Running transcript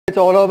it's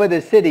all over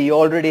the city, you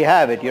already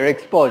have it. You're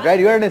exposed, right?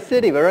 You're in a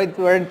city.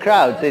 We're in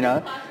crowds, you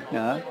know.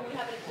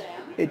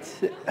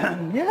 It's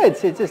yeah.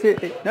 It's just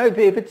no.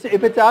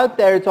 If it's out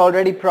there, it's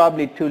already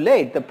probably too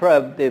late.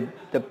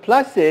 The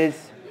plus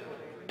is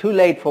too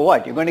late for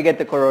what? You're going to get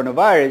the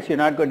coronavirus. You're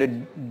not going to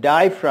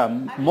die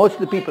from most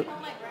of the people.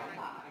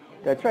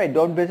 That's right.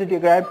 Don't visit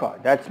your grandpa.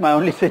 That's my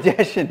only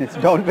suggestion. Is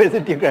don't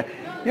visit your grandpa.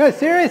 You know,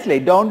 seriously,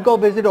 don't go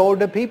visit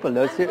older people.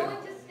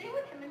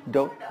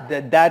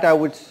 That I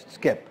would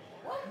skip.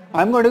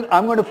 I'm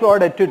going to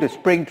Florida too to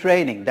spring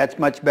training. That's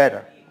much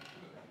better.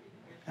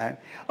 Right?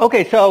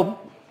 Okay, so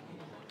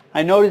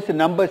I notice the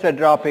numbers are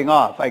dropping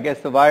off. I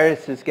guess the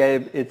virus is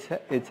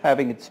it's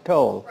having its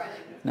toll.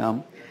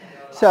 No?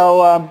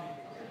 So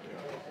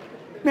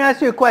let me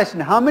ask you a question.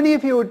 How many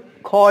of you would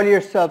call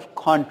yourself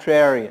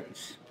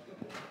contrarians?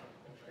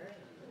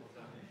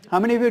 How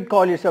many of you would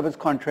call yourself as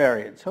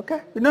contrarians?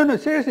 Okay. No,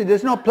 seriously,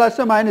 there's no plus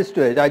or minus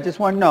to it. I just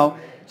want to know.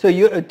 So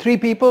you 3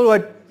 people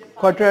were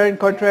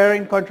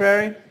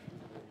contrarian?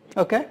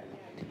 Okay.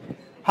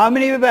 How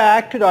many of you have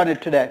acted on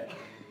it today?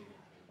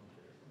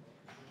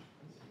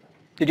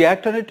 Did you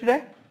act on it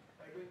today?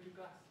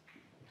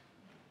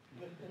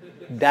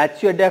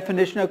 That's your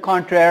definition of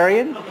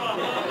contrarian?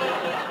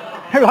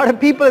 A lot of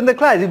people in the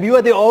class. If you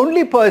are the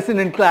only person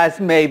in class,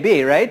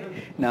 maybe, right?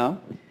 No.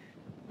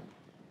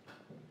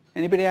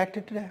 Anybody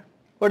acted today?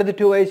 What are the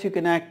 2 ways you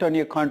can act on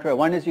your contrary?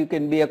 One is you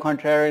can be a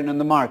contrarian on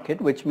the market,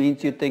 which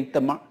means you think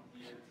the market.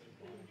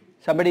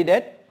 Somebody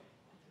did?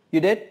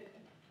 You did?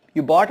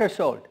 You bought or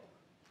sold?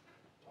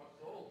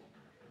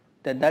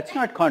 Then that's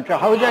not contrary.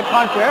 How is that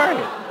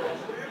contrarian?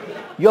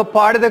 You're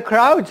part of the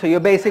crowd, so you're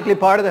basically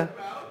part of the...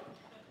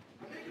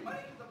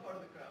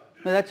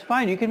 No, that's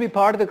fine. You can be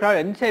part of the crowd.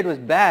 I didn't say it was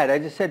bad. I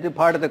just said you're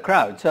part of the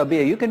crowd. So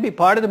you can be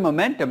part of the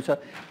momentum. So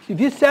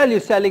if you sell, you're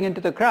selling into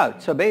the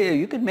crowd. So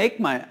you can make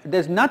money.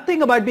 There's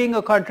nothing about being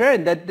a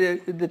contrarian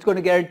that's going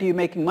to guarantee you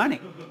making money,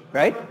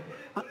 right?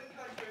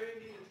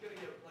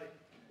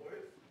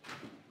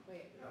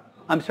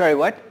 I'm sorry,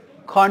 what?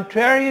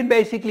 Contrarian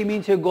basically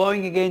means you're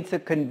going against the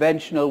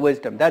conventional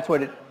wisdom. That's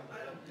what it...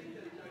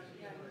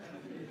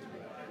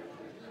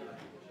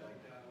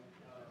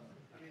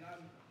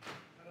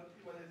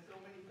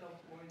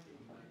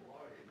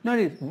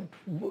 No,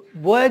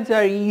 words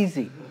are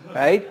easy,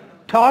 right?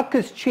 Talk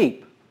is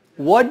cheap.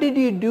 What did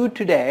you do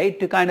today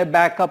to kind of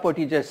back up what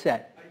you just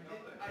said? I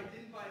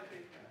didn't buy a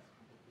face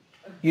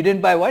mask. You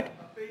didn't buy what?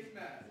 A face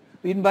mask.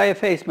 You didn't buy a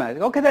face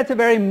mask. Okay, that's a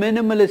very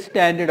minimalist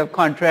standard of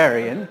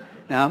contrarian.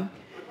 Now,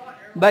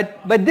 but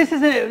this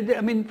is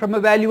I mean, from a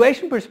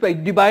valuation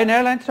perspective, do you buy an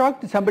airline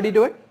stock? Did somebody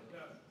do it?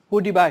 Yes.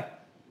 Who do you buy?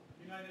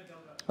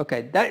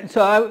 Okay,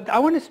 so I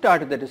want to start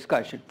with the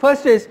discussion.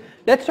 First is,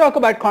 let's talk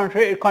about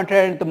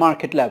contrarian at the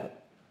market level.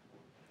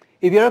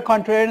 If you're a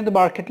contrarian at the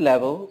market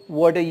level,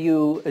 what are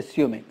you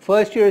assuming?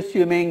 First, you're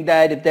assuming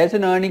that if there's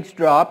an earnings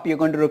drop, you're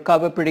going to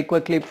recover pretty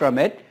quickly from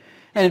it.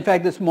 And in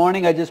fact, this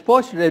morning I just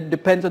posted it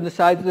depends on the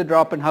size of the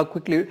drop and how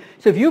quickly.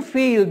 So if you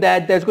feel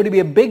that there's going to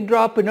be a big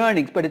drop in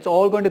earnings, but it's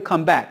all going to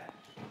come back,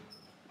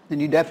 then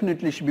you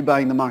definitely should be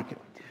buying the market.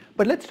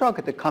 But let's talk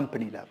at the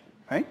company level,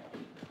 right?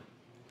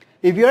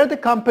 If you're at the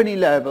company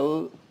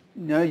level,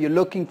 you're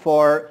looking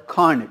for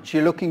carnage.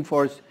 You're looking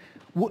for...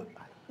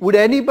 Would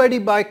anybody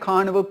buy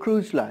Carnival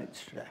Cruise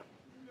Lines today?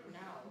 No.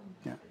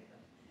 Yeah.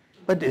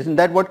 But isn't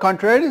that what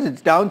contrarian is?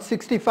 It's down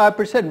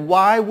 65%.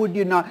 Why would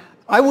you not?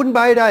 I wouldn't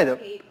buy it either.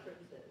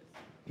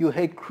 You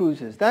hate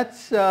cruises.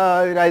 That's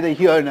neither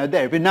here nor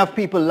there. If enough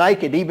people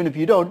like it, even if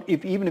you don't,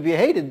 even if you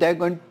hate it, they're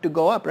going to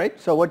go up, right?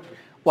 So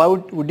why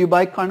would you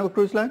buy Carnival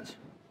Cruise Lines?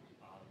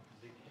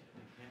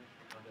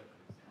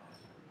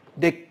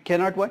 They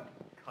cannot what?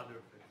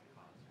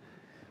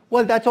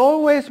 Well, that's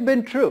always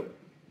been true.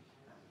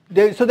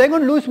 So they're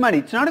going to lose money.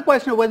 It's not a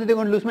question of whether they're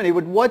going to lose money,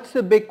 but what's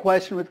the big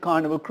question with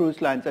Carnival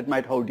Cruise Lines that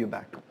might hold you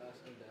back?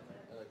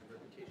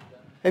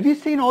 Have you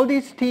seen all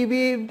these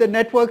TV, the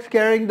networks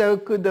carrying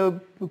the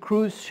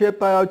cruise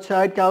ship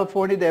outside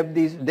California?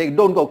 They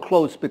don't go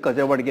close because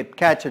they want to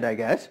catch it, I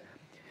guess.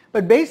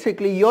 But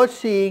basically, you're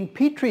seeing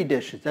petri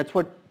dishes. That's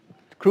what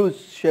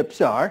cruise ships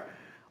are.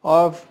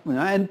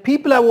 And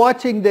people are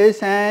watching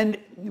this, and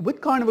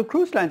with Carnival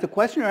Cruise Lines, the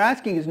question you're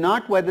asking is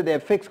not whether they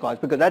have fixed costs,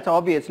 because that's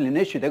obviously an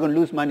issue. They're going to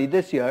lose money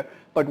this year,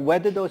 but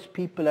whether those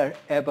people are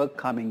ever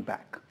coming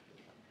back.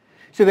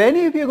 So if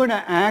any of you are going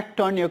to act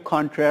on your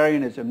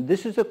contrarianism,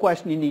 this is a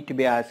question you need to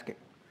be asking.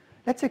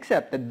 Let's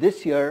accept that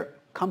this year,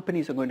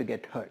 companies are going to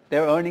get hurt.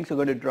 Their earnings are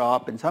going to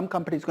drop, and some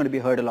companies are going to be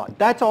hurt a lot.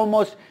 That's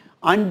almost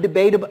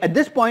undebatable. At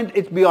this point,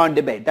 it's beyond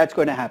debate. That's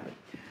going to happen.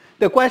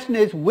 The question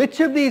is, which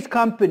of these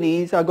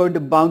companies are going to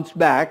bounce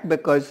back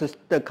because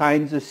the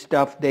kinds of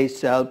stuff they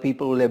sell,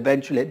 people will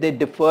eventually, they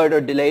deferred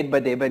or delayed,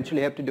 but they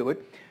eventually have to do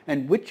it.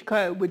 And which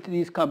of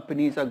these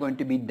companies are going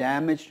to be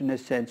damaged in a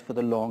sense for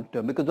the long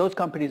term? Because those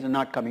companies are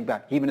not coming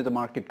back, even if the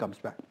market comes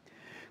back.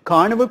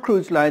 Carnival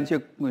Cruise Lines,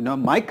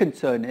 my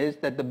concern is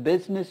that the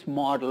business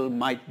model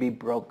might be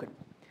broken.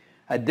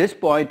 At this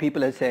point,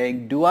 people are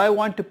saying, do I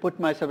want to put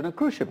myself on a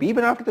cruise ship?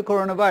 Even after the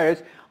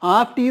coronavirus,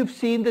 after you've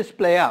seen this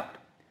play out,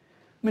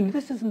 I mean,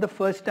 this isn't the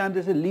first time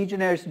there's a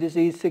Legionnaire's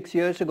disease 6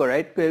 years ago,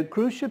 right?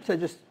 Cruise ships are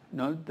just,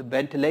 the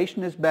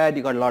ventilation is bad.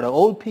 You got a lot of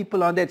old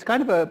people on there. It's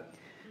kind of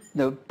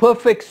the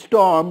perfect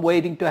storm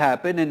waiting to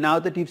happen. And now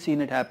that you've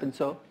seen it happen,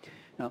 so,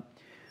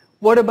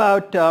 what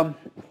about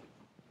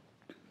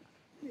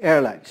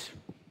airlines?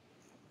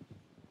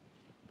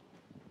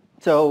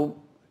 So,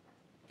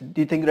 do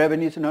you think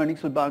revenues and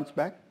earnings will bounce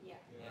back?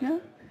 Yeah.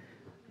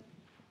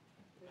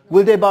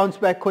 Will they bounce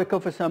back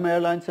quicker for some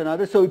airlines than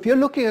others? So if you're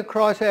looking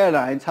across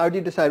airlines, how do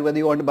you decide whether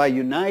you want to buy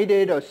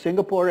United or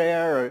Singapore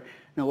Air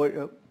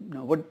or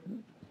what?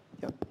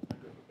 Yeah.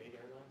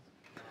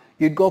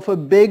 You'd go for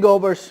big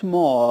over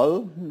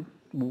small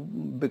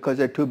because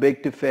they're too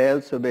big to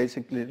fail. So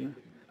basically,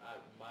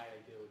 My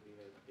idea would be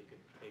that they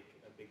could take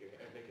a bigger.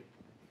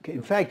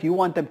 in fact, you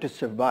want them to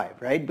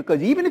survive, right?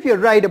 Because even if you're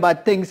right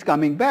about things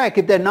coming back,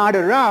 if they're not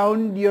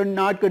around, you're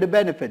not going to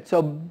benefit.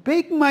 So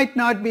big might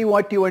not be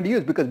what you want to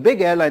use because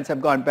big airlines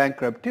have gone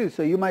bankrupt too.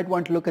 So you might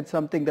want to look at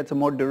something that's a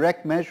more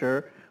direct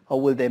measure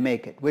of will they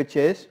make it, which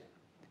is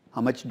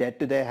how much debt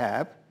do they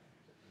have,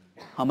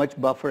 how much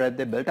buffer have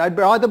they built. I'd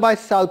rather buy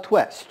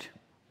Southwest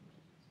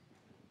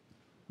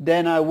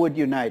than I would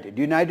United.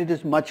 United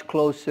is much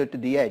closer to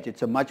the edge.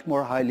 It's a much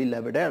more highly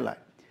levered airline.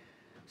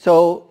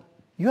 So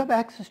you have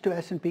access to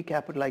S&P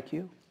Capital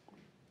IQ.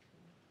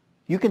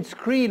 You can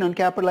screen on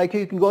Capital IQ.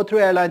 You can go through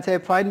airlines, say,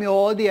 find me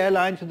all the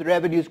airlines with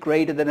revenues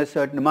greater than a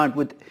certain amount,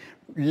 with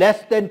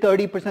less than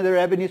 30% of the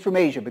revenues from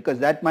Asia, because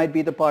that might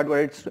be the part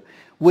where it's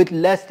with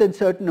less than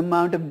certain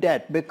amount of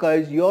debt,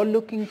 because you're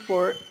looking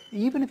for,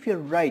 even if you're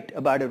right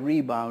about a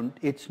rebound,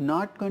 it's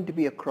not going to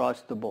be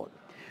across the board.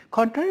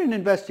 Contrarian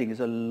investing is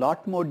a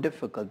lot more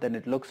difficult than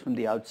it looks from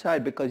the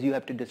outside because you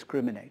have to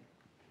discriminate.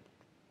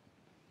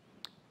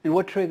 And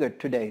what triggered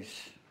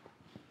today's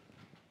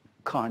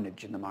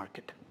carnage in the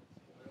market?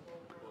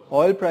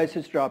 Oil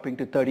prices dropping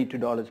to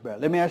 $32 a barrel.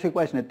 Let me ask you a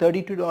question. At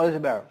 $32 a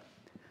barrel,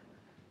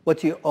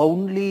 what's the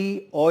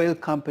only oil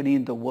company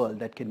in the world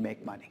that can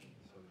make money?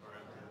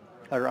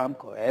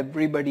 Aramco.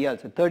 Everybody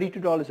else. At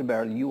 $32 a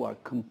barrel, you are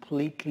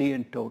completely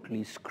and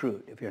totally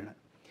screwed if you're not.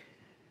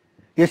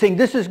 You're saying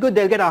this is good,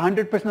 they'll get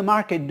 100% of the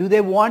market. Do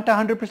they want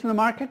 100% of the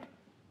market?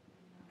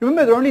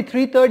 Remember, there are only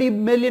 330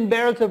 million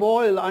barrels of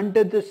oil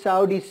under the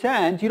Saudi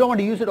sands. You don't want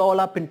to use it all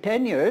up in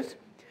 10 years.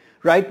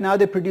 Right now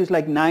they produce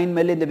like 9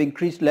 million, they've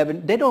increased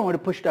 11. They don't want to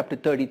push it up to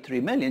 33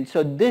 million.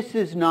 So this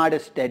is not a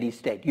steady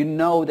state. You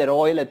know that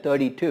oil at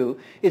 32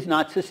 is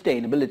not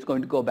sustainable. It's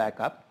going to go back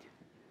up.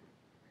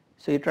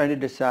 So you're trying to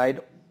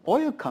decide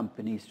oil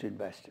companies to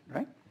invest in,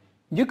 right?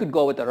 You could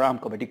go with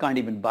Aramco, but you can't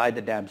even buy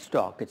the damn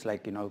stock. It's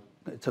like,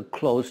 it's a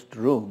closed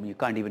room. You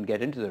can't even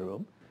get into the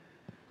room.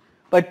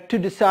 But to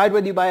decide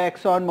whether you buy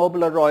Exxon,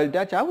 Mobil, or Royal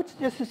Dutch, I would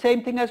suggest the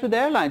same thing as with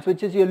airlines,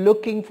 which is you're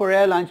looking for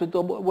airlines with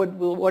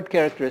what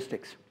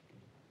characteristics?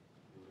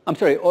 I'm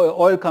sorry,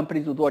 oil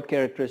companies with what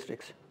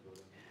characteristics?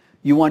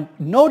 You want,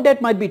 no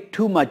debt might be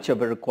too much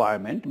of a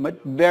requirement,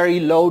 but very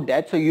low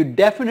debt. So you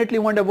definitely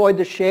want to avoid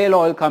the shale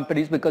oil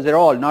companies because they're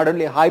all not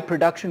only high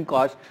production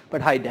costs, but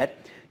high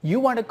debt.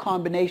 You want a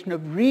combination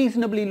of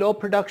reasonably low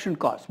production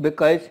costs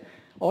because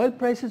oil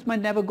prices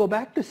might never go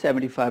back to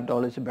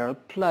 $75 a barrel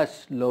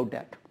plus low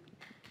debt.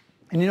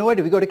 And you know what?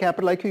 If you go to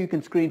Capital IQ, you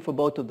can screen for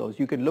both of those.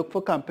 You can look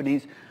for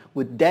companies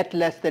with debt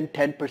less than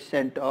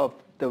 10% of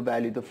the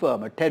value of the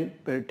firm, or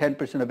 10%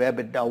 of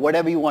EBITDA,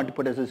 whatever you want to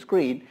put as a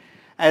screen,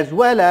 as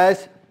well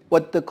as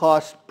what the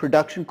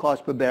production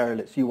cost per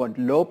barrel is. You want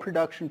low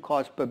production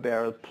cost per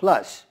barrel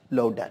plus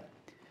low debt.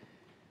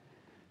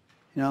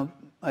 When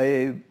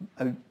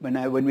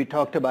we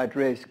talked about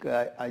risk,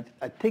 I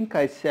think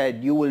I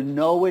said you will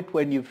know it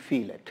when you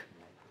feel it.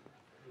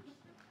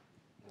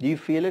 Do you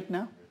feel it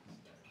now?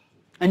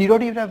 And you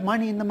don't even have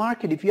money in the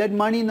market. If you had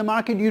money in the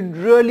market, you'd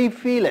really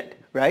feel it,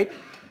 right?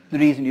 The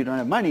reason you don't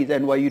have money is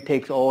then why you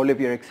takes all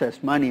of your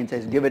excess money and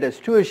says, give it as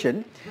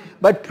tuition.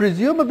 But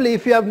presumably,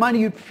 if you have money,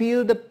 you'd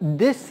feel that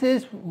this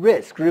is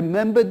risk.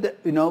 Remember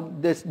that,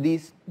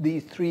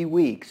 these 3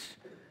 weeks,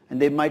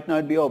 and they might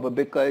not be over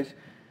because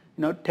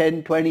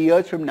 10, 20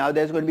 years from now,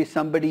 there's going to be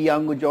somebody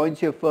young who joins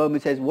your firm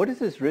and says, what is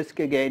this risk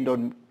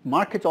again?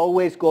 Markets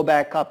always go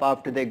back up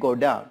after they go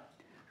down.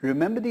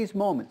 Remember these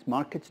moments.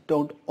 Markets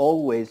don't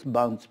always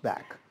bounce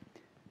back.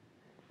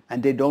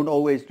 And they don't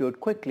always do it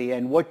quickly.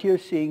 And what you're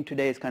seeing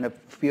today is kind of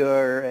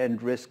fear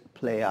and risk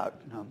play out.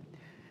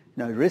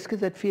 Now, risk is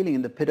that feeling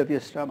in the pit of your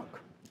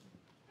stomach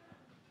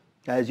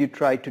as you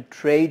try to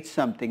trade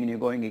something and you're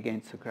going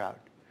against the crowd.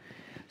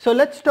 So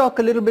let's talk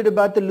a little bit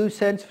about the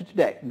loose ends for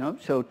today.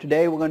 So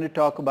today we're going to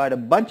talk about a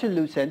bunch of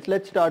loose ends.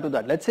 Let's start with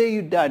that. Let's say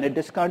you've done a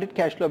discounted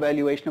cash flow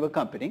valuation of a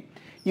company.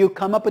 You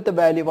come up with a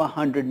value of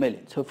 100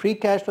 million. So free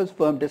cash flows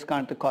firm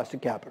discount the cost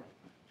of capital.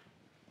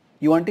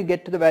 You want to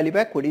get to the value of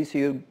equity, so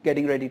you're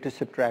getting ready to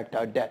subtract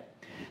out debt.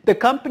 The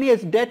company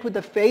has debt with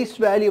a face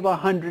value of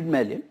 100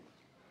 million,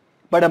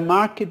 but a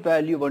market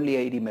value of only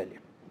 80 million.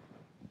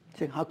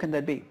 So how can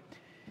that be?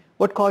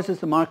 What causes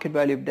the market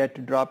value of debt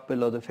to drop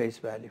below the face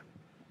value?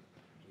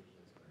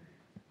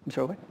 I'm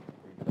sorry, what?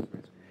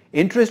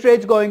 Interest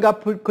rates going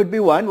up could be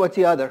one. What's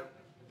the other?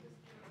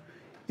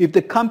 If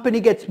the company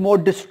gets more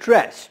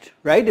distressed,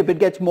 right? If it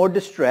gets more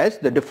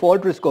distressed, the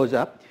default risk goes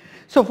up.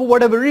 So for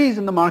whatever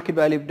reason, the market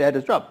value of debt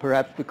has dropped,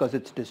 perhaps because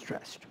it's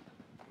distressed.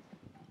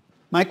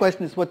 My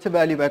question is, what's the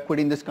value of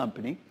equity in this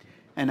company?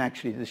 And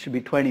actually, this should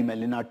be 20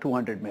 million, not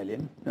 200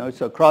 million.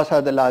 So cross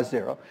out the last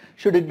zero.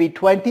 Should it be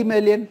 20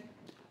 million,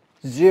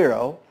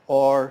 0,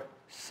 or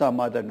some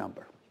other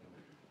number?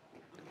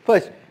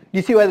 First,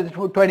 you see where the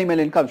 20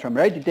 million comes from,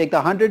 right? You take the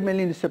 100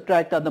 million, you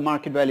subtract out the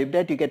market value of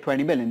debt, you get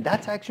 20 million.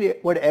 That's actually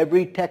what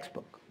every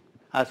textbook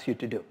asks you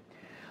to do.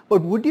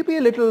 But would you be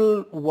a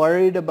little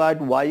worried about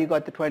why you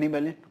got the 20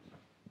 million?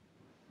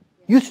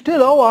 You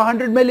still owe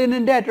 100 million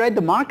in debt, right?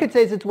 The market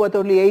says it's worth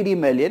only 80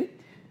 million.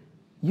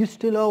 You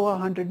still owe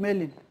 100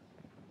 million.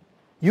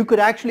 You could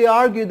actually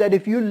argue that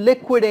if you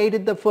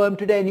liquidated the firm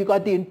today and you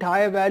got the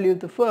entire value of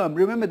the firm,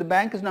 remember the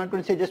bank is not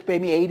going to say just pay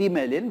me 80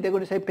 million, they're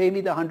going to say pay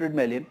me the 100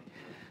 million.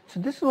 So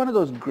this is one of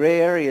those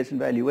gray areas in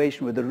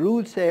valuation where the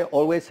rules say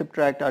always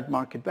subtract out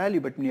market value,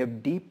 but when you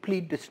have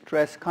deeply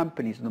distressed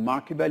companies and the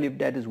market value of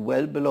debt is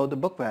well below the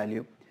book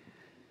value,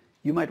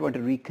 you might want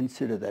to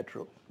reconsider that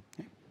rule.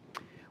 Okay.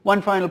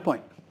 One final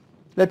point.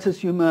 Let's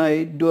assume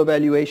I do a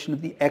valuation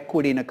of the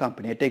equity in a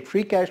company. I take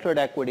free cash flow at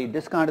equity,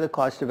 discounted the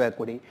cost of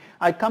equity.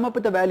 I come up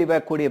with a value of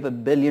equity of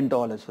 $1 billion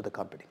for the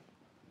company.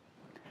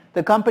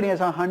 The company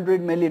has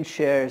 100 million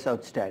shares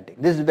outstanding.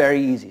 This is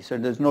very easy, so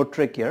there's no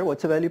trick here.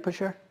 What's the value per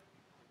share?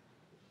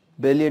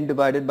 Billion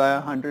divided by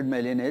 100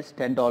 million is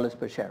 $10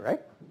 per share,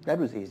 right? That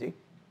was easy.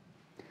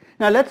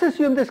 Now let's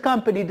assume this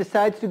company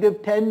decides to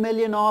give 10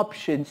 million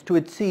options to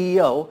its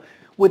CEO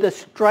with a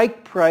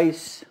strike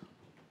price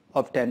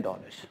of $10.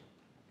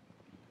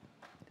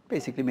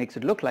 Basically makes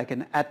it look like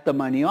an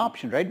at-the-money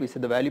option, right? We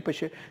said the value per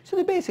share. So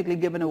they're basically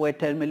giving away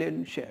 10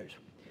 million shares.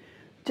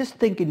 Just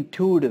think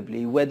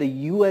intuitively whether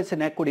you as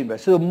an equity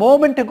investor, so a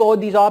moment ago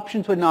these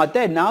options were not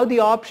there. Now the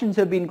options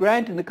have been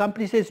granted and the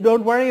company says,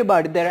 don't worry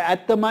about it. They're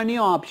at-the-money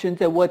options.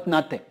 They're worth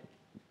nothing.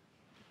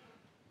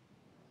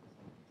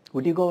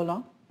 Would you go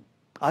along?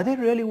 Are they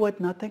really worth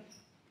nothing?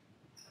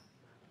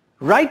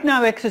 Right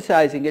now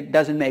exercising it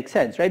doesn't make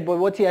sense, right? But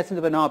what's the essence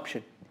of an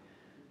option?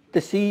 The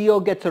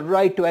CEO gets a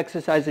right to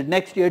exercise it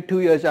next year,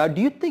 2 years out.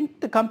 Do you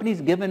think the company's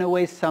given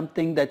away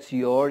something that's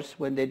yours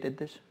when they did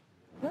this?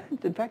 Well,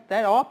 in fact,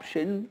 that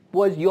option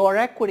was your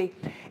equity.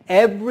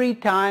 Every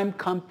time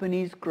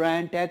companies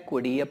grant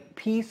equity, a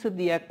piece of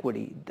the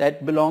equity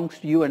that belongs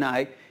to you and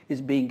I is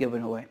being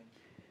given away.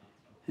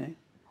 Okay?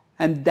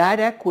 And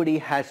that equity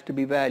has to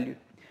be valued.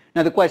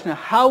 Now the question of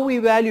how we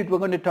value it we're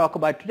going to talk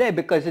about today,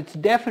 because it's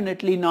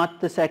definitely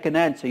not the second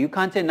answer. You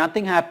can't say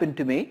nothing happened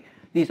to me.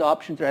 These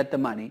options are at the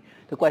money.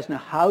 The question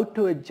of how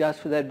to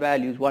adjust for that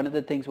value is one of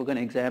the things we're going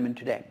to examine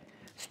today.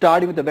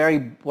 Starting with a very,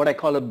 what I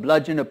call a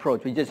bludgeon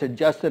approach. We just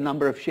adjust the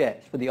number of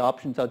shares for the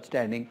options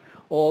outstanding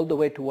all the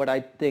way to what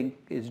I think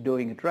is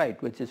doing it right,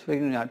 which is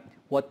figuring out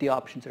what the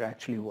options are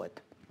actually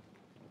worth.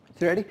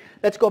 So ready?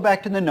 Let's go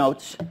back to the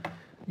notes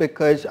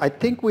because I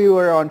think we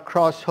were on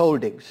cross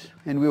holdings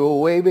and we were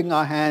waving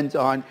our hands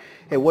on,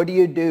 hey, what do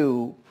you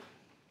do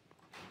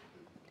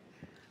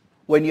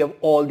when you have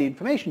all the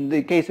information? In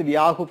the case of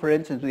Yahoo, for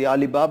instance, with the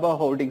Alibaba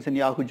holdings in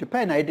Yahoo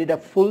Japan, I did a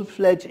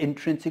full-fledged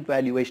intrinsic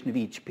valuation of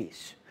each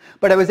piece.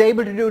 But I was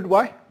able to do it,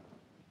 why?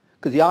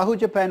 Because Yahoo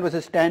Japan was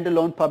a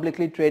standalone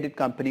publicly traded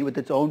company with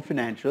its own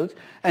financials,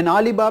 and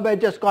Alibaba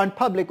had just gone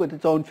public with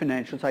its own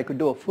financials. I could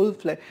do a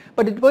full-fledged,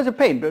 but it was a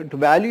pain. To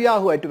value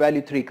Yahoo, I had to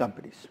value 3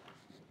 companies.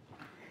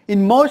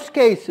 In most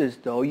cases,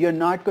 though, you're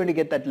not going to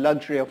get that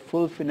luxury of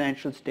full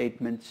financial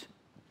statements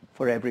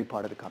for every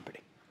part of the company.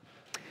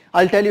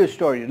 I'll tell you a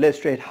story to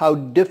illustrate how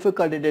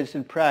difficult it is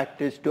in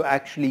practice to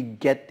actually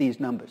get these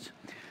numbers.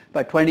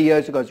 About 20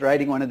 years ago, I was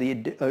writing one of the,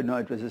 it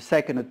was the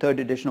second or third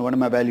edition of one of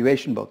my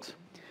valuation books.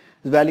 I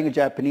was valuing a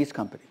Japanese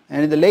company.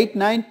 And in the late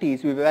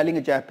 90s, we were valuing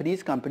a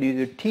Japanese company.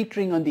 We were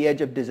teetering on the edge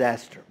of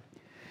disaster.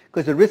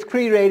 Because the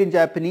risk-free rate in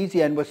Japanese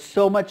yen was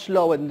so much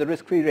lower than the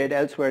risk-free rate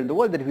elsewhere in the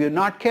world that if you're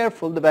not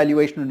careful, the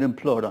valuation would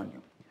implode on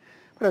you.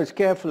 But I was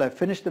careful. I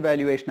finished the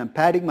valuation. I'm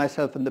patting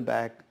myself on the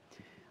back.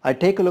 I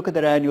take a look at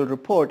their annual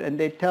report, and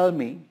they tell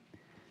me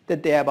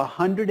that they have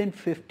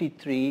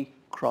 153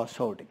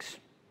 cross-holdings.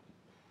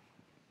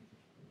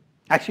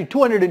 Actually,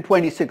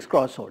 226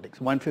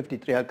 cross-holdings.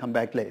 153, I'll come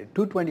back later.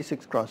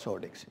 226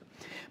 cross-holdings.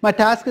 My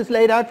task is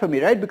laid out for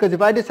me, right? Because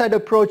if I decide to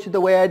approach it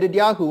the way I did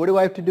Yahoo, what do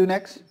I have to do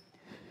next?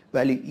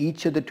 Value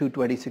each of the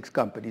 226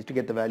 companies to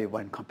get the value of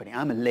one company.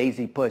 I'm a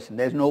lazy person.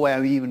 There's no way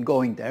I'm even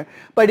going there.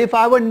 But if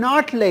I were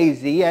not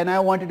lazy and I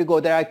wanted to go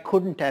there, I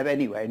couldn't have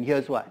anywhere, and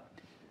here's why.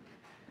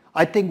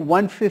 I think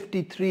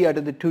 153 out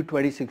of the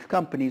 226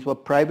 companies were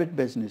private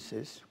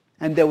businesses,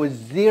 and there was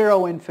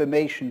zero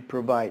information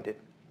provided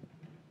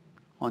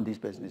on these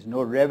businesses.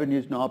 No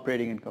revenues, no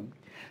operating income.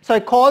 So I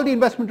called the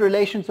investment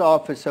relations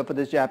officer for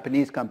this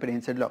Japanese company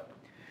and said, look,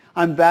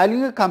 I'm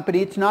valuing a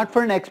company. It's not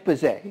for an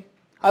expose.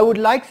 I would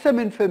like some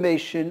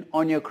information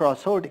on your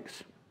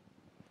cross-holdings.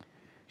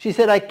 She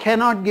said, I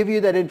cannot give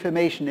you that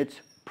information.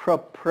 It's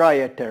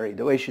proprietary.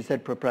 The way she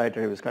said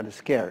proprietary was kind of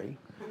scary.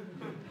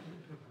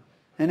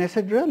 And I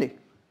said, really?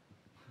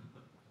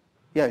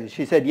 Yeah,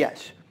 she said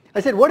yes. I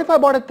said, what if I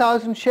bought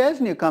 1,000 shares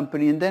in your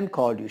company and then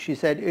called you? She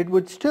said, it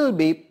would still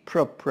be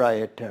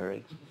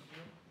proprietary.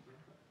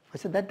 I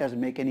said, that doesn't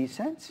make any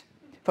sense.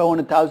 If I own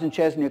 1,000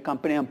 shares in your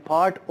company, I'm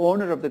part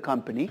owner of the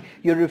company.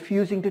 You're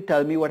refusing to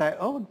tell me what I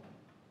own.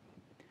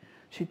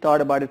 She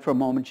thought about it for a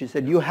moment. She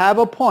said, you have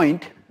a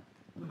point,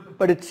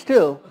 but it's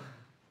still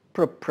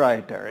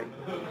proprietary.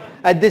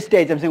 At this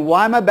stage, I'm saying,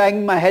 why am I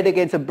banging my head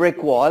against a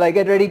brick wall? I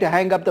get ready to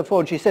hang up the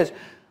phone. She says,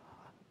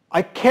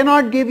 I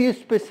cannot give you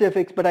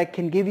specifics, but I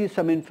can give you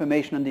some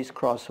information on these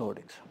cross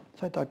holdings.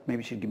 So I thought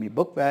maybe she'd give me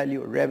book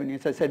value or revenue.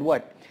 So I said,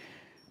 what?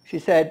 She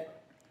said,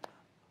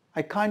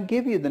 I can't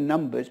give you the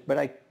numbers,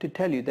 but to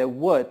tell you they're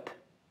worth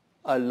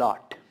a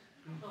lot.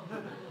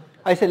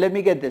 I said, let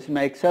me get this. In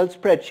my Excel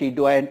spreadsheet,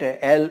 do I enter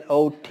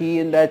L-O-T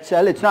in that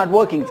cell? It's not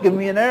working. It's giving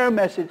me an error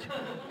message.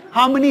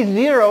 How many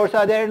zeros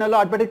are there in a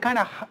lot? But it kind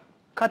of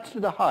cuts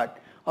to the heart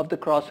of the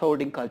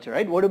cross-holding culture,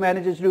 right? What do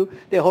managers do?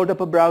 They hold up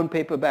a brown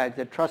paper bag.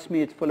 They trust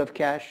me, it's full of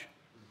cash.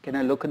 Can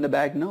I look in the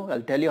bag? No.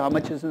 I'll tell you how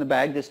much is in the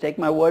bag. Just take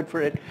my word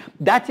for it.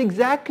 That's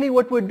exactly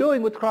what we're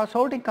doing with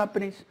cross-holding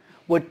companies.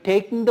 We're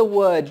taking the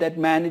word that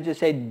managers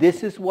say,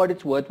 this is what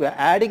it's worth. We're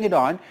adding it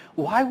on.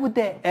 Why would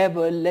they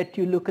ever let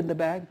you look in the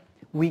bag?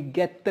 We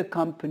get the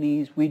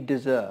companies we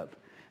deserve.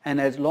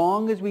 And as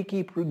long as we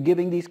keep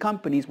giving these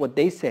companies what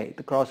they say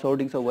the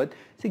cross-holdings are worth,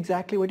 it's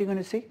exactly what you're going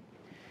to see.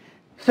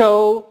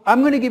 So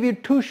I'm going to give you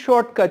two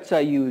shortcuts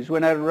I use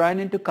when I run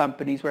into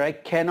companies where I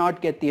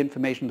cannot get the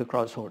information of the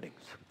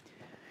cross-holdings.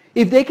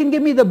 If they can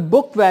give me the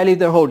book value of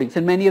their holdings,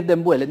 and many of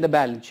them will in the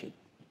balance sheet,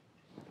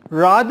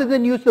 rather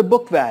than use the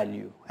book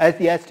value as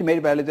the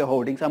estimated value of their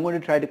holdings, I'm going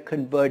to try to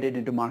convert it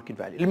into market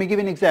value. Let me give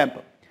you an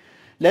example.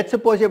 Let's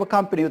suppose you have a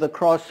company with a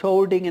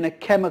cross-holding in a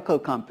chemical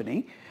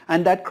company,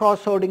 and that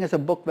cross-holding has a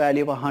book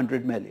value of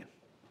 100 million.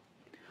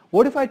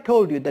 What if I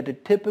told you that a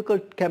typical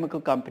chemical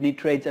company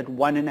trades at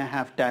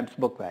 1.5 times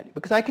book value?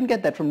 Because I can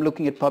get that from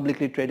looking at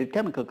publicly traded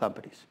chemical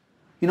companies.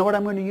 You know what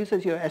I'm going to use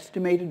as your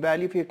estimated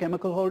value for your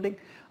chemical holding?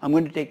 I'm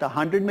going to take the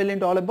 $100 million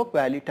book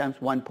value times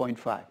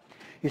 1.5.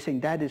 You're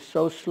saying that is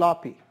so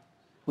sloppy.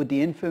 With the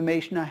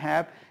information I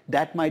have,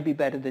 that might be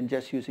better than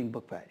just using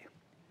book value.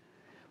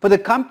 For the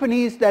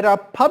companies that are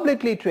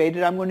publicly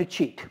traded, I'm going to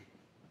cheat.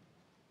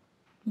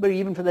 But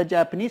even for the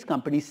Japanese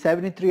companies,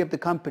 73 of the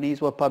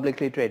companies were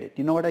publicly traded.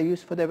 You know what I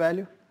used for their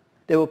value?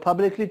 They were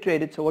publicly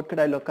traded, so what could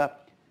I look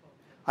up?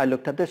 I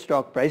looked up their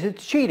stock price.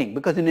 It's cheating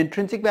because in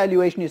intrinsic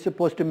valuation you're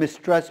supposed to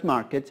mistrust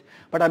markets,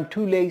 but I'm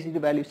too lazy to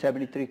value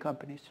 73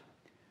 companies.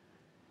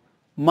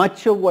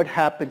 Much of what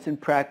happens in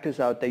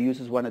practice out there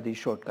uses one of these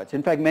shortcuts.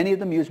 In fact, many of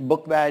them use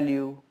book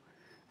value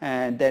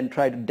and then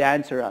try to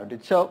dance around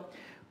it. So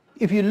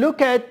if you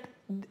look at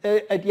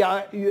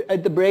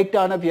the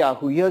breakdown of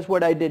Yahoo, here's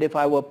what I did if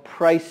I were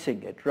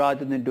pricing it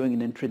rather than doing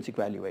an intrinsic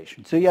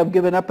valuation. So I've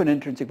given up an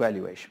intrinsic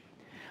valuation.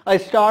 I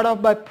start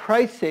off by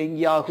pricing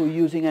Yahoo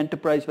using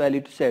enterprise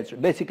value to sales.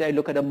 Basically, I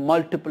look at a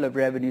multiple of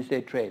revenues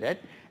they trade at,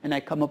 and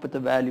I come up with the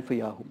value for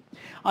Yahoo.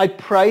 I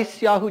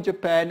price Yahoo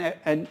Japan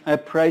and I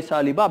price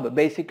Alibaba,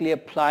 basically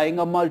applying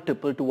a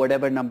multiple to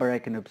whatever number I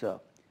can observe.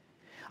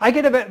 I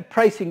get a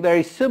pricing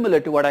very similar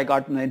to what I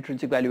got in the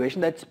intrinsic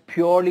valuation. That's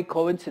purely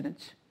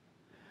coincidence.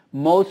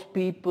 Most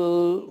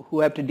people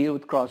who have to deal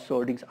with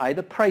cross-holdings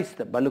either price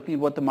them by looking at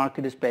what the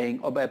market is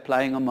paying or by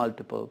applying a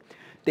multiple.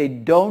 They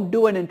don't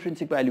do an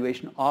intrinsic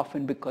valuation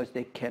often because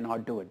they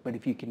cannot do it. But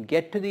if you can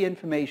get to the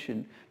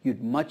information,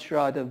 you'd much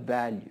rather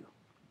value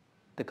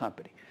the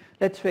company.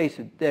 Let's face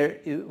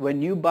it,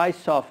 when you buy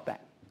SoftBank,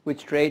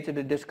 which trades at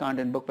a discount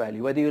in book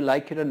value, whether you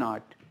like it or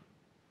not,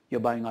 you're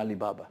buying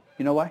Alibaba.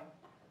 You know why?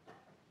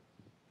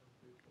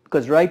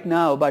 Because right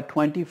now, about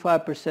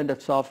 25% of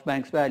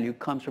SoftBank's value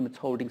comes from its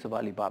holdings of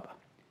Alibaba.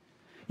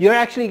 You're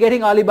actually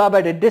getting Alibaba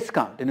at a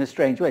discount in a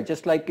strange way,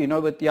 just like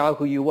with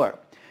Yahoo you were.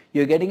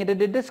 You're getting it at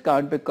a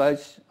discount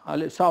because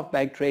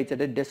SoftBank trades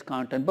at a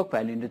discount on book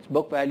value, and its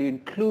book value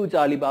includes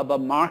Alibaba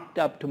marked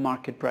up to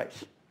market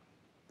price.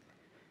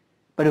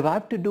 But if I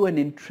have to do an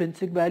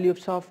intrinsic value of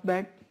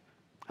SoftBank,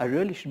 I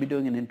really should be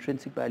doing an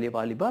intrinsic value of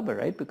Alibaba,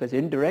 right? Because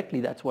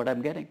indirectly, that's what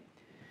I'm getting.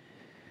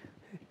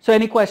 So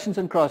any questions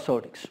on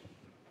cross-holdings?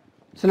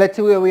 So let's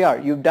see where we are.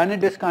 You've done a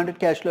discounted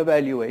cash flow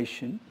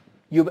valuation.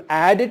 You've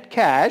added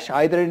cash,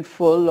 either in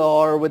full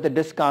or with a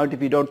discount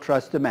if you don't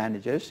trust the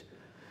managers.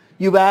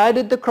 You've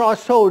added the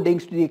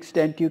cross-holdings to the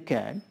extent you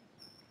can.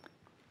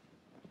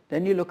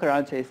 Then you look around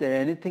and say, is there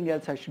anything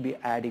else I should be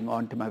adding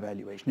on to my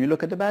valuation? You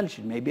look at the balance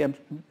sheet.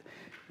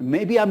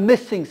 Maybe I'm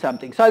missing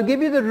something. So I'll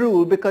give you the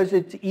rule because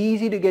it's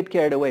easy to get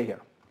carried away here.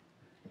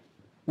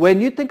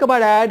 When you think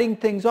about adding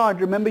things on,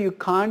 remember you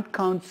can't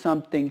count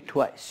something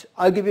twice.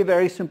 I'll give you a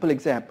very simple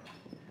example.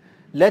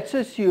 Let's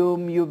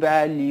assume you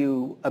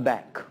value a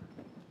bank.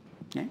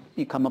 Okay?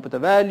 You come up with a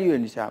value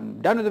and you say, I'm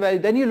done with the value.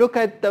 Then you look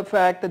at the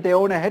fact that they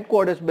own a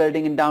headquarters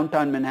building in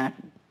downtown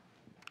Manhattan,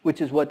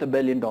 which is worth $1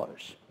 billion.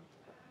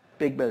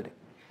 Big building.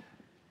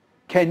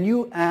 Can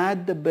you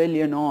add the $1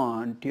 billion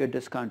on to your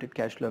discounted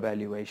cash flow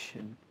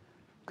valuation?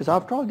 Because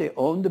after all, they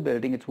own the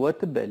building, it's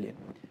worth $1 billion.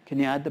 Can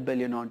you add the $1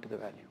 billion on to the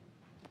value?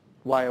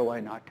 Why or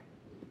why not?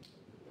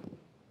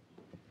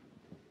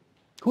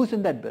 Who's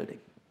in that building?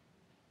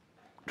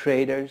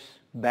 Traders,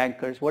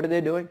 bankers, what are they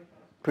doing?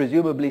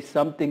 Presumably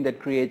something that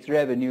creates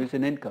revenues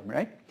and income,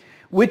 right?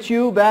 Which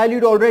you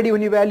valued already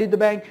when you valued the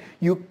bank.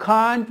 You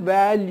can't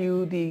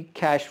value the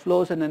cash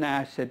flows in an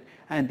asset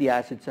and the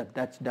assets up.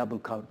 That's double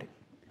counting.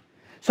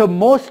 So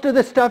most of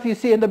the stuff you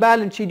see in the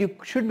balance sheet, you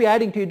should be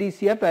adding to your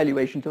DCF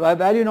valuation. So if I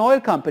value an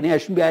oil company, I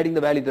shouldn't be adding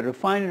the value of the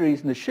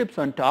refineries and the ships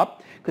on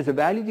top, because the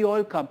value of the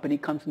oil company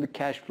comes from the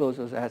cash flows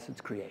those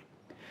assets create.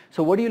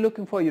 So what are you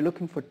looking for? You're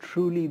looking for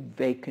truly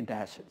vacant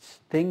assets,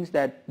 things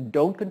that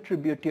don't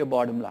contribute to your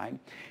bottom line,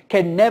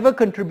 can never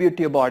contribute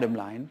to your bottom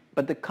line,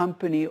 but the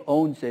company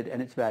owns it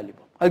and it's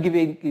valuable. I'll give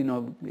you,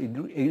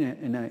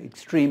 in an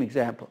extreme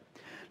example.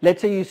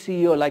 Let's say your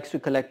CEO likes to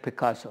collect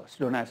Picassos.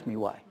 Don't ask me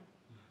why.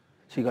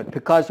 So you got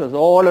Picassos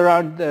all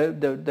around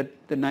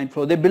the ninth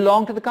floor. They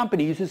belong to the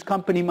company. He uses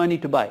company money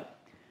to buy.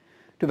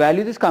 To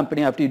value this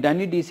company, after you've done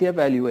your DCF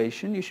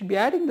valuation, you should be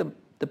adding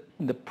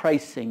the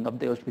pricing of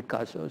those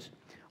Picassos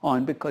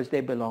on because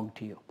they belong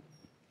to you.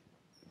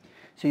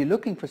 So you're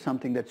looking for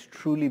something that's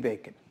truly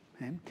vacant.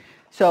 Okay?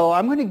 So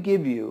I'm going to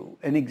give you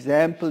an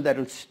example that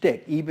will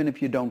stick even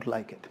if you don't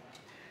like it.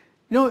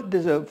 You know,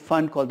 there's a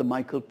fund called the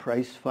Michael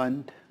Price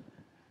Fund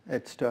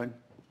at Stern.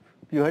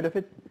 You heard of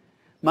it?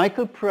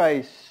 Michael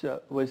Price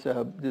was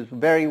this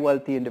very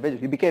wealthy individual.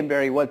 He became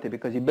very wealthy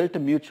because he built a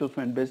mutual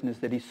fund business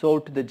that he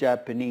sold to the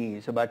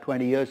Japanese about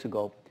 20 years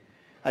ago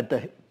at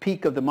the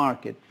peak of the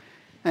market.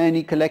 And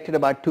he collected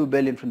about $2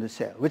 billion from the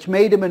sale, which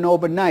made him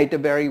overnight a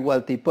very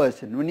wealthy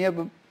person.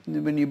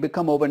 When you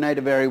become overnight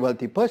a very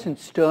wealthy person,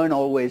 Stern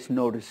always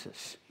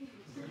notices.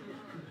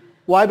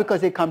 Why?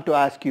 Because they come to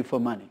ask you for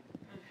money.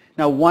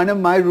 Now, one of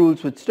my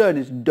rules with Stern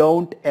is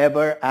don't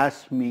ever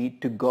ask me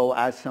to go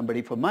ask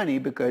somebody for money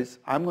because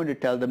I'm going to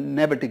tell them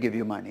never to give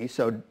you money,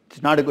 so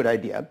it's not a good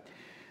idea.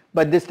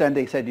 But this time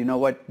they said, you know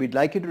what, we'd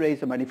like you to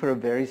raise the money for a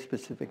very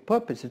specific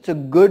purpose. It's a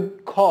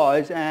good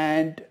cause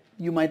and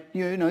you might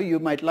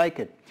like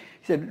it.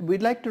 He said,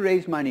 we'd like to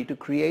raise money to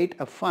create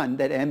a fund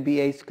that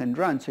MBAs can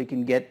run so you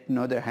can get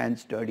their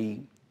hands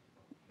dirty,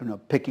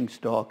 picking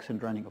stocks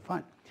and running a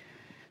fund.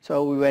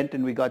 So we went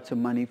and we got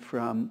some money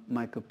from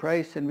Michael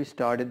Price and we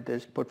started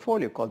this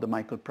portfolio called the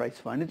Michael Price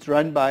Fund. It's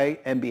run by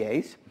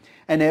MBAs,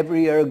 and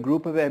every year a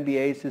group of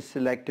MBAs is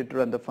selected to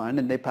run the fund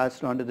and they pass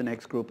it on to the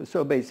next group.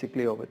 So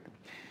basically over.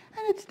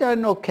 And it's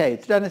done okay.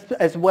 It's done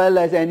as well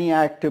as any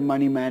active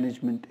money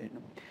management.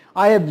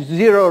 I have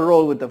zero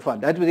role with the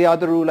fund. That's the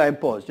other rule I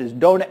imposed, is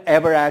don't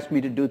ever ask me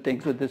to do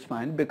things with this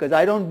fund because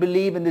I don't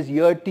believe in this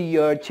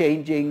year-to-year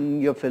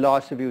changing your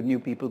philosophy with new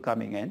people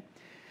coming in.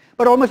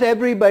 But almost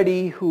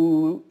everybody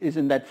who is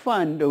in that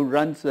fund, who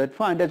runs that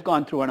fund, has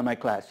gone through one of my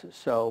classes.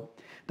 So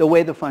the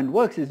way the fund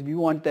works is if you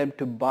want them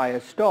to buy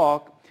a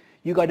stock,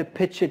 you got to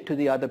pitch it to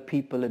the other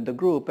people in the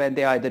group and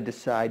they either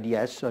decide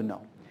yes or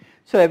no.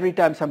 So every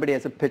time somebody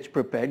has a pitch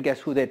prepared, guess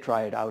who they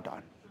try it out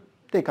on?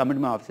 They come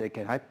into my office and say,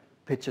 can I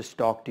pitch a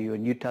stock to you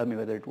and you tell me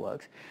whether it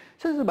works?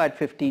 So this is about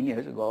 15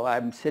 years ago.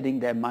 I'm sitting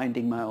there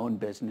minding my own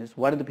business.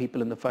 One of the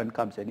people in the fund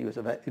comes in. He was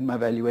in my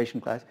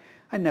valuation class.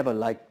 I never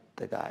liked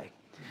the guy.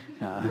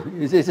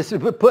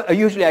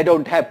 Usually I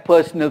don't have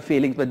personal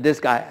feelings, but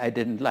this guy I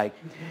didn't like.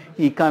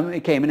 He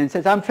came in and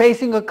says, I'm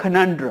facing a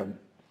conundrum.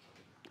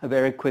 I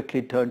very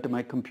quickly turned to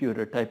my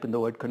computer, typed in the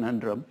word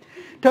conundrum.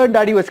 Turned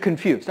out he was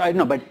confused. I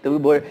know, but the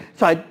word,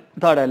 so I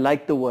thought I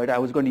liked the word I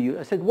was going to use.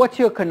 I said, what's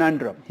your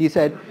conundrum? He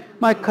said,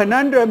 my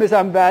conundrum is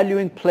I'm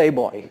valuing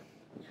Playboy.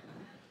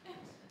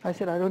 I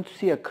said, I don't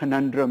see a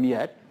conundrum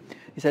yet.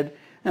 He said,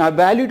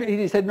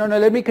 he said, no,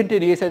 let me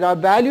continue. He said, I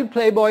valued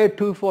Playboy at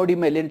 $240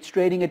 million. It's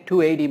trading at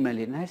 $280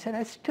 million. And I said,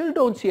 I still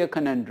don't see a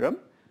conundrum.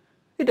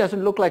 It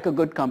doesn't look like a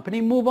good company.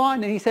 Move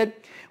on. And he said,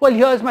 well,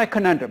 here's my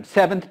conundrum.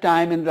 7th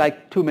time in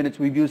like 2 minutes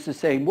we've used the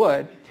same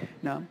word.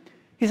 Now,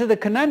 he said, the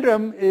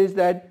conundrum is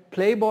that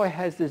Playboy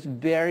has this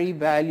very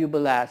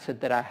valuable asset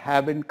that I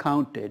haven't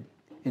counted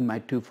in my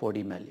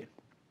 $240 million.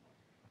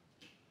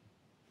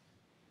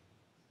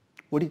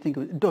 What do you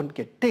think? Don't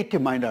take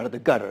your mind out of the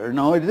gutter.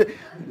 No,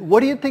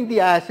 what do you think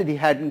the asset he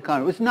hadn't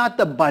counted? It's not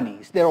the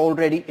bunnies. They're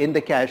already in the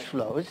cash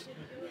flows.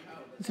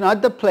 It's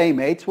not the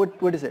Playmates.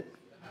 What is it?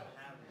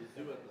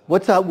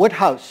 What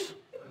house?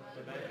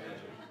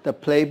 The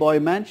Playboy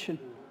Mansion.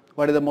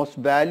 One of the most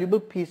valuable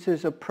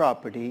pieces of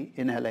property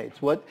in LA.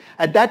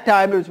 At that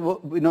time it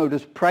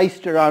was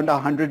priced around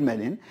 $100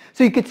 million.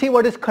 So you could see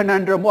what his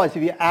conundrum was.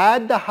 If you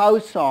add the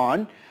house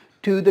on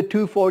to the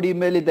 $240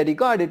 million that he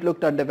got, it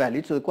looked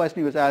undervalued. So the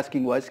question he was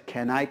asking was,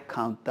 can I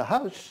count the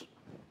house?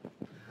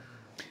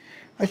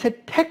 I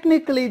said,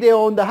 technically they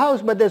own the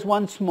house, but there's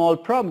one small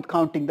problem with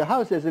counting the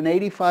house. There's an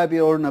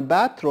 85-year-old in a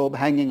bathrobe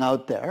hanging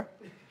out there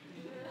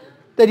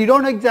that you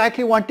don't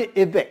exactly want to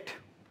evict.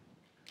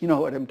 You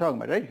know what I'm talking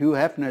about, right? Hugh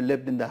Hefner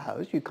lived in the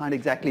house. You can't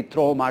exactly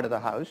throw him out of the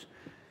house.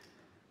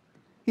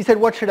 He said,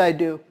 what should I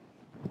do?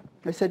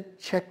 I said,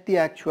 check the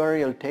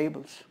actuarial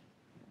tables.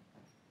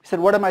 He said,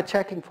 what am I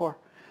checking for?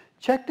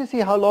 Check to see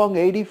how long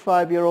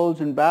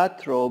 85-year-olds in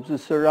bathrobes who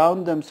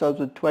surround themselves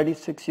with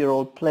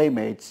 26-year-old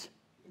playmates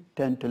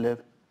tend to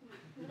live.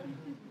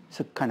 It's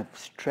a kind of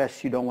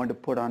stress you don't want to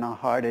put on a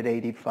heart at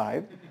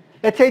 85.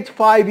 Let's say it's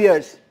 5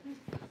 years.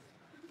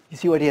 You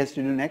see what he has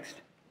to do next?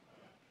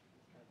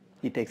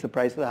 He takes the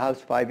price of the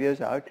house 5 years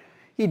out.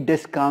 He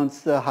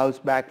discounts the house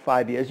back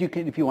 5 years. You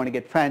can, if you want to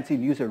get fancy,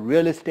 use a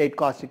real estate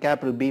cost of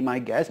capital, be my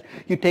guest.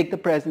 You take the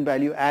present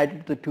value, add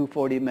it to the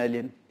 240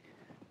 million,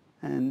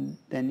 and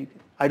then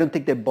I don't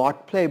think they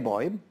bought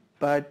Playboy,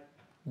 but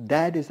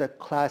that is a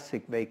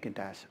classic vacant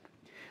asset.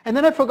 And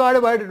then I forgot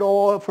about it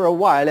all for a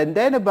while, and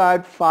then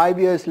about 5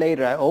 years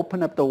later, I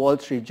opened up the Wall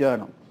Street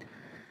Journal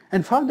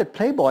and found that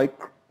Playboy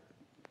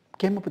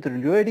came up with a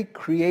really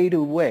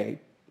creative way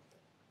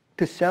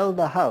to sell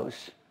the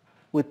house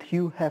with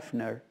Hugh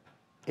Hefner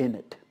in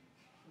it.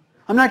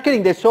 I'm not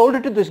kidding. They sold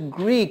it to this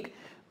Greek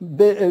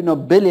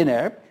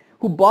billionaire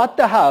who bought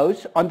the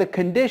house on the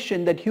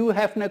condition that Hugh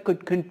Hefner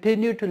could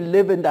continue to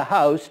live in the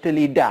house till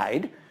he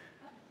died.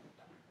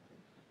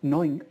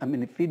 Knowing, I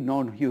mean, if he'd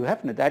known Hugh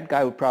Hefner, that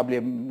guy would probably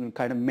have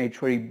kind of made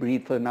sure he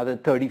breathed for another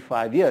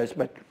 35 years.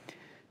 But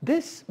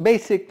this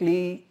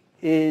basically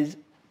is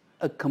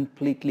a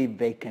completely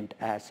vacant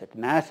asset,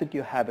 an asset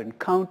you haven't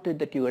counted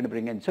that you're going to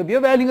bring in. So if you're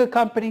valuing a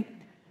company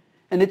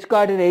and it's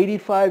got an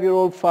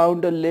 85-year-old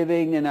founder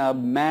living in a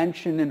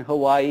mansion in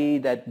Hawaii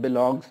that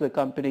belongs to the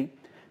company,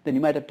 then you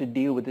might have to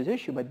deal with this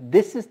issue. But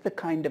this is the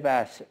kind of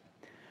asset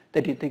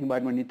that you think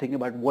about when you think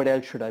about what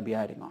else should I be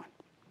adding on.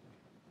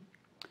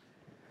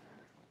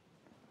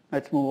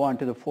 Let's move on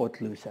to the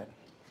fourth loose end.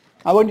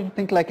 I want you to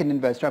think like an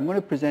investor. I'm going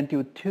to present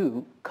you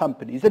two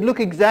companies that look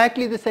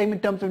exactly the same in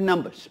terms of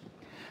numbers.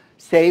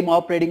 Same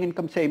operating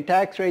income, same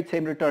tax rate,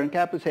 same return on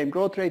capital, same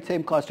growth rate,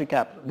 same cost of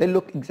capital. They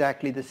look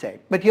exactly the same.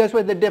 But here's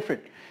where they're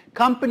different.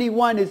 Company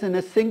one is in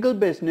a single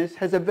business,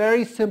 has a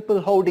very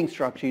simple holding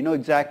structure. You know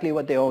exactly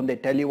what they own. They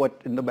tell you what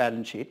in the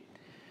balance sheet.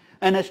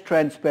 And has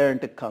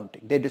transparent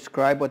accounting. They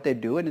describe what they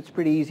do, and it's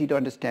pretty easy to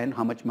understand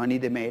how much money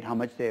they made, how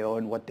much they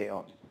own, what they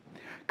own.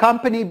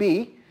 Company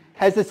B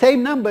has the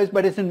same numbers,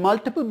 but it's in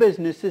multiple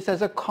businesses,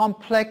 has a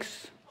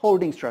complex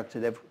holding structure.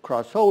 They have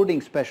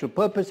cross-holding, special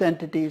purpose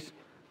entities,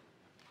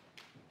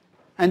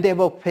 and they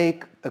have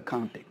opaque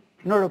accounting.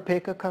 You know what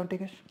opaque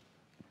accounting is?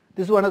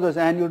 This is one of those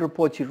annual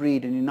reports you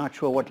read and you're not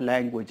sure what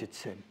language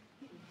it's in.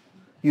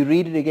 You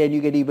read it again,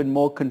 you get even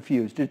more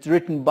confused. It's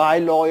written by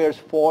lawyers,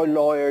 for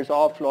lawyers,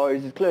 of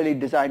lawyers. It's clearly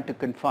designed to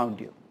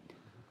confound you.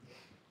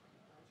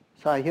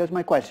 So here's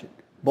my question.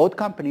 Both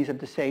companies have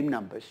the same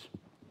numbers.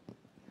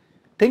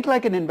 Think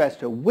like an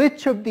investor.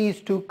 Which of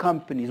these two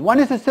companies, one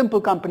is a simple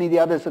company, the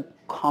other is a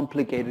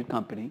complicated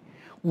company.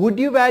 Would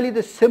you value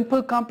the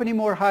simple company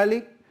more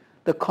highly,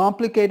 the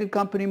complicated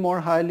company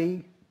more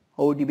highly,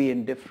 or would you be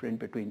indifferent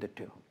between the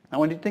two? I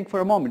want you to think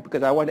for a moment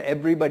because I want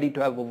everybody to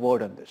have a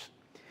vote on this.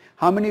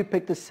 How many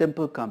pick the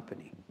simple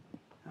company?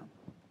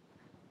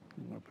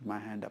 I'm going to put my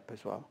hand up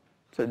as well.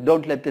 So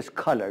don't let this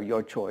color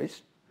your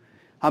choice.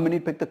 How many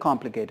pick the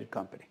complicated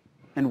company?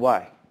 And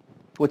why?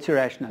 What's your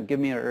rationale?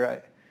 Give me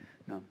a...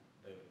 No.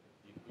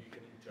 You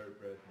can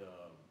interpret the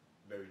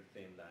very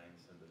thin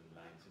lines and the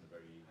lines in a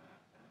very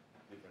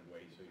different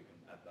way so you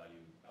can add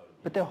value out of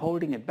it. But they're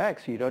holding it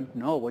back so you don't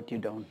know what you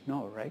don't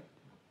know, right?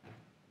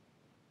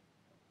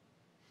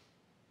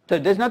 So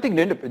there's nothing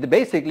to interpret.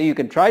 Basically, you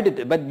can try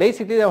to, but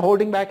basically they're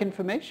holding back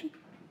information.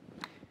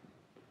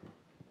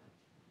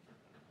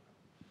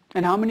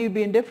 And how many would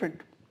be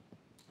indifferent?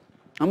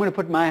 I'm going to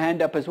put my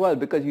hand up as well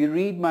because you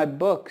read my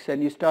books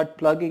and you start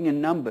plugging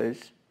in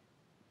numbers.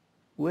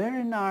 Where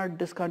in our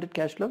discounted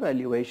cash flow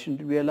valuation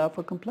did we allow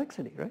for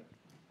complexity, right?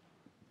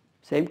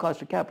 Same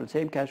cost of capital,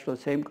 same cash flow,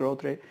 same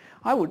growth rate.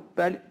 I would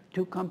value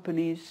two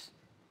companies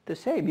the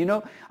same. You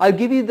know, I'll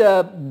give you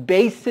the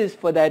basis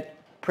for that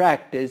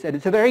practice, and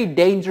it's a very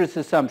dangerous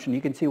assumption.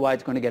 You can see why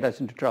it's going to get us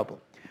into trouble.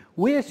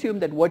 We assume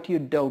that what you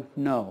don't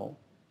know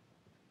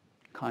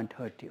can't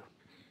hurt you.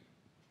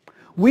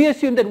 We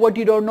assume that what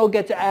you don't know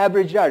gets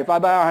averaged out. If I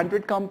buy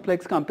 100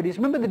 complex companies,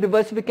 remember the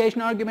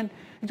diversification argument?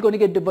 It's going to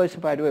get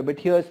diversified away, but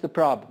here's the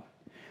problem.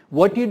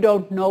 What you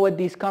don't know at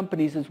these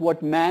companies is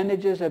what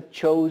managers have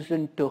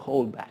chosen to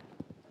hold back.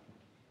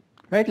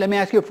 Right? Let me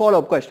ask you a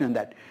follow-up question on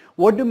that.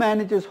 What do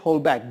managers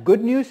hold back?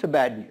 Good news or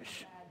bad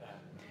news?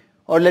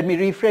 Or let me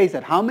rephrase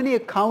that. How many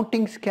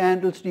accounting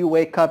scandals do you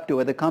wake up to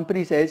where the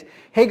company says,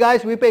 hey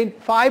guys, we paid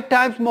 5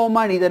 times more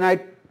money than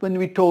when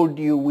we told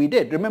you we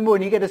did? Remember,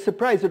 when you get a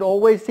surprise, it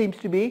always seems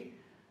to be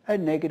a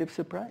negative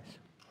surprise.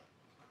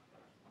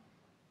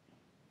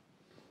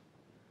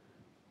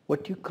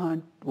 What you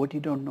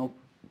don't know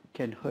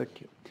can hurt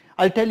you.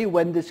 I'll tell you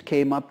when this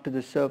came up to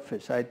the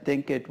surface. I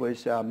think it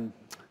was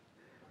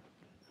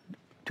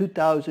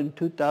 2000,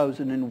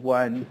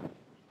 2001.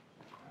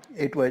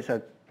 It was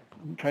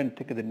I'm trying to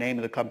think of the name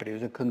of the company. It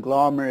was a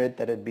conglomerate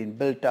that had been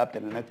built up,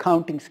 and an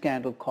accounting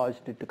scandal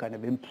caused it to kind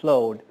of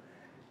implode,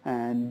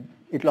 and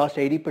it lost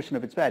 80%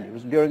 of its value. It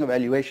was during a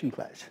valuation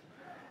class.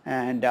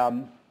 And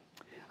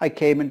I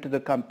came into the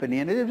company,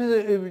 and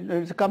it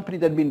was a company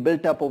that had been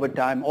built up over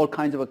time. All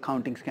kinds of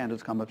accounting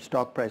scandals come up,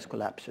 stock price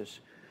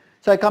collapses.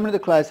 So I come into the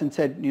class and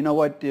said, you know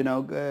what,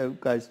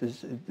 guys,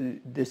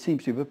 this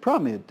seems to be a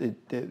problem.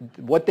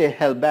 What they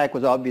held back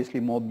was obviously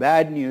more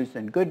bad news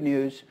than good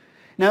news.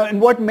 Now,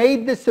 and what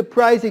made this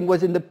surprising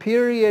was in the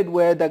period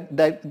where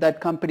that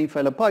company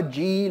fell apart,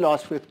 GE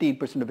lost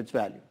 15% of its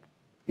value.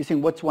 You're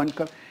saying,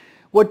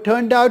 what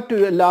turned out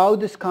to allow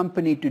this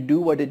company to do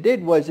what it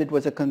did was it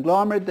was a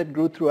conglomerate that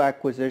grew through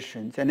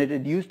acquisitions, and it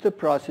had used the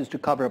process to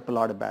cover up a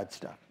lot of bad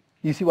stuff.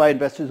 You see why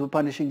investors were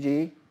punishing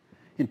GE?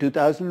 In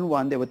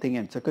 2001, they were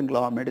thinking it's a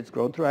conglomerate, it's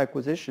grown through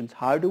acquisitions.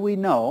 How do we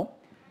know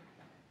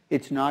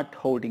it's not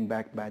holding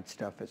back bad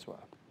stuff as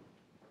well?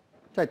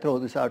 So I throw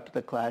this out to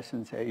the class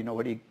and say,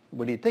 what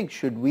do you think?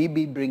 Should we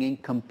be bringing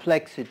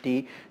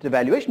complexity to the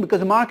valuation? Because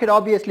the market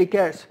obviously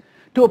cares.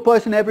 To a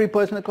person, every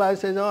person in the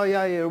class says, oh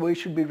yeah, we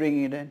should be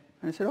bringing it in.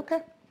 And I said,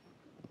 okay.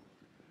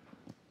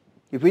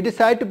 If we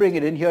decide to bring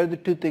it in, here are the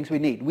two things we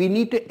need. We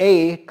need to,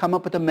 A, come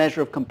up with a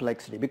measure of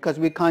complexity, because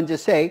we can't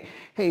just say,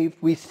 hey, if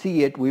we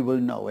see it, we will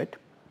know it.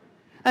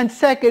 And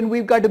second,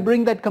 we've got to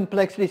bring that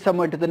complexity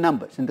somewhere to the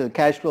numbers, into the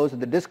cash flows, or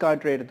the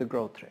discount rate, or the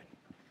growth rate.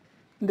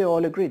 And they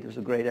all agreed it was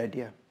a great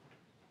idea.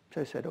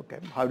 So I said, okay,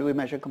 how do we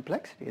measure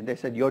complexity? And they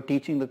said, you're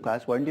teaching the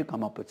class, why don't you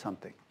come up with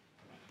something?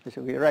 I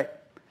said, well, you're right.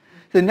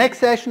 So the next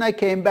session, I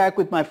came back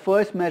with my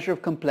first measure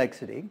of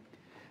complexity,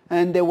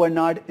 and they were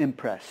not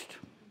impressed.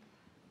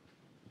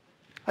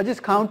 I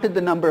just counted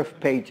the number of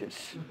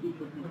pages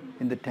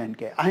in the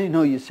 10K. I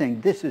know you're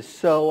saying, this is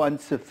so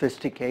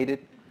unsophisticated.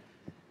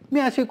 Let me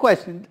ask you a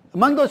question.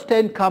 Among those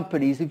 10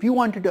 companies, if you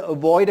wanted to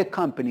avoid a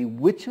company,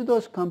 which of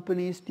those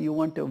companies do you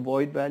want to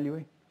avoid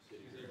valuing?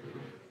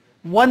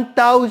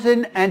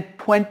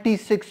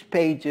 1,026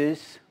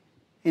 pages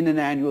in an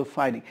annual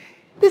finding.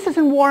 This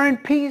isn't War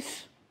and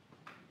Peace.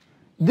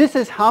 This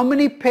is how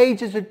many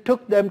pages it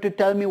took them to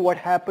tell me what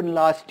happened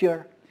last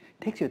year.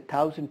 It takes you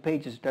 1,000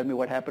 pages to tell me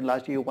what happened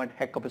last year. You're one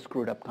heck of a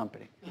screwed up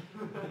company.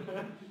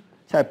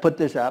 So I put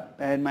this up,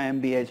 and my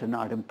MBAs are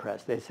not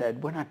impressed. They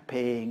said, we're not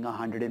paying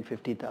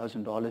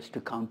 $150,000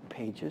 to count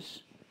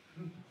pages.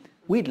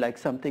 We'd like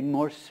something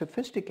more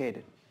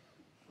sophisticated.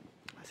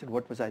 I said,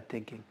 what was I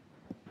thinking?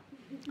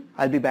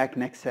 I'll be back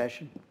next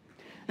session.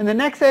 In the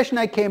next session,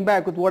 I came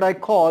back with what I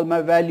call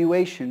my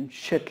valuation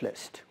shit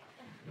list.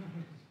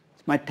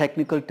 It's my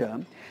technical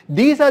term.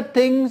 These are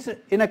things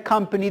in a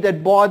company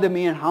that bother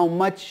me and how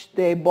much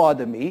they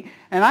bother me.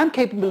 And I'm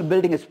capable of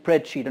building a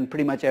spreadsheet on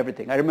pretty much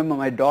everything. I remember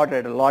my daughter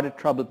had a lot of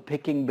trouble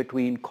picking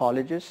between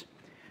colleges.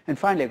 And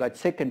finally, I got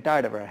sick and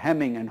tired of her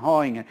hemming and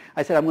hawing. And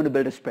I said, I'm going to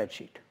build a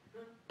spreadsheet.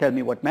 Tell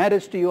me what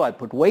matters to you. I'll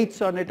put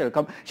weights on it. It'll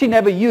come. She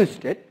never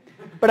used it.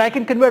 But I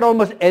can convert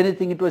almost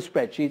anything into a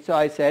spreadsheet. So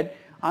I said,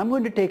 I'm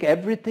going to take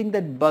everything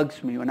that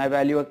bugs me when I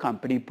value a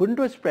company, put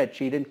into a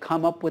spreadsheet, and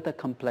come up with a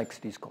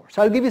complexity score.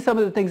 So I'll give you some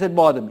of the things that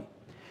bother me.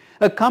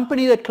 A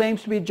company that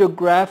claims to be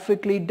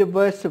geographically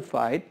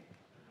diversified,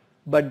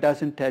 but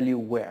doesn't tell you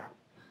where.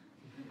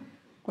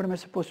 What am I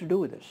supposed to do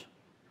with this?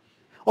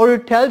 Or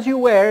it tells you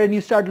where, and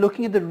you start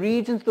looking at the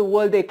regions of the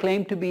world they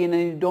claim to be in,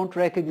 and you don't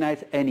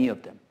recognize any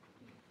of them.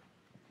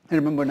 I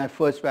remember when I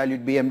first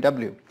valued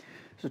BMW,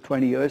 so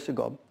 20 years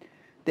ago,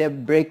 they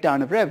have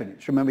breakdown of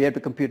revenues. Remember, you have to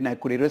compute an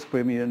equity risk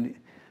premium.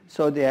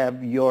 So they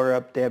have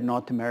Europe, they have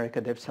North America,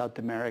 they have South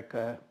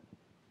America,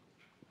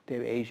 they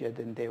have Asia,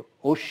 then they have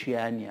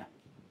Oceania.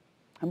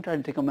 I'm trying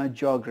to think of my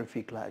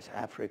geography class,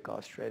 Africa,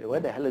 Australia. Where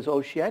the hell is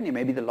Oceania?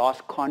 Maybe the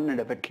lost continent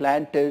of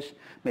Atlantis.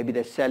 Maybe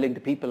they're selling to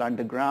people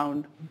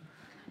underground.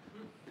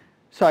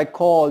 So I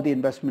called the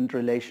investment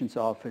relations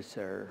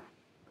officer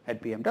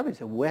at BMW and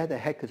said, where the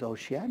heck is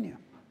Oceania?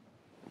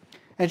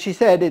 And she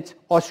said, it's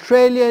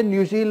Australia,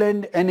 New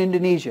Zealand, and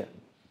Indonesia.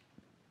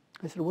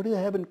 I said, what do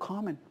they have in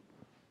common?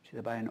 She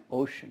said, by an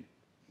ocean.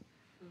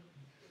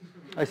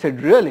 I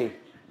said, really?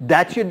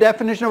 That's your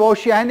definition of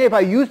Oceania? If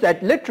I use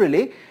that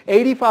literally,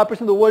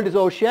 85% of the world is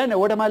Oceania.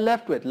 What am I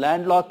left with?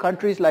 Landlocked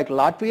countries like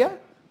Latvia?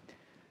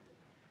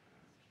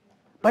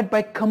 But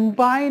by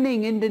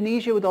combining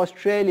Indonesia with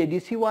Australia, do you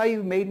see why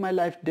you've made my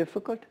life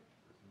difficult?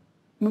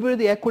 Remember,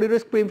 the equity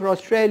risk premium for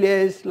Australia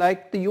is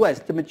like the US,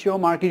 the mature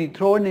market. You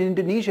throw in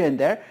Indonesia in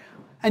there,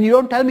 and you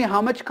don't tell me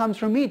how much comes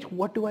from each.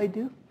 What do I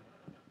do?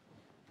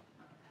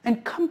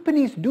 And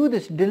companies do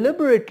this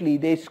deliberately.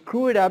 They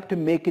screw it up to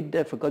make it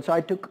difficult. So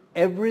I took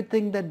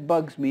everything that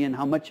bugs me and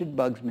how much it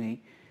bugs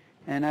me,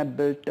 and I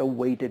built a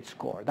weighted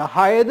score. The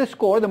higher the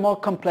score, the more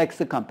complex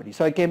the company.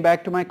 So I came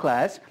back to my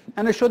class,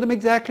 and I showed them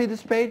exactly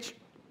this page.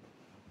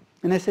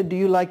 And I said, do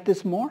you like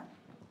this more?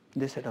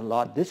 They said, a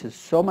lot. This is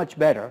so much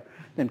better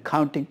than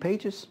counting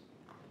pages.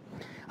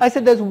 I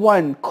said, there's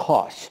one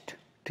cost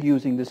to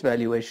using this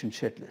valuation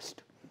shit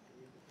list.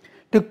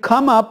 To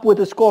come up with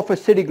a score for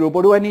Citigroup,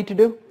 what do I need to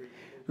do?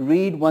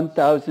 Read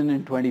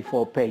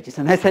 1,024 pages.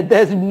 And I said,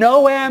 there's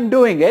no way I'm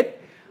doing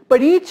it,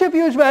 but each of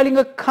you is valuing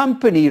a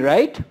company,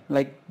 right?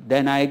 Like,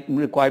 then I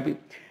required,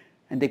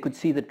 and they could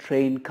see the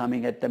train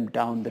coming at them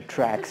down the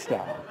tracks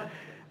down.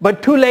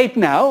 But too late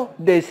now,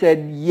 they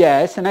said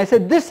yes. And I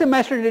said, this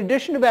semester, in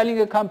addition to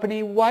valuing a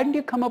company, why don't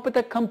you come up with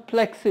a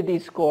complexity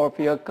score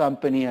for your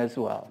company as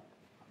well?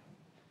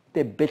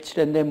 They bitched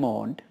and they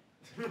moaned.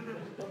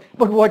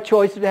 But what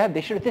choice did they have?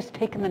 They should have just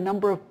taken the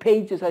number of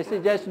pages I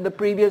suggested in the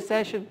previous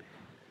session.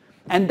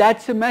 And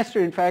that semester,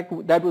 in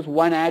fact, that was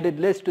one added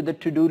list to the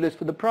to-do list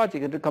for the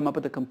project, and to come up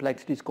with a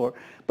complexity score.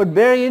 But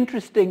very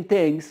interesting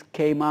things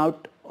came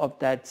out of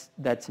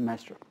that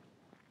semester.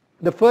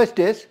 The first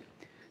is,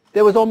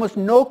 there was almost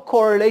no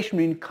correlation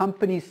between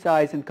company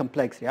size and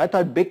complexity. I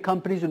thought big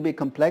companies would be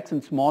complex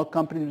and small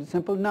companies would be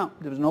simple. No,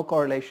 there was no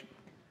correlation.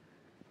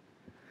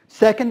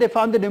 Second, they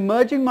found that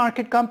emerging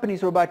market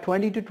companies were about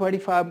 20 to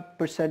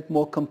 25%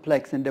 more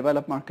complex than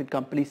developed market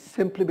companies,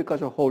 simply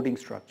because of holding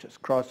structures,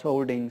 cross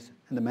holdings,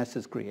 and the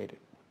messes created.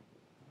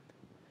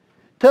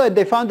 Third,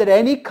 they found that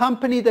any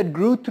company that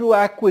grew through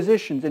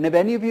acquisitions, and if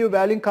any of you are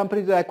valuing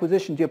companies with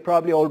acquisitions, you're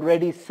probably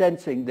already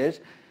sensing this,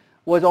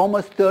 was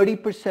almost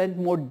 30%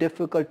 more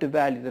difficult to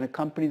value than a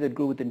company that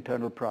grew with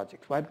internal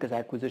projects. Why? Because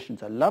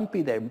acquisitions are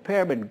lumpy, they're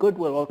impairment,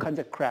 goodwill, all kinds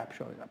of crap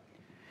showing up.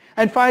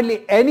 And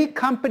finally, any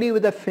company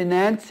with a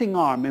financing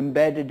arm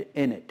embedded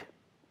in it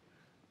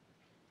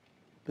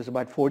was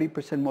about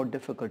 40% more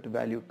difficult to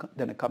value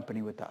than a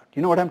company without.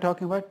 You know what I'm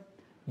talking about?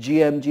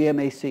 GM,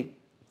 GMAC,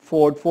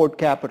 Ford, Ford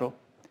Capital.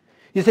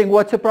 You're saying,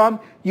 what's the problem?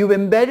 You've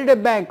embedded a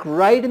bank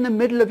right in the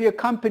middle of your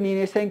company, and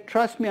you're saying,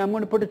 trust me, I'm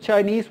going to put a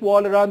Chinese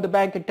wall around the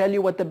bank and tell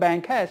you what the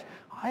bank has.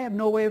 I have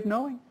no way of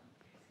knowing.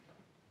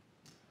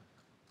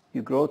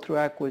 You grow through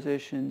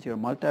acquisitions, you're a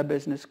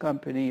multi-business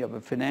company, you have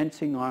a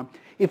financing arm.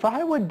 If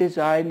I were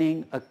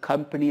designing a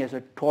company as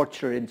a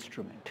torture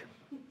instrument,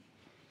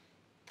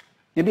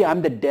 maybe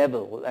I'm the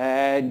devil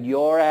and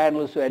your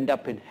analysts will end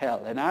up in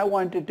hell, and I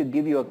wanted to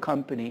give you a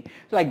company,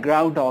 it's like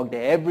Groundhog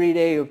Day. Every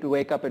day you have to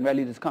wake up and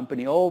value this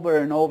company over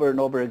and over and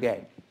over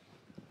again.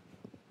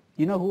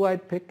 You know who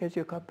I'd pick as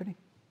your company?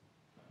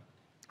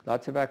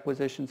 Lots of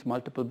acquisitions,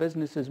 multiple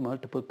businesses,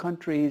 multiple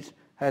countries,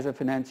 has a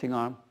financing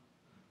arm.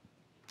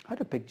 I'd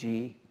have picked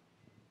GE.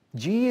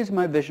 GE is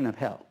my vision of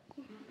hell.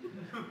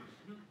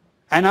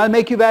 And I'll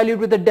make you valued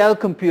with a Dell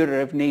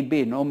computer if need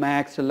be. No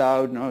Macs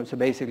allowed. No, so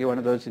basically one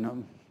of those,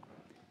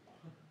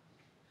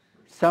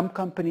 Some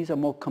companies are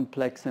more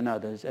complex than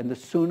others, and the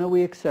sooner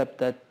we accept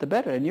that, the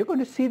better. And you're going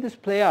to see this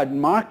play out.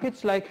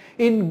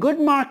 In good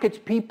markets,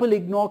 people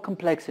ignore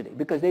complexity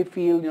because they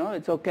feel,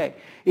 it's okay.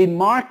 In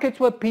markets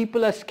where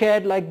people are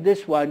scared like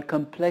this one,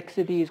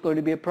 complexity is going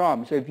to be a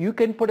problem. So if you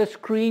can put a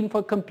screen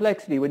for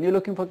complexity when you're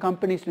looking for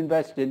companies to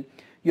invest in,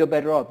 you're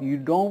better off. You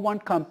don't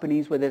want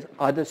companies where there's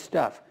other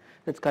stuff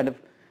that's kind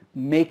of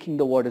making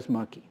the waters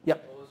murky. Yeah.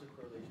 What was the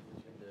correlation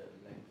between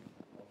the length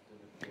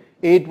of the report?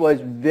 It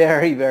was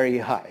very, very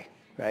high.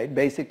 Right?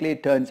 Basically,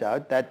 it turns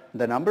out that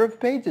the number of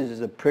pages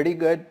is a pretty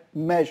good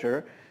measure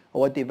of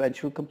what the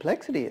eventual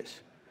complexity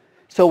is.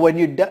 So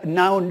when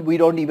now we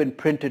don't even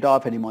print it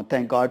off anymore,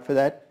 thank God for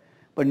that.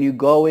 When you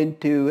go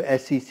into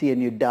SEC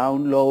and you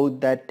download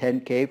that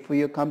 10K for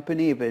your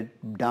company, if it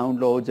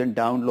downloads and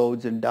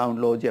downloads and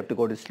downloads, you have to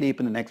go to sleep,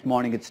 and the next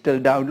morning it's still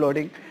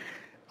downloading,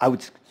 I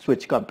would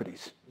switch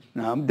companies.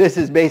 Now, this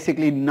is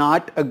basically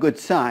not a good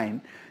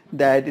sign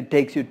that it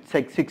takes you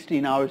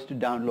 16 hours to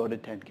download a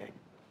 10K.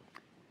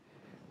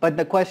 But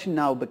the question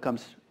now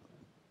becomes,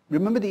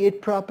 remember the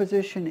IT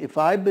proposition? If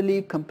I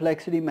believe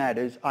complexity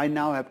matters, I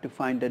now have to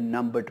find a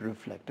number to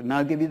reflect. And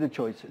I'll give you the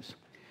choices.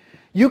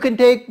 You can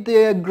take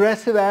the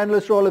aggressive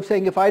analyst role of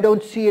saying, if I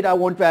don't see it, I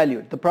won't value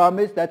it. The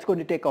problem is that's going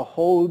to take a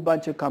whole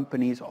bunch of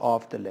companies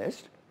off the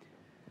list.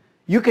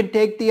 You can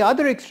take the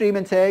other extreme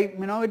and say,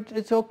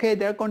 it's okay,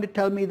 they're going to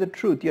tell me the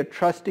truth. You're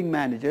trusting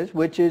managers,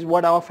 which is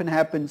what often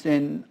happens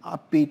in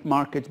upbeat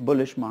markets,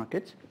 bullish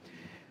markets.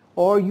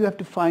 Or you have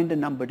to find a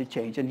number to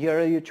change, and here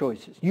are your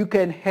choices. You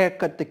can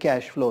haircut the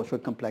cash flows for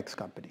complex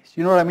companies.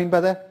 You know what I mean by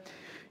that?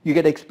 You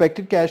get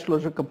expected cash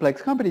flows for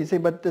complex companies. You say,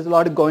 but there's a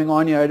lot going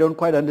on here, I don't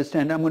quite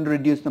understand, I'm going to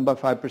reduce them by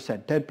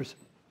 5%, 10%.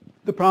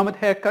 The problem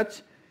with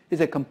haircuts is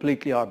they're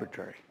completely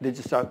arbitrary. They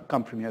just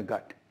come from your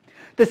gut.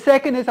 The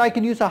second is I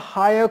can use a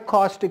higher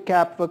cost to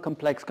cap for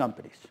complex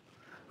companies.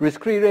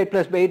 Risk-free rate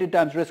plus beta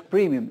times risk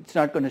premium, it's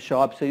not going to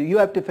show up. So you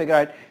have to figure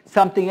out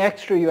something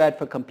extra you add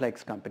for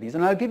complex companies.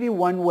 And I'll give you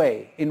one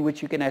way in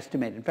which you can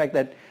estimate. In fact,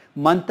 that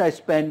month I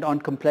spent on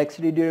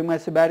complexity during my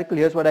sabbatical,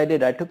 here's what I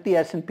did. I took the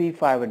S&P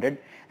 500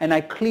 and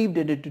I cleaved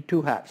it into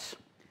two halves.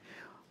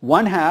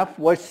 One half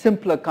was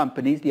simpler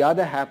companies, the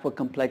other half were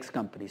complex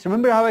companies.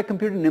 Remember how I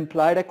computed an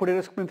implied equity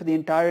risk premium for the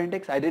entire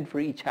index? I did for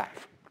each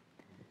half.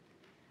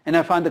 And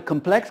I found the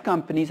complex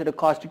companies at a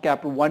cost of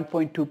capital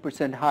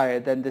 1.2% higher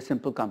than the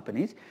simple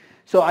companies.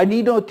 So I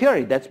need no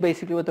theory. That's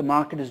basically what the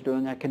market is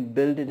doing. I can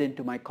build it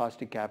into my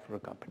cost of capital for a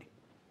company.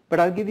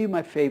 But I'll give you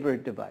my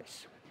favorite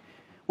device.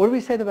 What do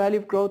we say the value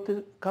of growth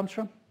comes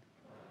from?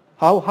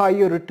 How high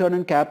your return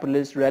on capital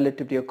is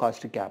relative to your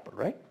cost of capital,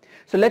 right?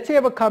 So let's say you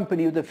have a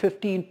company with a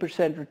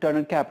 15% return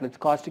on capital. Its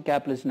cost of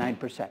capital is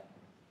 9%.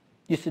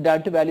 You sit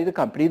down to value the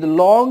company. The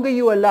longer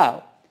you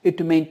allow it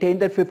to maintain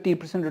that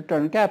 15%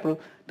 return on capital,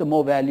 the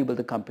more valuable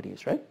the company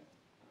is, right?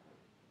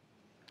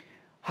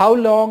 How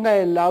long I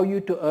allow you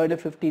to earn a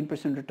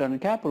 15% return on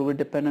capital will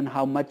depend on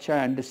how much I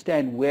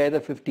understand where the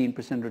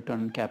 15%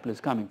 return on capital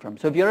is coming from.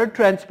 So if you're a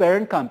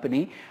transparent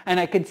company and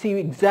I can see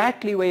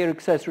exactly where your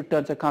excess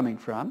returns are coming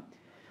from,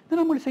 then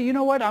I'm going to say, you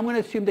know what, I'm going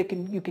to assume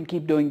you can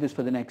keep doing this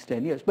for the next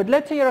 10 years. But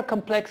let's say you're a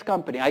complex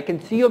company. I can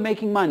see you're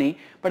making money,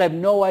 but I have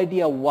no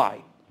idea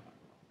why.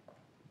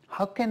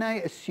 How can I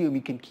assume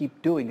you can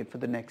keep doing it for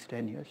the next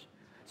 10 years?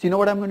 So you know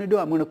what I'm going to do?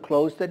 I'm going to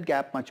close that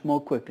gap much more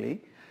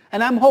quickly.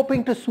 And I'm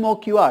hoping to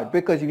smoke you out,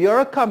 because if you're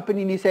a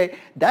company and you say,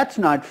 that's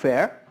not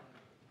fair,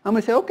 I'm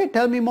going to say, okay,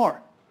 tell me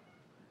more.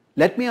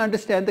 Let me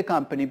understand the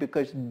company,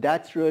 because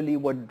that's really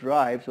what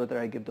drives whether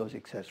I give those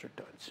excess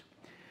returns.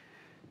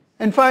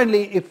 And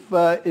finally,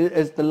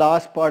 as the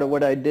last part of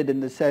what I did in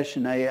the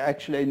session, I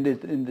actually,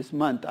 in this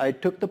month, I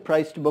took the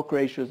price to book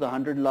ratios, the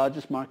 100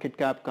 largest market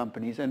cap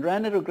companies, and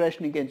ran a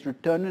regression against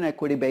return on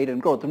equity, beta,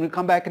 and growth. And we'll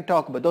come back and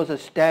talk about those are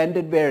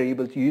standard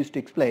variables used to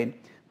explain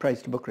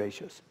price to book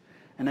ratios.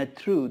 And I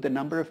threw the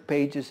number of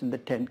pages in the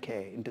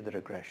 10K into the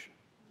regression.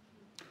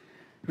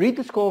 Read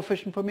this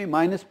coefficient for me,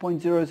 minus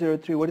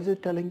 0.003. What is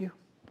it telling you?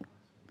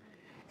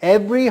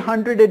 Every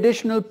 100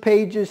 additional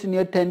pages in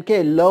your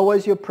 10K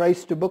lowers your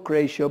price to book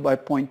ratio by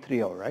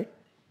 0.30, right?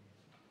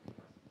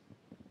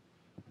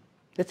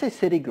 Let's say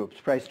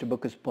Citigroup's price to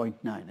book is 0.9,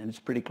 and it's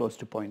pretty close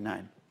to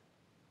 0.9.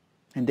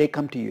 And they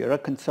come to you, you're a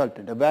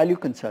consultant, a value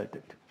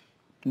consultant,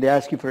 and they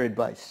ask you for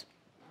advice.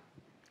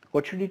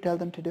 What should you tell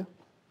them to do?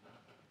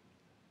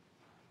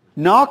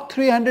 Knock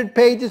 300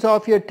 pages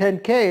off your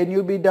 10K and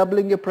you'll be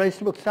doubling your price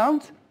to book.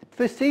 Sounds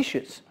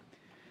facetious.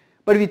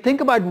 But if you think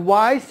about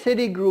why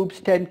Citigroup's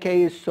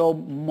 10K is so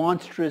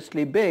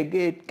monstrously big,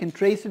 it can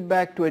trace it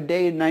back to a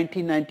day in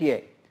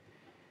 1998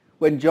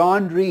 when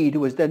John Reed,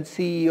 who was then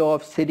CEO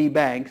of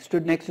Citibank,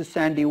 stood next to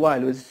Sandy Weil,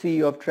 who was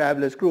CEO of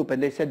Travelers Group,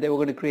 and they said they were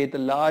going to create the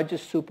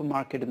largest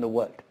supermarket in the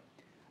world,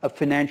 a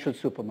financial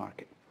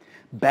supermarket.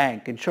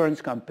 Bank,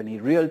 insurance company,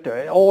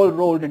 realtor, all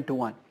rolled into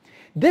one.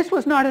 This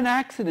was not an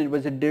accident. It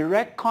was a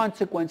direct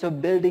consequence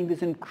of building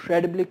this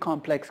incredibly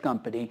complex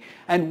company.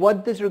 And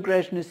what this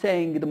regression is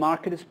saying, the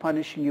market is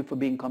punishing you for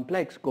being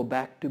complex. Go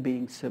back to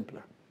being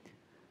simpler.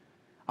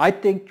 I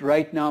think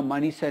right now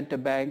money center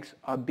banks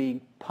are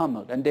being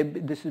pummeled. And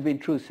this has been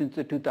true since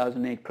the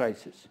 2008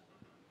 crisis.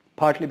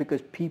 Partly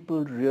because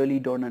people really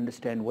don't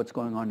understand what's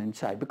going on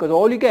inside. Because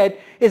all you get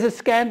is a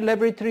scandal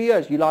every 3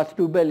 years. You lost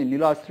 2 billion, you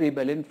lost 3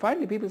 billion. And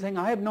finally people are saying,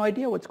 I have no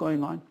idea what's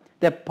going on.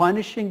 They're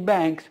punishing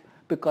banks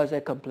because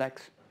they're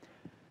complex.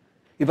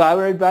 If I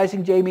were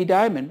advising Jamie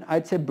Dimon,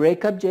 I'd say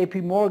break up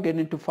JP Morgan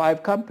into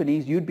 5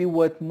 companies. You'd be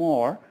worth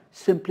more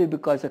simply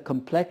because the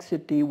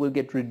complexity will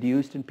get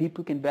reduced and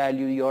people can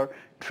value your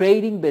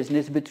trading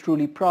business, if it's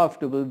truly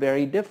profitable,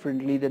 very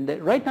differently than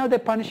that. Right now they're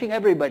punishing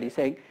everybody,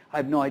 saying, I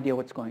have no idea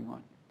what's going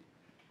on.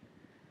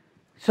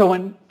 So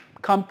when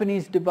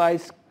companies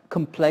devise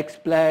complex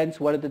plans,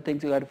 what are the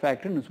things you got to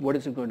factor in? Is what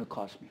is it going to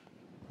cost me?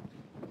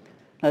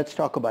 Let's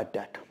talk about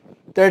debt.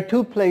 There are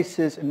 2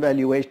 places in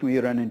valuation where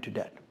you run into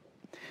debt.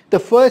 The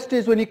first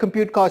is when you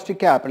compute cost of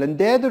capital, and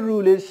there the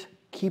rule is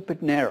keep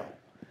it narrow.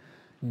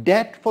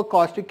 Debt for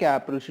cost of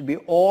capital should be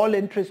all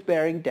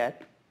interest-bearing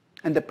debt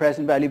and the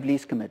present value of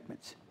lease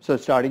commitments. So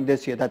starting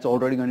this year, that's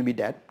already going to be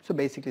debt. So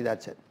basically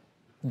that's it.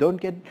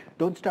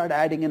 Don't start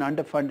adding in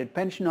underfunded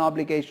pension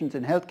obligations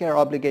and healthcare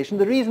obligations.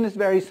 The reason is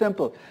very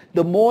simple.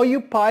 The more you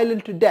pile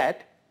into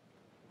debt,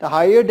 the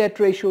higher your debt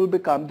ratio will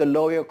become, the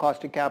lower your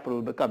cost of capital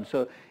will become.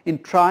 So in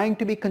trying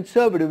to be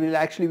conservative, we'll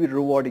actually be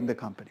rewarding the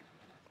company.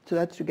 So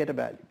that's to get a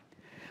value.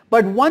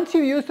 But once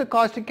you use the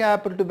cost of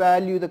capital to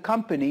value the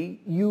company,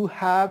 you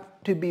have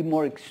to be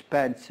more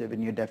expansive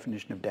in your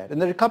definition of debt.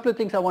 And there are a couple of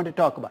things I want to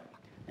talk about.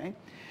 Okay?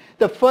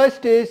 The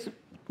first is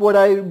what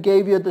I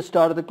gave you at the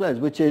start of the class,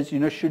 which is,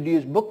 should you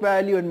use book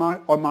value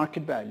or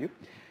market value?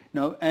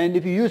 And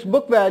if you use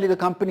book value,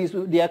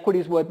 the equity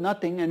is worth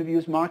nothing, and if you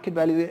use market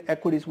value, the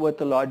equity is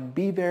worth a lot.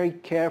 Be very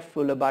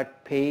careful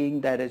about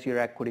paying that as your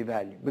equity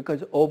value,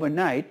 because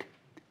overnight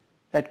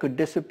that could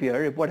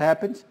disappear. What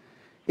happens?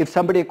 If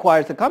somebody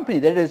acquires the company,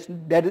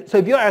 so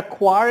if you're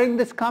acquiring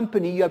this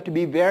company, you have to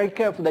be very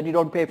careful that you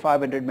don't pay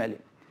 500 million.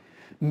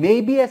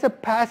 Maybe as a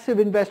passive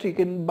investor, you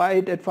can buy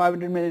it at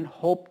 500 million,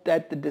 hope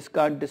that the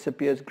discount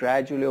disappears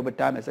gradually over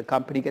time as the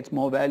company gets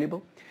more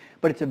valuable.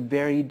 But it's a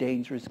very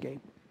dangerous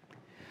game.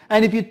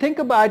 And if you think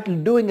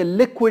about doing a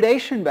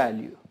liquidation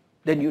value,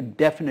 then you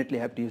definitely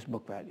have to use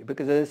book value.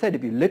 Because as I said,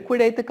 if you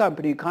liquidate the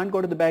company, you can't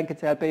go to the bank and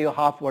say, I'll pay you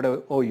half what I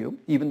owe you,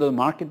 even though the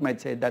market might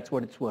say that's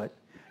what it's worth.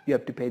 You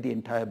have to pay the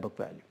entire book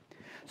value.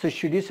 So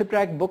should you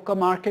subtract book or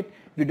market?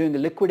 If you're doing a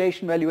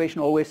liquidation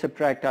valuation, always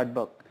subtract out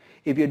book.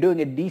 If you're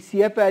doing a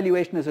DCF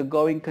valuation as a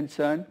going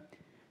concern,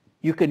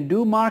 you can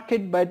do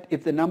market, but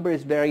if the number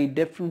is very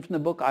different from the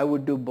book, I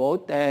would do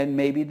both. And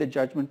maybe the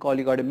judgment call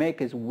you got to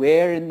make is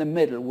where in the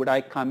middle would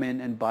I come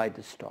in and buy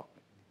the stock?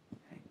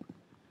 Okay.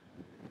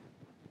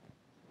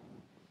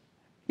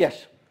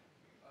 Yes?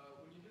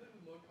 When you're dealing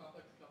with more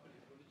complex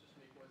companies, would it just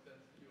make more sense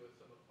to do a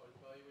sum of parts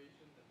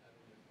valuation than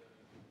having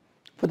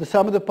a For the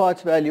sum of the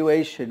parts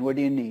valuation, what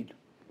do you need?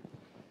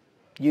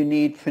 You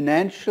need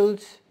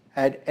financials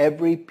at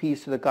every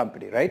piece of the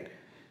company, right?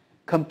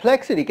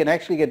 Complexity can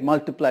actually get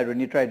multiplied when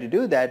you try to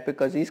do that,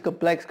 because these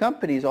complex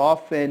companies,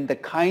 often the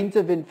kinds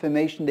of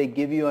information they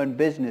give you on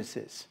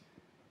businesses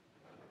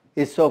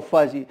is so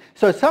fuzzy.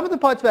 So some of the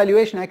parts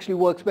valuation actually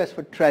works best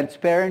for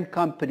transparent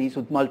companies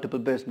with multiple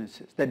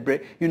businesses.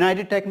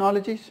 United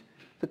Technologies,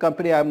 the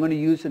company I'm going to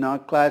use in our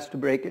class to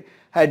break it,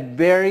 had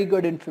very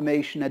good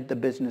information at the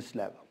business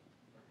level.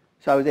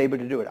 So I was able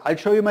to do it. I'll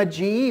show you my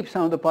GE,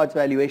 some of the parts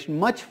valuation,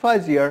 much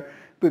fuzzier,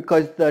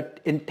 because the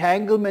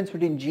entanglements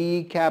between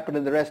GE Capital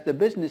and the rest of the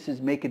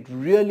businesses make it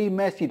really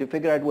messy to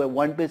figure out where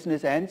one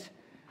business ends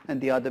and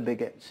the other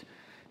begins.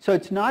 So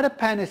it's not a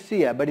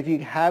panacea, but if you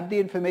have the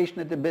information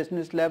at the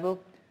business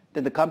level,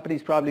 then the company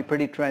is probably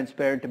pretty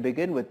transparent to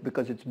begin with,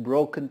 because it's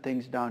broken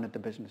things down at the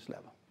business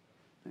level.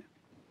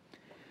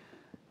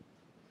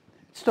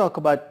 Let's talk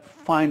about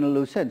final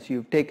loose ends.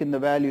 You've taken the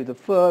value of the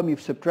firm,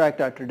 you've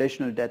subtracted our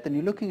traditional debt, and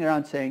you're looking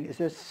around saying, is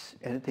there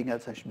anything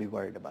else I should be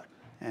worried about?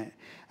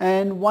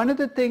 And one of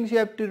the things you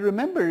have to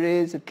remember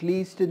is, at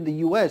least in the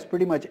US,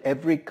 pretty much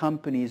every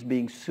company is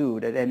being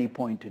sued at any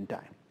point in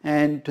time.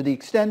 And to the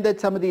extent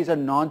that some of these are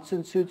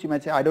nonsense suits, you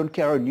might say, I don't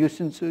care, or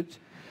nuisance suits.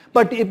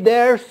 But if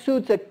they're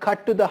suits that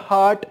cut to the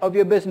heart of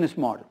your business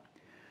model.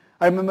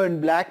 I remember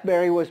when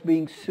BlackBerry was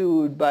being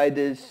sued by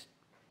this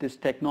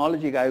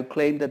technology guy who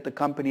claimed that the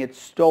company had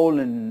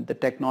stolen the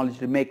technology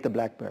to make the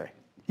BlackBerry.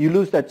 You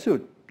lose that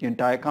suit, your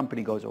entire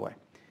company goes away.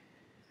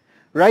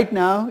 Right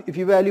now, if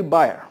you value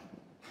Bayer,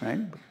 right?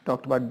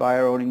 Talked about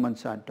Bayer owning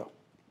Monsanto.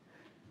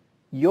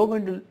 You're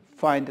going to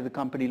find that the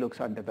company looks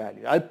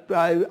undervalued.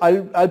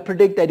 I'll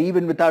predict that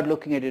even without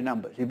looking at your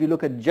numbers. If you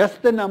look at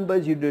just the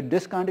numbers, you do a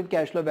discounted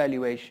cash flow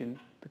valuation,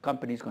 the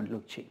company is going to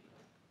look cheap.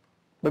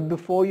 But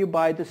before you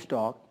buy the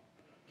stock,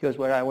 here's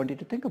what I want you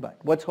to think about.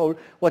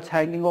 What's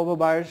hanging over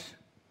Bayer's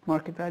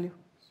market value?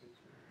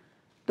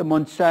 The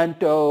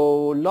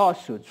Monsanto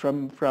lawsuits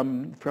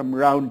from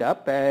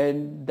Roundup,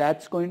 and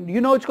that's going,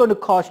 it's going to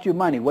cost you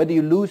money, whether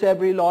you lose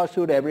every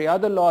lawsuit, every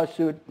other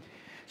lawsuit.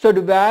 So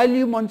to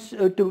value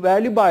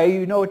Bayer,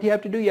 you know what you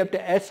have to do? You have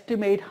to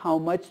estimate how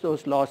much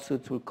those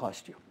lawsuits will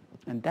cost you.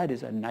 And that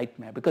is a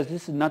nightmare, because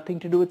this is nothing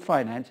to do with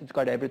finance, it's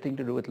got everything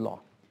to do with law.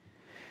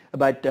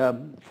 About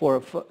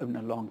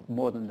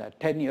more than that,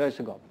 10 years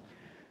ago,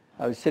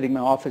 I was sitting in my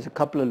office, a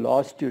couple of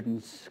law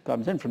students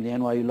comes in from the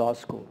NYU Law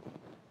School.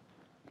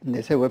 And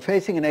they said, we're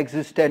facing an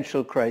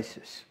existential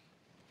crisis.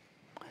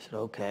 I said,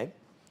 okay.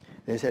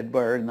 They said,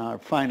 we're in our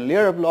final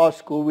year of law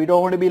school, we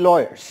don't want to be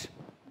lawyers.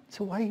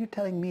 So why are you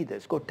telling me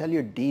this? Go tell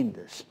your dean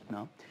this.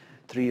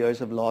 3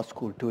 years of law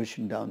school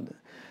tuition down there.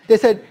 They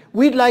said,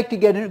 we'd like to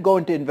go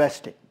into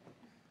investing.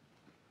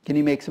 Can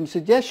you make some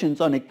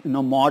suggestions on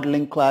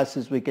modeling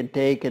classes we can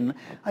take? And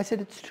I said,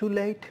 it's too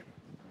late.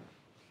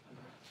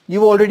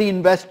 You've already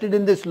invested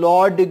in this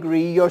law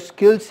degree. Your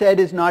skill set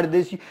is not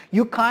this.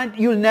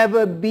 You'll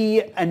never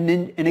be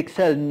an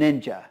Excel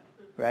ninja,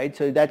 right?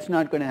 So that's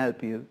not going to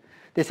help you.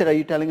 They said, are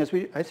you telling us?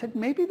 I said,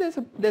 maybe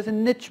there's a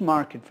niche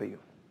market for you.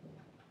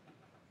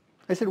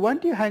 I said, why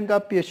don't you hang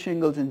up your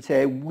shingles and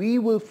say, we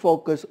will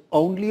focus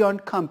only on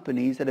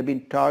companies that have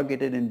been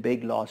targeted in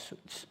big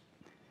lawsuits.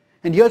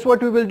 And here's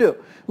what we will do.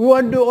 We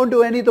won't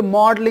do any of the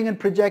modeling and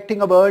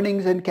projecting of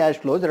earnings and cash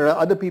flows. There are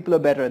other people who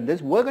are better at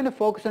this. We're going to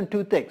focus on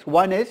two things.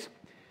 One is,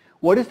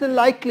 what is the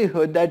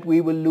likelihood that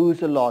we will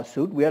lose a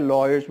lawsuit? We are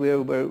lawyers.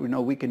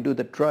 We can do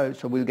the trial,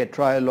 so we'll get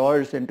trial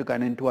lawyers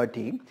into our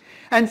team.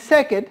 And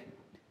second,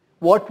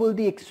 what will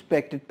the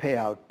expected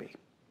payout be?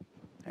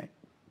 Right?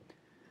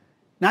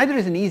 Neither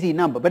is an easy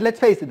number, but let's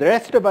face it, the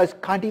rest of us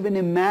can't even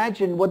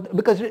imagine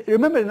because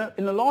remember,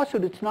 in a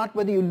lawsuit, it's not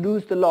whether you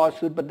lose the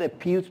lawsuit, but the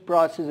appeals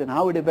process and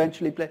how it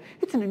eventually plays.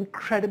 It's an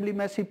incredibly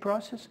messy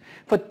process.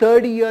 For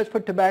 30 years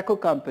for tobacco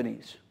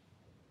companies,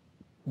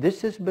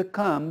 this has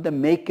become the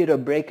make it or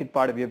break it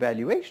part of your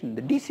valuation.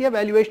 The DCF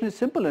valuation is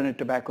simple in a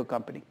tobacco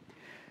company.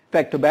 In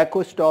fact,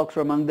 tobacco stocks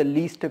were among the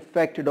least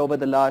affected over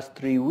the last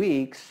 3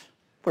 weeks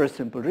for a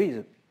simple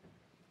reason.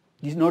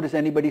 Did you notice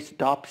anybody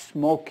stop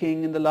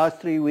smoking in the last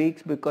 3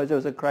 weeks because there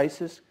was a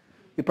crisis?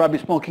 You're probably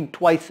smoking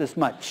twice as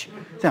much.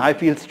 So I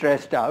feel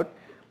stressed out.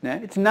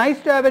 It's nice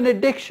to have an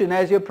addiction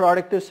as your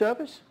product or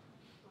service.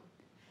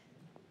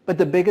 But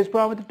the biggest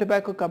problem with the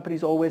tobacco company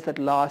is always that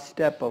last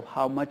step of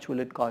how much will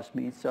it cost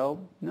me. So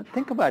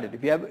think about it.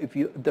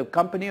 If the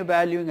company you're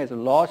valuing has a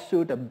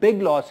lawsuit, a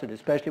big lawsuit,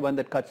 especially one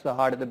that cuts the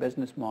heart of the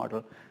business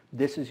model,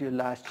 this is your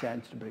last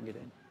chance to bring it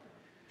in.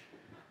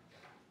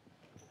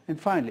 And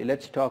finally,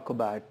 let's talk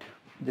about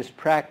this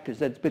practice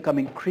that's become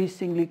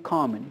increasingly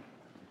common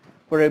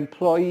where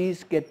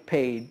employees get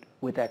paid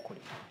with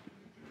equity.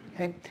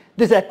 Okay?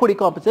 This equity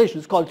compensation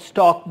is called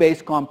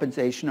stock-based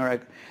compensation,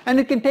 and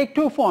it can take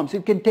two forms.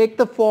 It can take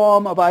the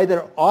form of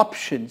either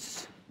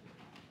options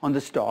on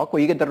the stock,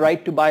 where you get the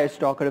right to buy a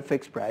stock at a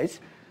fixed price,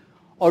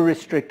 or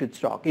restricted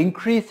stock.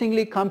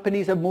 Increasingly,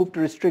 companies have moved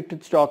to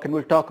restricted stock, and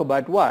we'll talk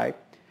about why.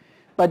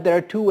 But there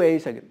are two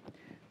ways.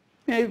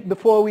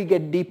 Before we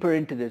get deeper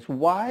into this,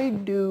 why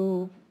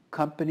do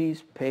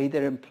companies pay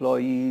their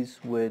employees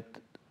with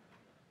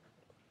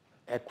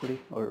equity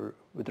or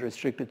with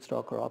restricted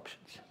stock or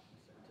options?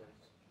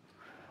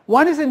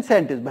 One is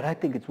incentives, but I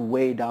think it's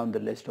way down the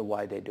list of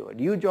why they do it.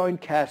 You join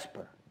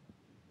Casper.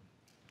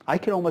 I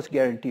can almost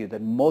guarantee you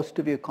that most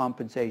of your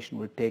compensation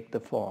will take the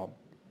form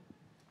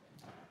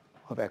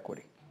of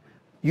equity.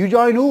 You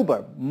join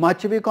Uber,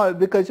 much of your,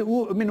 because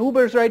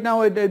Ubers right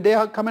now,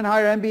 they come and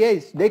hire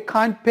MBAs. They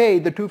can't pay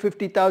the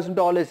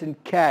 $250,000 in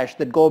cash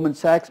that Goldman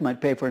Sachs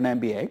might pay for an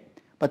MBA,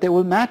 but they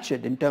will match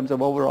it in terms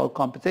of overall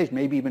compensation,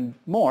 maybe even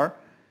more,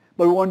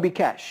 but it won't be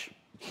cash.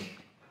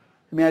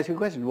 Let me ask you a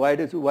question. Why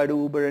do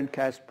Uber and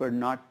Casper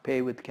not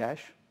pay with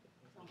cash?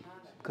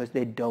 Because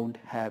they don't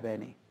have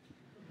any.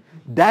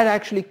 That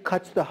actually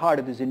cuts the heart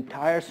of this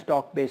entire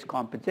stock-based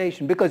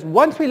compensation, because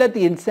once we let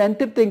the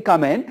incentive thing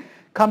come in,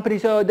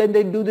 companies, then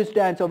they do this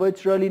dance of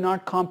it's really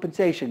not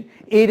compensation.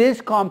 It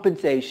is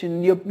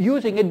compensation. You're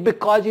using it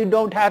because you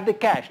don't have the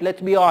cash.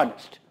 Let's be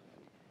honest.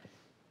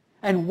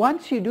 And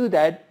once you do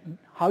that,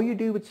 how you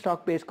deal with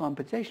stock-based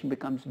compensation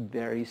becomes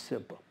very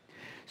simple.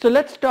 So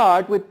let's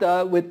start with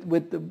the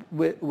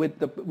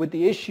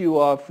issue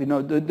of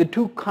the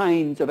two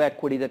kinds of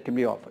equity that can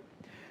be offered.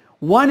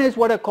 One is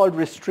what are called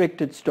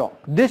restricted stock.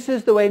 This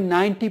is the way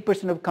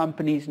 90% of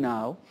companies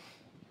now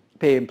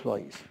pay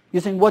employees.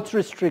 You're saying, what's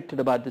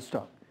restricted about the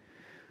stock?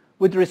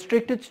 With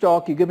restricted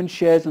stock, you're given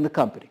shares in the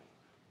company,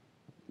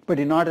 but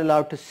you're not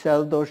allowed to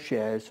sell those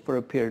shares for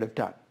a period of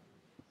time.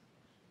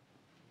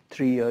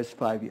 3 years,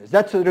 5 years.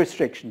 That's a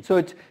restriction. So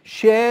it's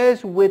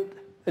shares with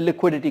a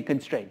liquidity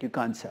constraint. You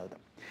can't sell them.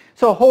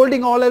 So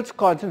holding all else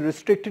constant,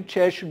 restricted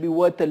shares should be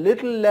worth a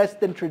little less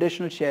than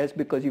traditional shares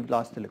because you've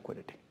lost the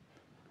liquidity.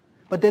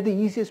 But they're the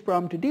easiest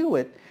problem to deal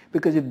with,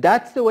 because if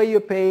that's the way you're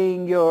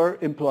paying your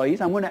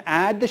employees, I'm going to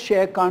add the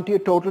share count to your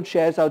total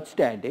shares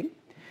outstanding.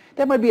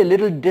 There might be a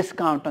little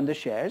discount on the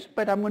shares,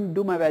 but I'm going to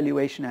do my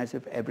valuation as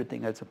if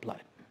everything else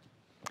applied.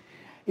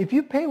 If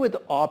you pay with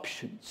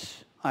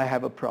options, I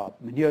have a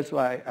problem, and here's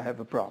why I have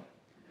a problem.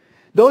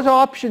 Those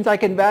options I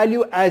can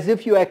value as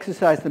if you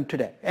exercise them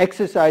today,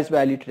 exercise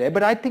value today,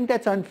 but I think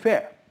that's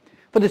unfair.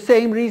 For the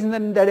same reason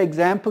in that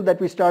example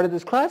that we started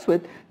this class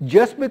with,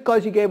 just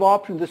because you gave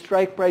options the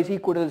strike price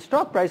equal to the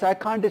stock price, I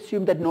can't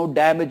assume that no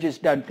damage is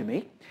done to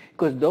me,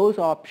 because those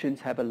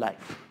options have a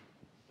life.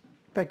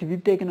 In fact, if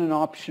you've taken an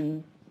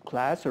option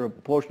class or a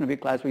portion of your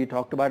class where you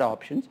talked about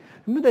options,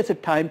 remember there's a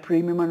time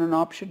premium on an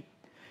option.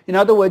 In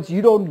other words,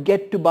 you don't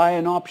get to buy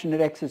an option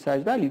at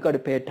exercise value, you've got to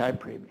pay a time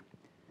premium.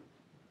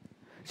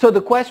 So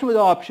the question with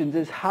options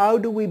is, how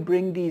do we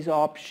bring these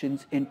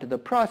options into the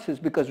process?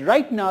 Because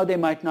right now they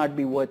might not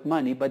be worth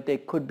money, but they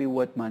could be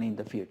worth money in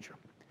the future.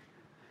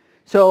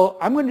 So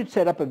I'm going to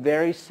set up a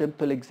very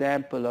simple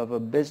example of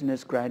a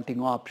business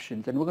granting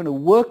options, and we're going to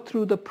work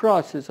through the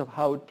process of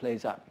how it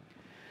plays out.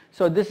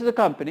 So this is a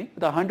company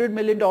with $100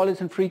 million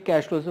in free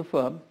cash flow as a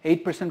firm,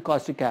 8%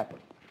 cost of capital.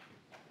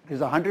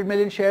 There's 100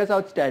 million shares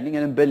outstanding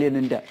and $1 billion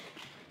in debt.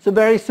 It's a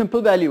very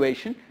simple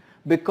valuation.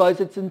 Because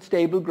it's in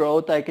stable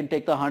growth, I can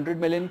take the 100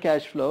 million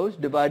cash flows,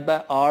 divide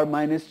by R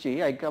minus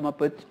G, I come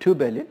up with 2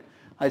 billion.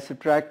 I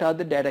subtract out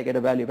the debt, I get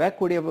a value of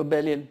equity of $1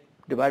 billion,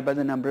 divide by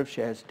the number of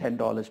shares,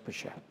 $10 per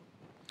share.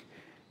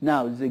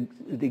 Now, the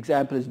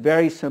example is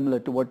very similar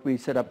to what we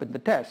set up in the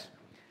test.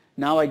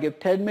 Now I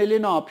give 10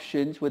 million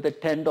options with a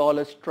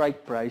 $10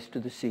 strike price to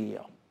the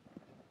CEO.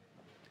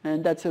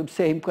 And that's the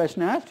same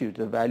question I asked you.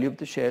 The value of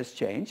the shares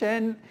change.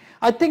 And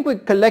I think we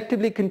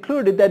collectively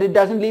concluded that it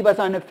doesn't leave us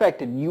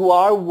unaffected. You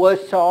are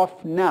worse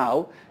off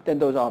now than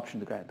those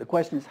options granted. The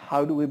question is,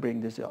 how do we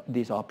bring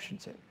these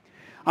options in?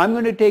 I'm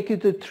going to take you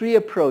to 3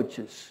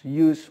 approaches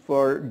used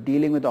for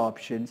dealing with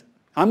options.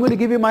 I'm going to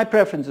give you my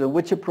preferences on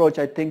which approach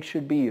I think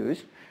should be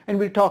used, and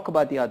we'll talk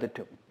about the other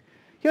 2.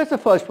 Here's the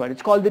first one.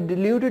 It's called the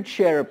diluted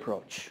share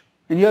approach.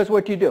 And here's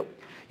what you do.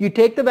 You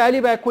take the value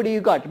of equity you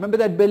got. Remember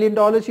that $1 billion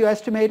you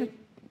estimated?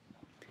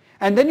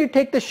 And then you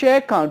take the share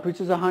count,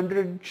 which is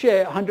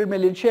 100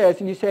 million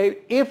shares, and you say,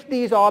 if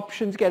these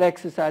options get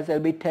exercised,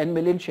 there'll be 10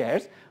 million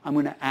shares. I'm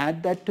going to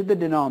add that to the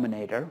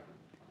denominator,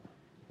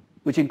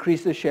 which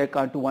increases the share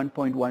count to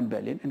 1.1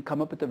 billion, and come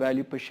up with a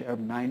value per share of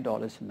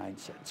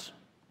 $9.09.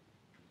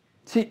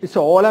 See,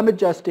 so all I'm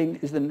adjusting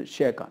is the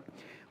share count.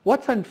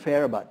 What's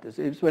unfair about this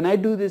is when I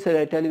do this and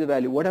I tell you the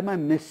value, what am I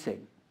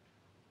missing?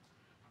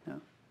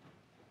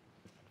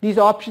 These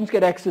options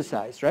get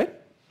exercised, right?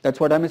 That's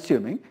what I'm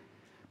assuming.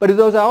 But if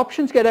those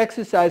options get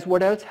exercised,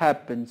 what else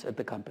happens at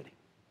the company?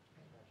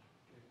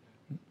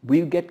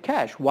 We get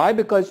cash. Why?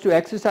 Because to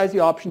exercise the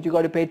options, you've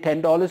got to pay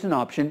 $10 an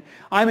option.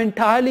 I'm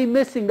entirely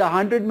missing the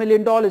 $100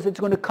 million that's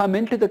going to come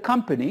into the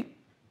company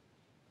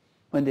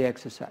when they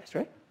exercise,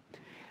 right?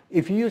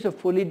 If you use a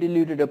fully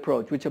diluted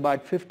approach, which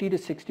about 50 to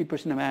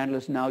 60% of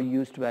analysts now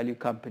use to value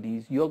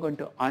companies, you're going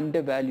to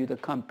undervalue the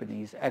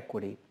company's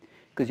equity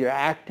because you're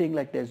acting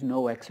like there's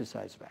no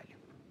exercise value.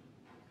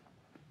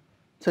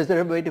 So is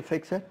there a way to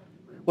fix it?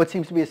 What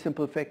seems to be a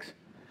simple fix?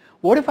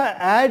 What if I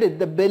added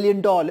the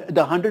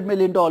 $100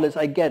 million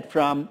I get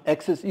from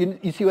excess? You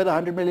see where the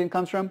 100 million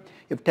comes from?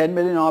 You have 10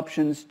 million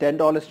options,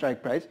 $10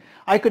 strike price.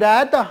 I could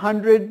add the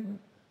 $100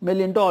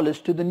 million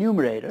to the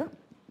numerator,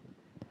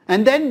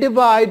 and then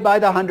divide by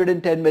the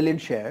 110 million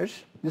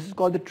shares. This is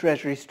called the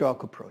treasury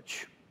stock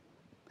approach.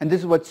 And this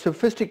is what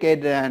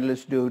sophisticated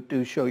analysts do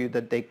to show you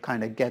that they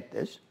kind of get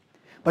this.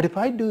 But if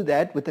I do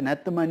that with an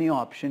at-the-money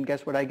option,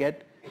 guess what I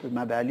get? With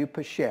my value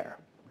per share.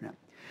 Yeah.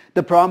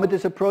 The problem with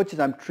this approach is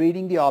I'm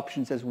treating the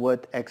options as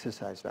worth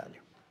exercise value.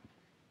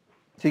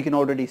 So you can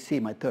already see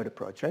my third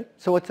approach, right?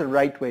 So what's the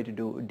right way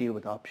to deal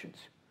with options?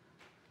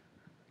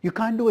 You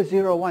can't do a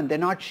 0-1. They're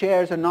not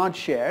shares or not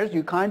shares.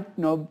 You can't,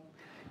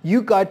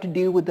 you got to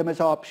deal with them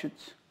as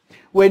options.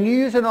 When you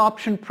use an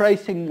option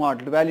pricing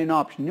model to value an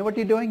option, you know what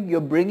you're doing? You're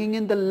bringing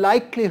in the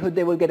likelihood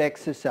they will get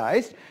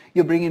exercised.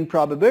 You're bringing in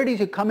probabilities.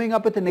 You're coming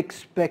up with an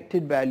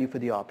expected value for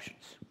the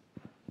options.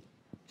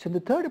 So the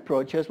third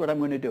approach, here's what I'm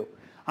going to do.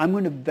 I'm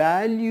going to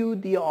value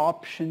the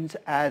options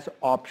as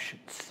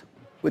options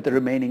with the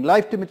remaining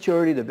life to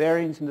maturity, the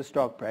variance in the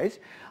stock price.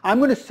 I'm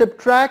going to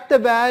subtract the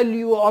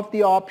value of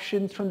the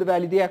options from the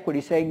value of the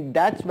equity, saying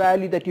that's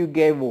value that you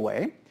gave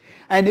away.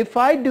 And if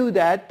I do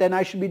that, then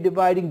I should be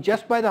dividing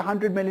just by the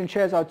 100 million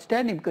shares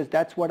outstanding because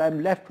that's what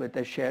I'm left with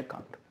as share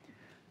count.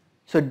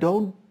 So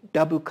don't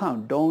double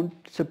count. Don't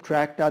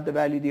subtract out the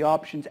value of the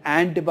options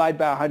and divide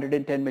by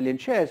 110 million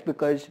shares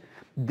because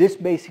this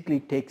basically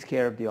takes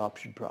care of the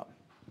option problem.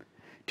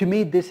 To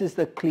me, this is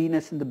the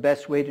cleanest and the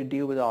best way to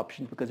deal with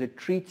options because it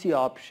treats the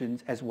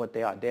options as what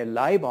they are. They're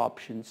live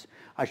options.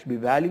 I should be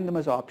valuing them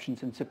as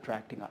options and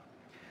subtracting out.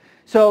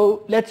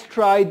 So let's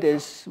try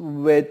this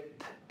with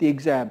the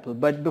example.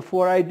 But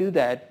before I do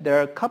that, there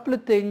are a couple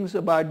of things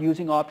about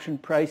using option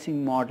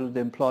pricing model, the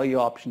employee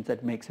options,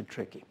 that makes it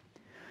tricky.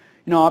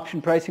 Option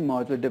pricing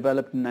models were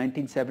developed in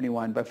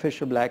 1971 by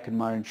Fisher Black and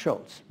Marin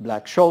Schultz.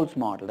 Black-Scholes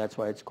model, that's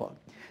why it's called.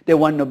 They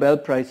won Nobel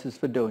Prizes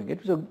for doing it.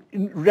 It was a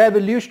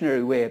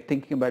revolutionary way of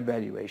thinking about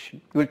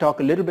valuation. We'll talk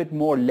a little bit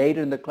more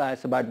later in the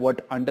class about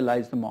what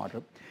underlies the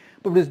model.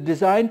 But it was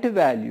designed to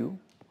value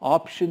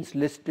options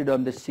listed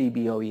on the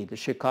CBOE, the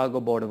Chicago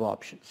Board of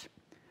Options.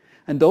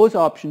 And those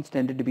options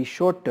tended to be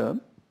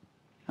short-term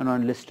and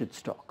on listed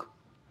stock.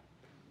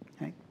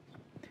 Okay?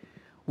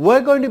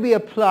 We're going to be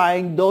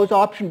applying those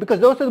options, because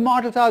those are the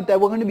models out there,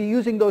 we're going to be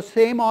using those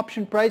same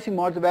option pricing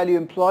models to value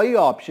employee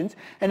options.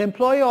 And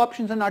employee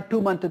options are not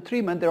 2-month or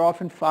 3-month, they're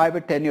often 5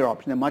 or 10-year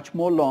options. They're much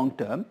more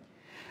long-term.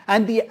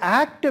 And the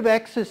act of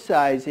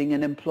exercising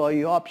an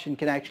employee option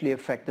can actually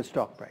affect the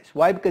stock price.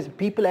 Why? Because if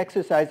people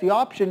exercise the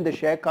option, the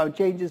share count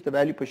changes, the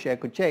value per share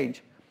could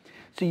change.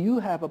 So you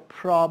have a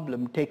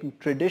problem taking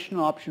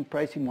traditional option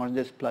pricing models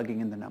and just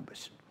plugging in the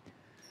numbers.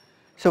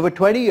 So for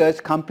 20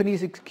 years,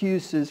 companies'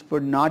 excuses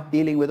for not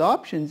dealing with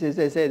options is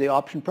they say the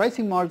option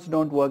pricing models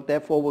don't work,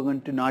 therefore we're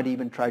going to not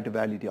even try to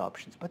value the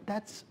options. But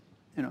that's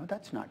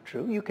not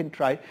true. You can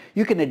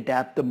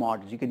adapt the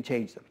models, you can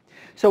change them.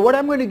 So what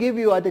I'm going to give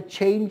you are the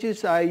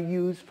changes I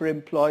use for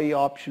employee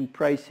option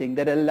pricing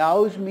that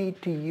allows me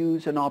to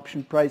use an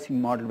option pricing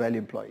model to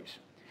value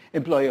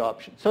employee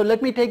options. So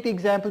let me take the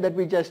example that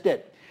we just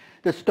did.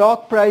 The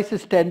stock price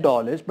is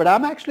 $10, but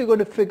I'm actually going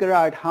to figure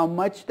out how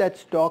much that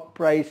stock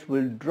price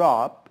will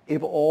drop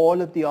if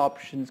all of the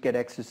options get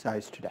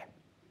exercised today.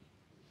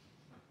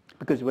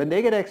 Because when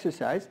they get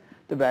exercised,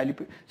 the value,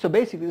 so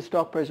basically the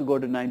stock price will go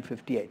to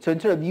 $9.58. So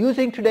instead of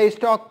using today's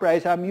stock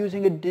price, I'm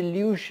using a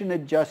dilution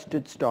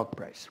adjusted stock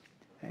price.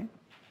 Okay?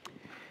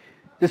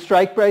 The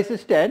strike price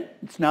is 10.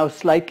 It's now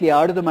slightly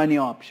out of the money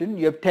option.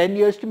 You have 10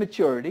 years to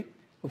maturity,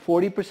 a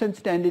 40%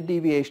 standard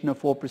deviation,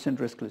 of 4%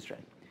 riskless rate.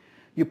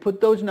 You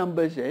put those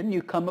numbers in,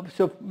 you come up,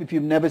 so if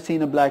you've never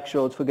seen a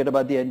Black-Scholes, forget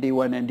about the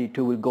ND1,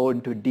 ND2, we'll go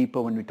into it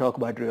deeper when we talk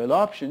about real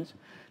options.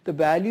 The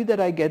value that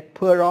I get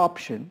per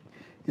option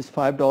is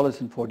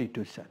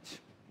 $5.42.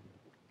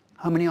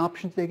 How many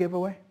options they give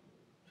away?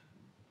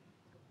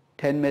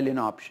 10 million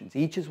options.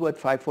 Each is worth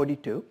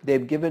 $5.42.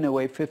 They've given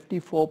away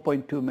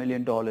 $54.2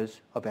 million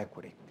of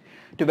equity.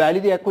 To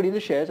value the equity of the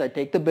shares, I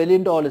take the $1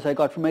 billion I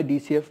got from my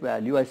DCF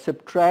value, I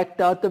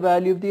subtract out the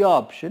value of the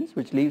options,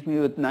 which leaves me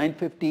with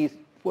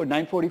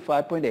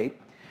 945.8,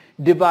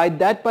 divide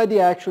that by the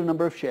actual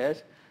number of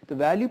shares, the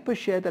value per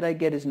share that I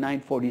get is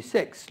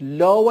 $9.46,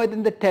 lower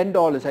than the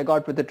 $10 I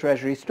got with the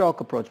treasury stock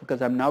approach because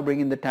I'm now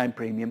bringing the time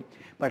premium,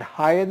 but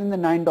higher than the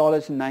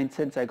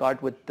 $9.09 I got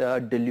with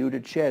the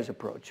diluted shares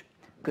approach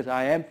because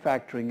I am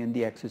factoring in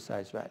the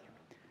exercise value.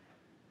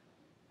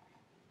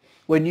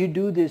 When you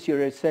do this,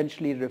 you're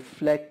essentially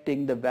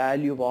reflecting the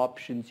value of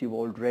options you've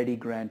already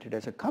granted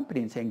as a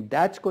company and saying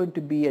that's going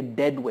to be a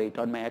dead weight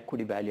on my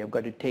equity value. I've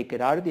got to take it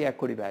out of the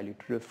equity value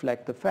to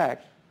reflect the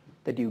fact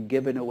that you've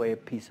given away a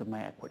piece of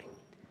my equity.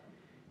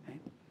 Okay?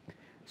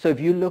 So if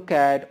you look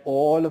at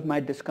all of my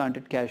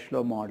discounted cash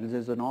flow models,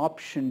 there's an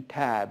option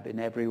tab in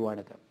every one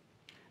of them.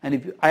 And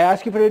if I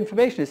ask you for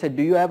information, I said,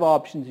 do you have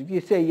options? If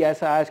you say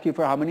yes, I ask you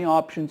for how many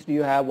options do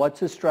you have, what's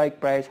the strike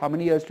price, how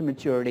many years to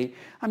maturity.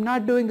 I'm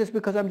not doing this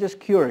because I'm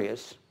just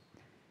curious.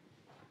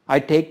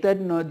 I take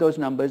those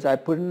numbers, I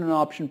put in an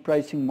option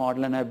pricing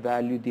model and I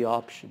value the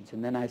options.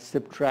 And then I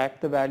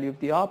subtract the value of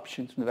the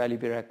options from the value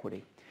of your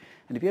equity.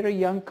 And if you're a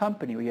young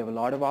company where you have a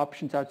lot of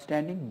options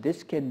outstanding,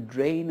 this can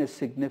drain a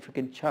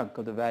significant chunk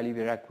of the value of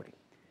your equity.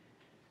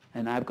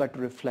 And I've got to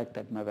reflect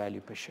that in my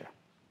value per share.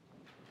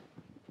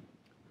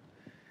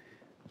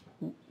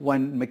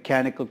 One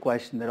mechanical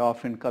question that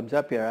often comes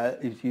up here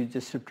is you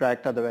just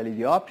subtract out the value of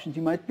the options.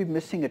 You might be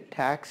missing a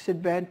tax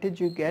advantage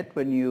you get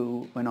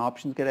when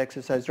options get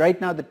exercised.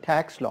 Right now, the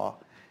tax law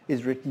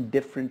is written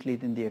differently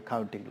than the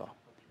accounting law.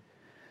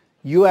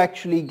 You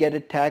actually get a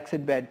tax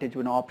advantage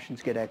when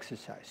options get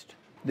exercised.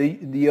 The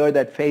year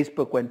that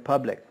Facebook went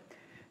public,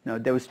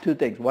 there was two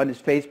things. One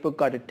is Facebook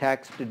got a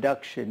tax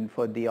deduction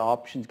for the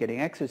options getting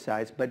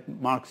exercised, but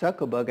Mark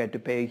Zuckerberg had to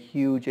pay a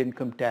huge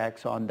income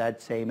tax on that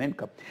same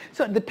income.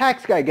 So the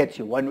tax guy gets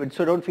you.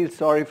 So don't feel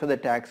sorry for the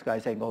tax guy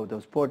saying, oh,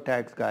 those poor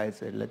tax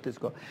guys, let this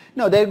go.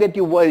 No, they'll get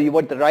you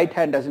what the right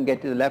hand doesn't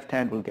get you, the left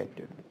hand will get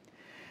you.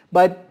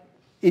 But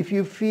if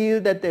you feel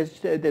that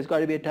there's got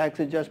to be a tax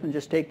adjustment,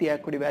 just take the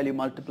equity value,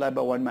 multiply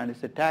by 1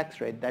 minus the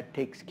tax rate. That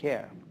takes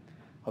care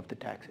of the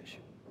tax issue.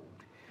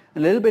 A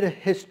little bit of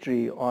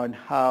history on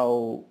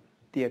how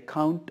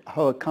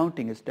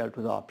accounting is dealt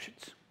with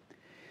options.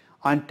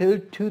 Until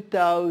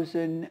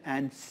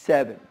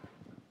 2007,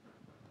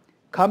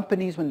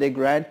 companies, when they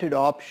granted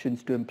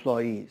options to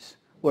employees,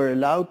 were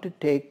allowed to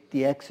take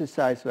the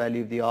exercise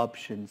value of the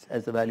options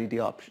as the value of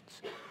the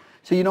options.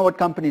 So you know what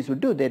companies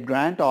would do? They'd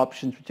grant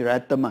options which are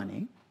at the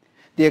money.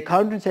 The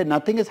accountant said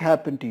nothing has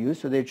happened to you,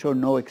 so they'd show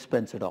no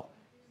expense at all.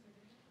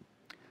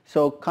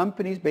 So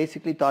companies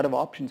basically thought of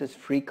options as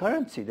free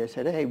currency. They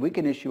said, hey, we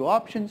can issue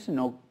options,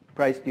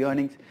 price the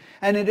earnings.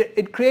 And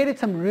it created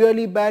some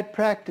really bad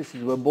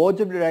practices where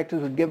boards of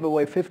directors would give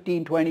away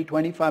 15, 20,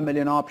 25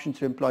 million options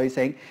to employees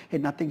saying, hey,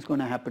 nothing's going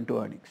to happen to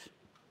earnings.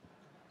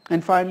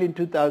 And finally, in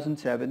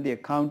 2007, the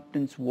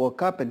accountants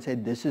woke up and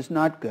said, this is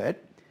not good.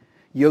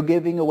 You're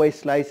giving away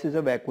slices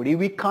of equity.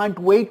 We can't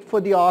wait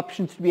for the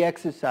options to be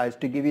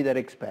exercised to give you that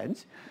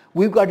expense.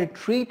 We've got to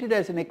treat it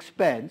as an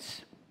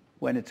expense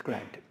when it's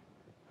granted.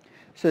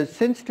 So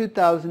since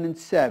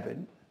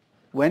 2007,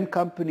 when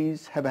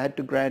companies have had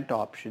to grant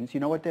options, you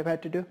know what they've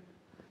had to do?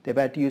 They've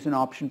had to use an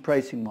option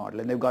pricing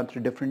model, and they've gone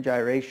through different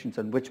gyrations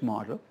on which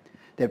model.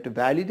 They have to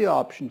value the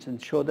options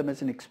and show them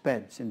as an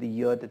expense in the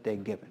year that they're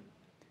given.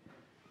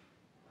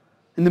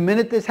 And the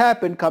minute this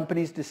happened,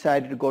 companies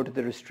decided to go to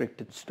the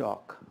restricted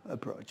stock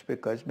approach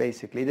because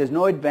basically there's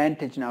no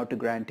advantage now to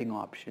granting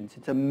options.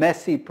 It's a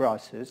messy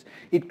process.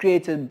 It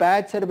creates a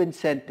bad set of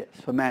incentives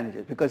for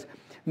managers because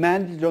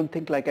managers don't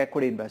think like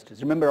equity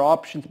investors. Remember,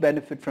 options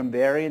benefit from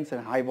variance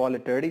and high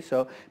volatility,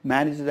 so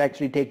managers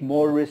actually take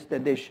more risk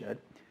than they should.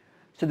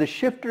 So the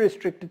shift to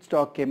restricted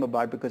stock came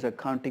about because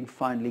accounting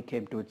finally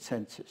came to its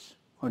senses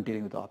on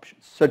dealing with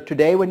options. So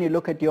today when you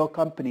look at your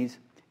company's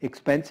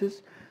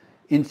expenses,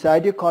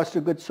 inside your cost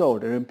of goods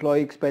sold or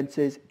employee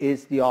expenses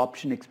is the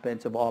option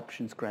expense of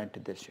options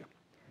granted this year.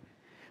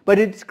 But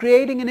it's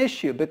creating an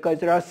issue because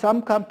there are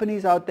some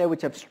companies out there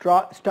which have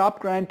stopped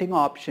granting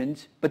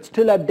options but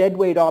still have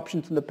deadweight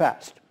options in the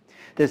past.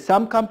 There's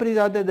some companies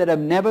out there that have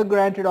never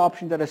granted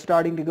options that are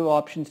starting to give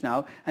options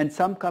now, and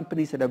some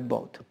companies that have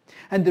both.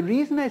 And the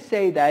reason I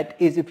say that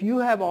is if you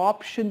have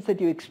options that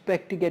you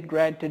expect to get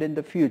granted in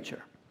the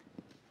future,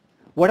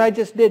 what I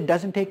just did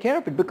doesn't take care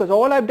of it because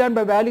all I've done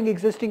by valuing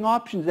existing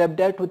options, I've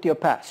dealt with your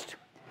past.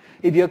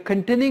 If you're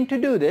continuing to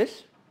do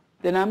this,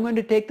 then I'm going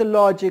to take the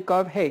logic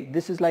of, hey,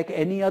 this is like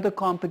any other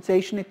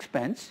compensation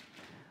expense.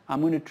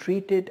 I'm going to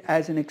treat it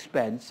as an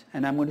expense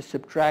and I'm going to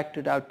subtract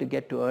it out to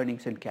get to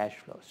earnings and cash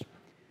flows.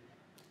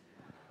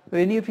 Have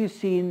any of you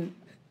seen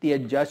the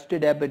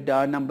adjusted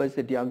EBITDA numbers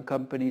that young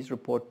companies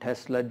report?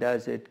 Tesla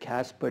does it,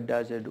 Casper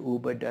does it,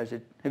 Uber does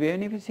it. Have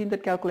any of you seen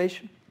that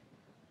calculation?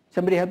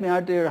 Somebody help me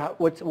out there.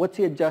 What's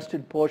the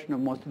adjusted portion of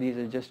most of these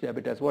adjusted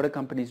EBITDAs? What are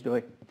companies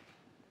doing?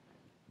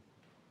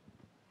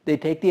 They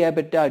take the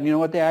EBITDA, and you know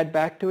what they add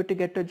back to it to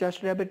get to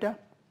adjusted EBITDA?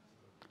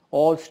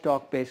 All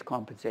stock-based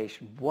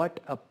compensation. What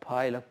a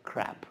pile of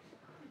crap.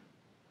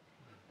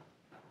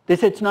 They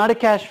say it's not a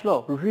cash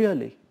flow.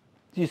 Really?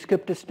 You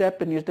skipped a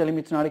step and you're telling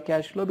me it's not a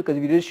cash flow? Because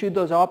if you issued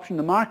those options in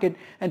the market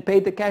and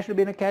paid the cash, it would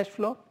be in a cash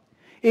flow?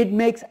 It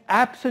makes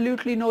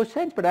absolutely no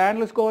sense, but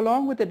analysts go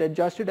along with it,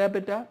 adjusted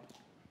EBITDA.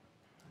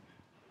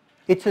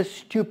 It's a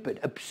stupid,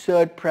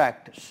 absurd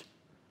practice.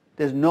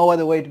 There's no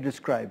other way to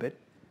describe it.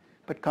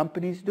 But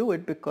companies do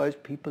it because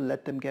people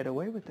let them get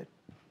away with it.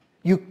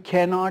 You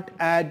cannot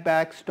add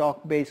back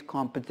stock-based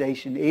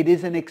compensation. It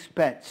is an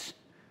expense.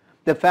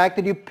 The fact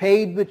that you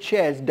paid with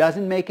shares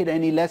doesn't make it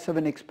any less of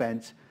an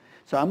expense.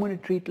 So I'm going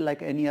to treat it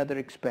like any other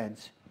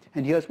expense.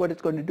 And here's what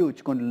it's going to do.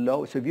 It's going to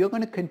lower. So if you're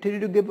going to continue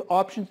to give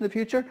options in the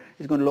future,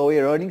 it's going to lower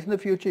your earnings in the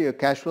future, your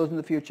cash flows in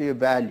the future, your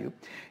value.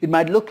 It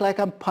might look like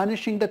I'm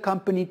punishing the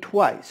company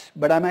twice,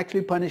 but I'm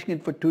actually punishing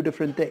it for two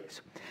different things.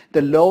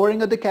 The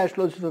lowering of the cash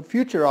flows for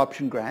future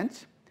option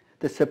grants.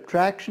 The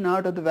subtraction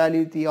out of the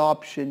value of the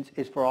options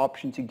is for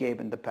options you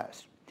gave in the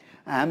past.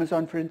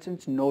 Amazon, for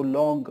instance, no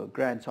longer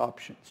grants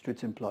options to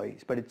its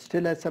employees, but it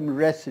still has some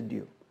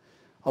residue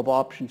of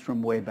options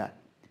from way back.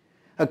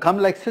 A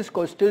company like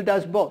Cisco still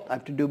does both. I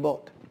have to do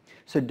both.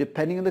 So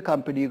depending on the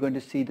company, you're going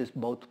to see this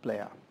both play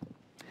out.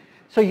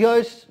 So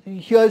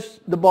here's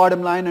the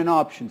bottom line on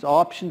options.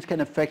 Options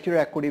can affect your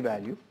equity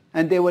value.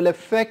 And they will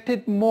affect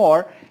it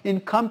more in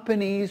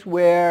companies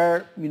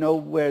where,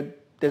 where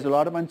there's a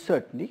lot of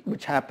uncertainty,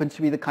 which happens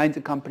to be the kinds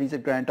of companies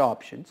that grant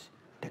options,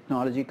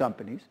 technology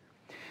companies.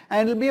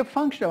 And it'll be a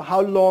function of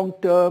how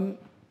long-term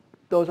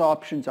those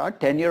options are.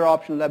 10-year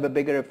options will have a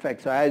bigger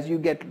effect. So as you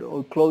get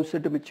closer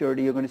to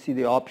maturity, you're going to see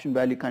the option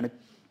value kind of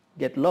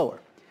get lower.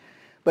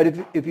 But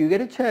if you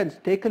get a chance,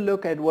 take a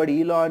look at what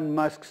Elon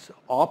Musk's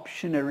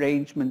option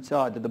arrangements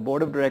are that the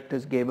board of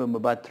directors gave him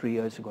about 3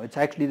 years ago. It's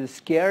actually the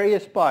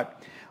scariest part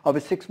of a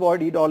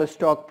 $640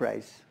 stock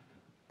price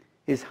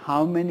is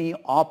how many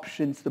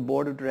options the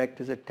board of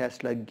directors at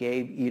Tesla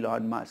gave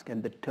Elon Musk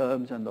and the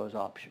terms on those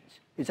options.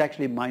 It's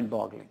actually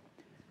mind-boggling.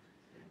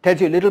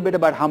 Tells you a little bit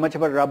about how much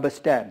of a rubber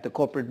stamp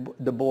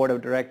the board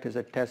of directors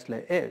at Tesla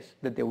is,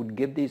 that they would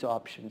give these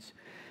options.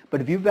 But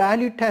if you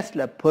value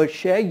Tesla per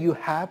share, you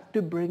have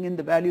to bring in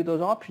the value of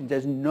those options.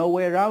 There's no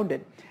way around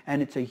it.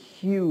 And it's a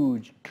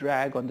huge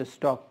drag on the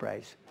stock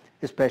price,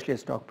 especially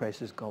as stock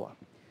prices go up.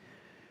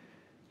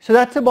 So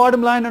that's the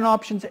bottom line on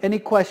options. Any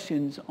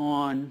questions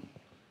on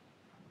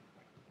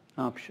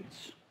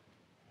options?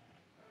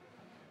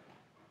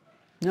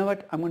 You know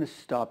what? I'm going to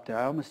stop there.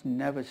 I almost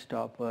never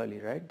stop early,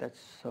 right? That's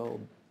so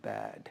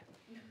bad.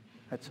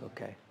 That's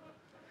okay.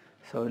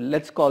 So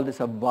let's call this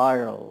a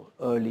viral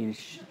early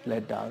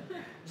letdown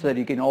so that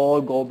you can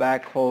all go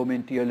back home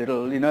into your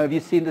little, have you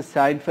seen the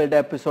Seinfeld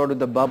episode of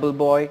the Bubble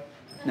Boy?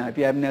 Now, if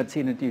you haven't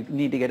seen it, you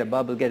need to get a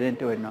bubble, get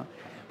into it now.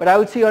 But I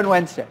will see you on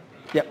Wednesday.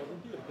 Yep.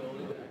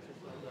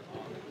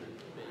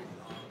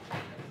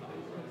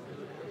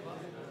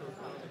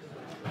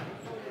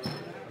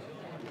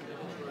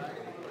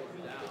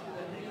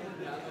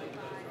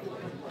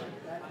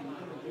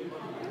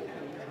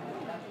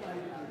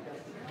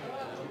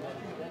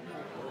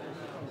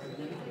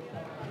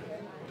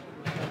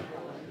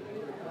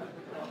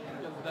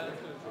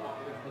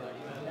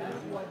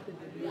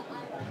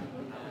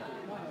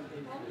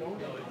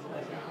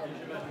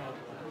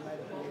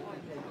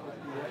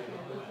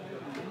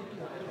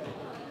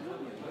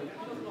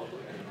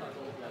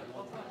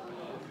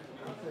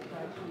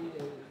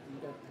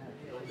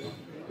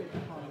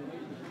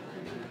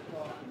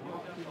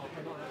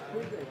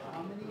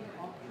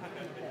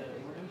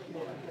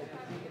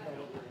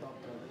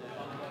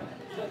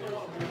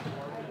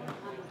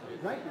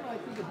 Right now, I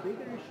think the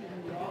bigger issue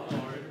in the office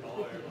is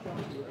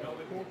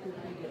 450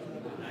 gets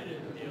another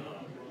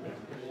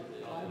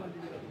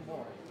 500 gets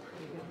more.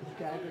 You get the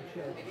staggered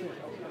shares.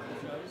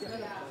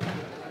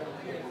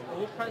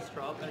 Oil price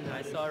drop, and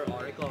I saw an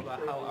article about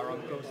how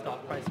Aramco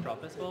stock price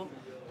drop as well.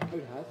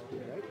 It has to,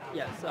 right?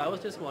 Yeah, so I was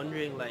just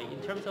wondering,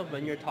 in terms of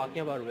when you're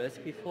talking about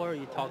risk before,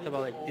 you talked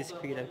about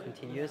discrete and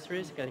continuous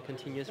risk, and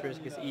continuous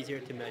risk is easier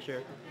to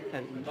measure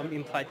and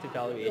implied to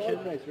valuation.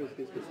 Oil price risk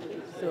is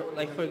discrete. So,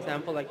 for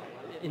example,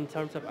 in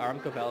terms of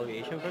Aramco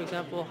valuation, for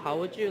example, how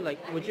would you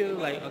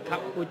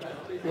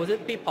would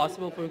it be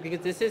possible because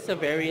this is a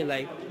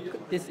very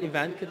this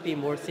event could be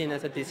more seen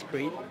as a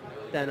discrete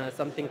than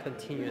something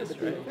continuous,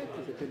 but right? the effect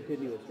is a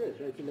continuous risk,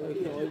 right?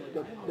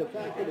 So, the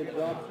fact that it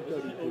drops to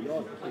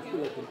 $32 is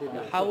still a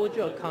continuous How would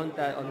you account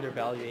that under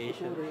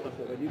valuation?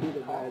 So when you do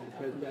the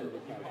present value of the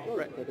cash flow,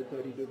 Right. at a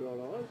 $32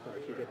 oil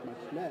price, you get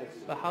much less.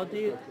 But how do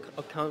you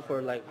account for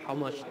how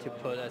much to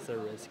put as a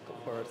risk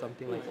for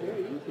something like It's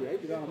very easy,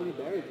 right? You know how many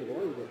barrels of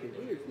oil they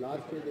produce.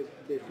 Last year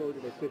they sold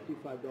it at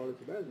 $55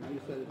 a barrel. Now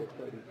you sell it at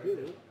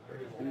 32.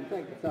 And in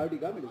fact, the Saudi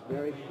government is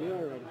very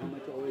clear on how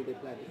much oil they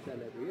plan to sell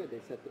every year. They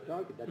set the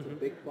target. That's a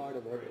big part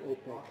of what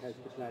OPEC has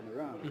to plan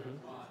around.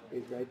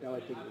 Is right now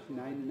I think it's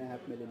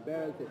 9.5 million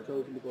barrels. They've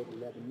chosen to go to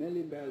 11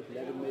 million barrels.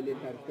 11 million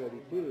times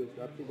 32 is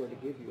roughly going to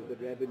give you the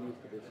revenues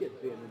for this year,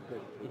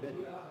 333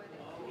 billion.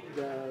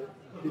 The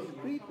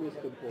discrete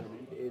risk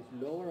component is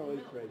lower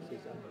oil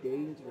prices are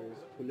dangerous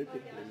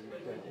politically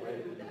for oil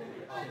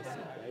industry,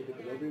 right?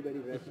 Because everybody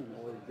rests on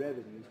oil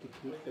revenues to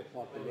keep the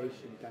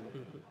population kind of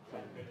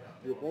from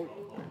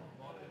revolting.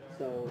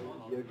 So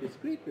your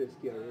discrete risk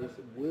here is,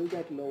 will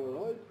that lower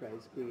oil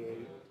price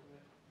create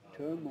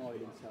turmoil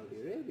in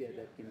Saudi Arabia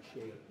that can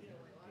shake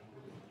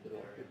the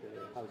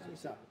house of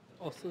Saud?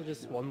 Also,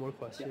 just one more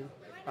question.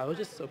 I was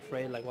just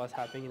afraid what's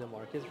happening in the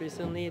markets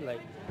recently.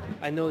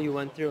 I know you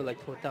went through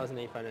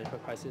 2008 financial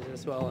crisis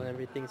as well and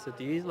everything. So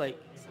do you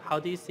how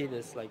do you see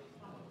this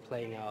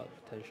playing out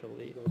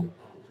potentially?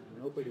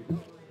 Nobody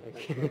knows.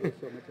 There's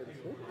so much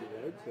uncertainty,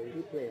 right? So it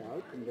will play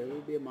out, and there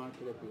will be a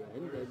market at the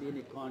end. There will be an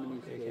economy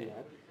scale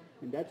up,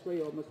 and that's why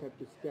you almost have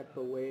to step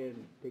away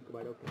and think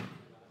about, okay,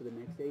 for the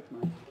next 8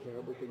 months,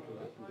 terrible things will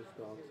happen to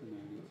stocks and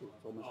earnings.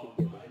 It's almost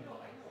a given.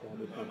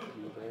 Travel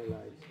companies,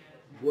 airlines.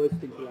 Worse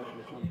things will happen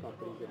to some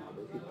companies than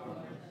others.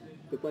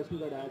 The question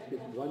that I ask is,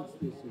 once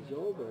this is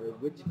over,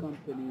 which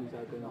companies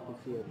are going to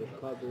see a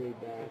recovery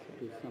back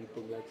to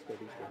something like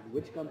steady state?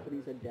 Which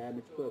companies are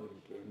damaged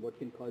permanently? And what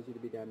can cause you to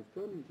be damaged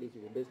permanently is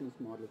if your business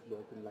model is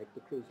broken, like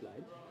the cruise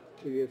line.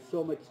 So you have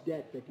so much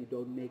debt that you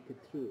don't make it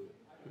through.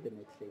 the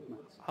next 8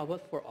 months. How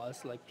about for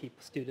us, like people,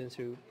 students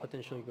who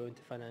potentially go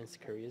into finance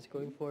careers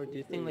going forward? Do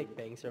you think like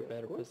banks are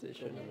better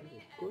positioned?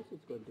 Of course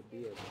it's going to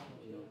be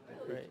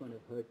Right. it's going to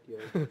hurt your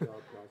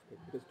job prospect.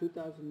 Because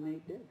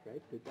 2008 did,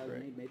 right?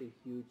 2008 made a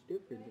huge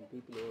difference in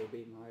people who were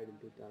being hired in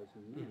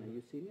 2009. Are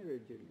you senior or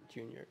junior?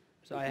 Junior.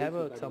 So At I have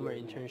least a about summer a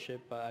year now. internship,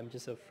 but I'm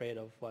just afraid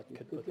of what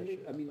could potentially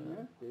I mean,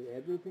 happen.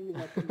 everything is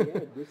up in the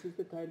air. This is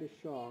the kind of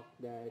shock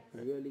that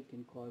really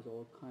can cause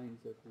all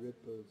kinds of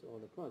ripples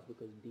all across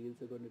because deals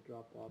are going to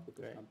drop off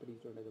because Right. companies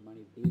don't have the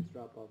money. Deals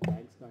drop off,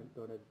 banks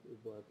don't have the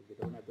work. If they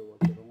don't have the work,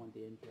 they don't want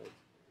the interns.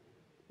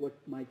 What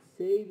might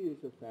save you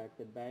is the fact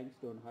that banks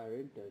don't hire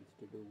interns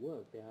to do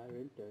work. They hire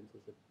interns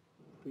as a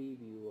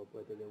preview of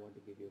whether they want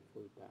to give you a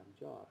full-time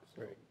job.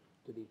 So Right.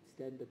 to the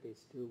extent that they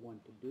still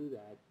want to do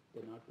that,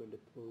 they're not going to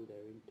pull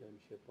their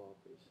internship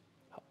offers.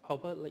 How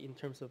about like in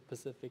terms of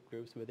specific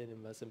groups within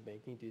investment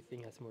banking? Do you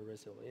think has more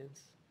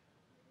resilience,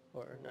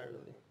 or not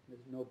really?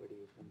 There's nobody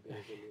who can be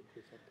resilient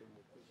to something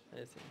like this.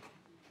 I see.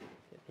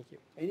 Okay, thank you.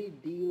 Any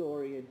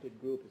deal-oriented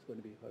group is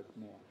going to be hurt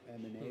more.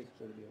 M&A is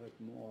going to be hurt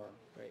more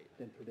Right.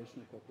 than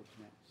traditional corporate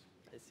finance.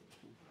 I see.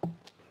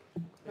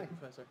 Hi,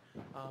 Professor.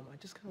 I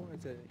just kind of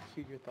wanted to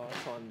hear your thoughts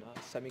on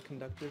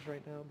semiconductors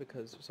right now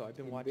because I've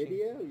been watching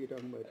NVIDIA, or you're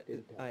talking about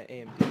Intel?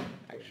 AMD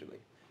actually.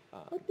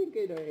 I think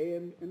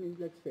I mean,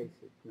 let's face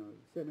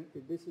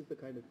it, this is the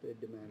kind of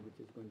demand which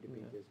is going to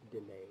be just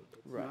delayed.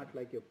 It's Right. not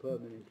like you're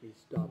permanently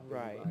stopped from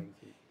Right. buying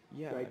things.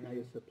 Yeah, Right I now, mean-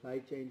 your supply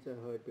chains are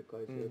hurt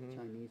because of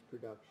Chinese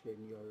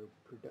production.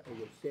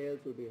 Your sales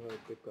will be hurt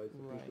because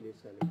the Right. people you're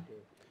selling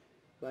to.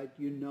 But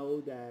you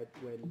know that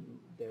when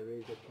there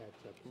is a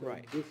catch-up. So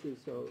Right.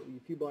 so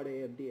if you bought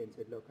AMD and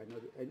said, look, I know,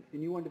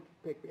 and you want to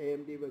pick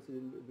AMD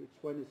versus which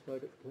one is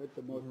hurt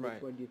the most, Right.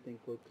 which one do you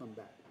think will come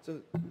back?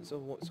 So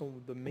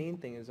the main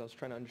thing is I was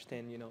trying to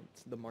understand,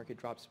 the market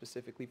drop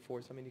specifically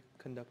for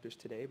semiconductors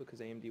today because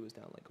AMD was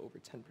down like over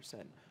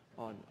 10%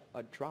 on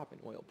a drop in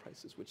oil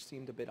prices, which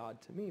seemed a bit odd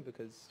to me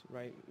because,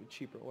 right,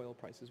 cheaper oil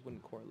prices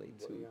wouldn't correlate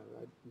Well, to. yeah,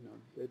 right.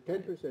 The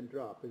 10%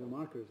 drop, and the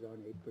market is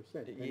down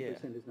 8%.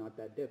 10% is not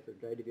that different,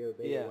 right? If you have a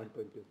beta Yeah.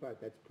 1.25,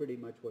 that's pretty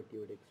much what you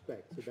would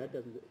expect. So that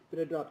doesn't, if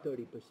it dropped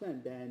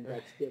 30%, then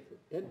that's different.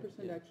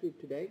 10% Yeah. actually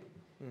today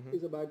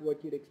is about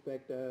what you'd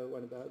expect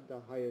one of the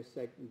higher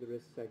the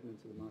risk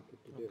segments of the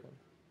market to do. Okay.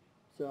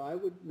 So I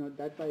would,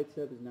 that by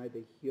itself is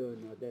neither here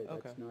nor there.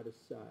 That's Okay. not a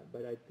sign.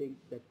 But I think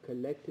that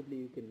collectively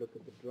you can look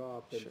at the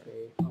drop and Sure.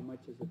 say, how much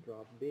has the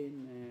drop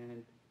been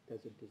and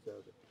does it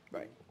deserve it?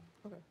 Right.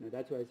 Okay. Now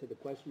that's why I said the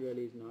question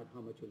really is not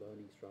how much will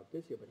earnings drop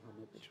this year, but how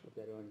much of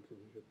that earnings will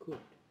be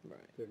recouped. Right.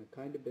 If you're in a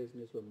kind of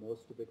business where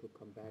most of it will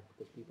come back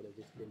because people are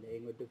just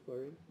delaying or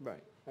deferring,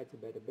 Right. that's a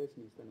better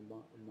business than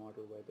a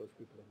model where those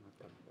people are not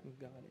coming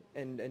back. Got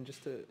it. And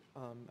just to,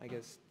 I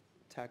guess,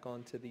 tack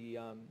on to the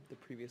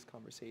previous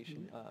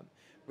conversation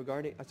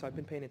regarding. So I've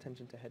been paying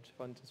attention to hedge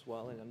funds as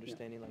well and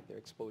understanding like their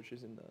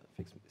exposures in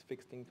the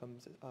fixed income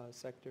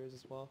sectors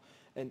as well.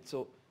 And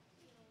so,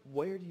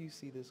 where do you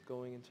see this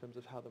going in terms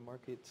of how the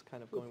market's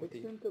kind of Well, going with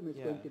fixed the? income is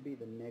yeah. going to be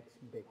the next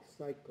big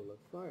cycle of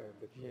fire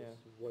because Yeah.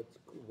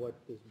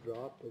 what this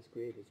drop has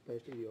created,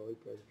 especially the oil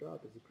price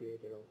drop, has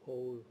created a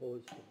whole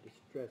host of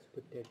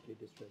potentially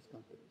distressed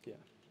companies. Yeah.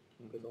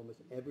 Because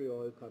almost every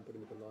oil company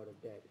with a lot of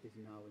debt is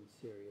now in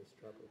serious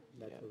trouble.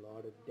 That's Yeah. a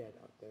lot of debt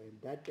out there. And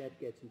that debt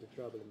gets into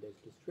trouble and there's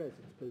distress.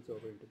 It spills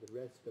over into the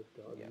rest of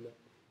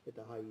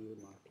the high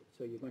yield market.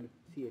 So you're going to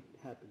see it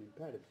happen in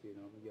patterns.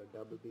 Your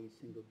double B,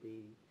 single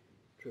B,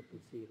 triple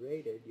C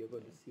rated, you're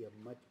going to see a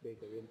much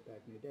bigger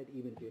impact on your debt,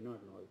 even if you're not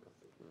an oil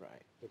company.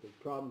 Right. Because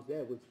problems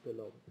there will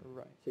spill over.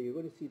 Right. So you're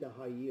going to see the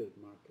high yield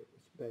market,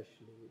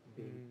 especially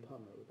being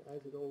pummeled,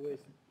 as it always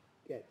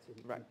gets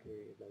in Right. a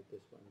period like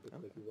this one,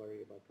 because Okay. you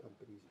worry about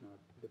companies not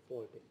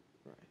defaulting.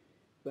 Right.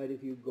 But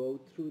if you go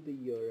through the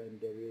year and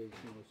there is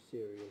no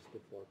serious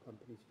default,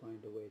 companies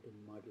find a way to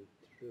muddle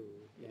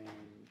through, then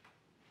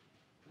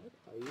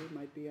high yield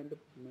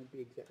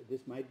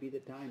this might be the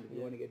time if you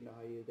Yeah. want to get into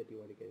high yield that you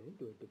want to get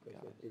into it because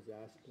Got the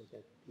disaster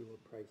that you were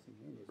pricing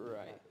in is not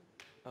Right. happening.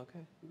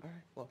 Okay. All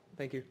right. Well,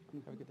 thank you.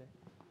 Have a good day.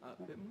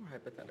 A bit more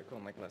hypothetical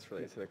and like less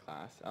related to the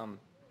class. I'm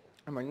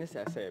writing this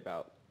essay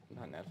about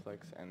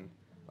Netflix and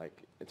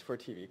like it's for a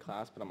TV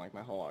class, but I'm like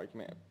my whole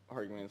argument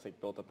is like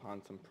built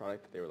upon some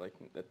product that they were like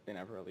that they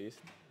never released.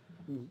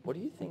 What do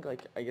you think?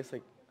 Like I guess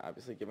like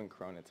obviously given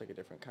Corona, it's like a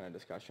different kind of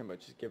discussion, but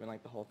just given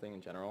like the whole thing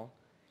in general,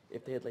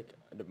 if they had like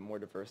a more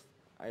diverse,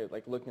 I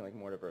like looking at like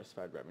more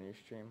diversified revenue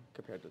stream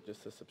compared to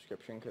just a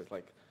subscription, because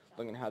like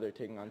looking at how they're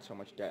taking on so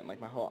much debt, and like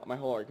my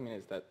whole argument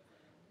is that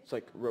it's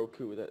like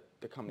Roku, that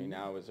the company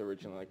now is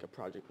originally like a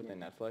project within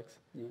Netflix.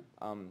 Yeah.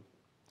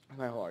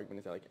 My whole argument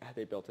is that like had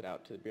they built it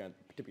out to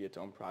be its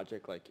own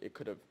project, like it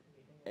could have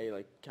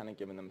like kind of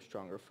given them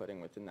stronger footing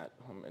within that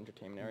home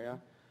entertainment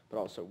area, but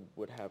also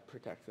would have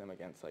protected them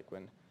against like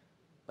when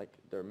like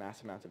their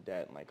massive amounts of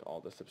debt and like all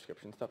the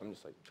subscription stuff. I'm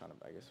just like trying to,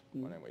 I guess,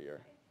 wondering what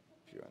your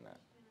view on that.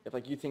 If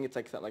like you think it's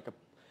like a,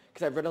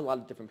 because I've read a lot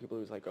of different people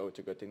who's like, oh, it's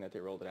a good thing that they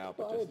rolled it out,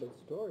 but just Viable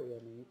story.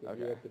 I mean, you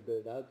Okay. have to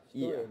build out the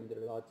story. Yeah. I mean, there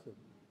are lots of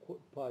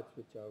parts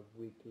which are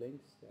weak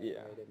links there,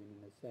 Yeah. right? I mean,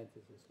 in a sense,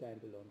 as a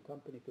standalone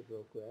company, could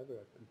Roku ever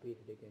have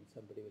competed against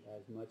somebody with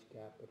as much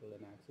capital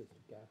and access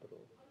to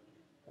capital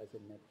as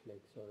a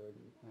Netflix or an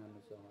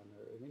Amazon?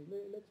 Or I mean,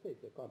 let's face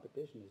it, the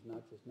competition is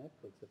not just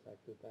Netflix. The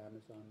fact that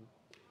Amazon,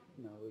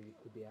 it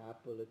could be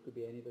Apple, it could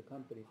be any of the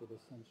companies that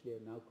essentially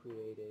have now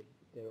created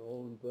their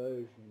own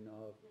version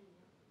of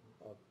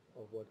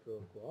what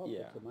Roku offers.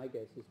 Yeah. So my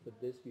guess is for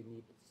this you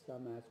need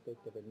some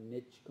aspect of a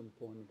niche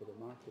component of the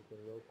market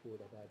where Roku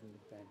would have had an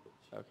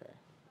advantage. Okay.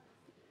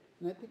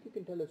 And I think you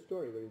can tell a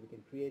story where we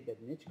can create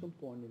that niche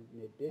component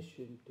in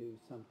addition to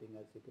something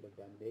else they could have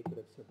done. They could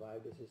have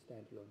survived as a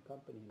standalone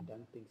company and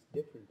done things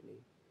differently,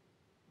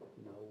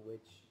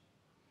 which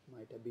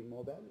might have been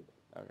more valuable.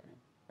 Okay.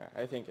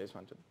 I think I just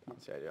wanted to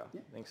bounce the idea.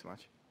 Yeah. Thanks so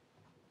much.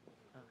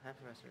 Hi,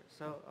 Professor.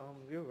 So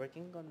we were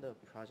working on the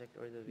project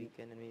over the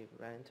weekend, and we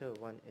ran into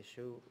one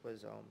issue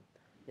was,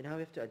 how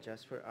we have to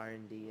adjust for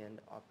R&D and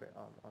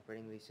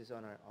operating leases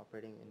on our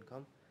operating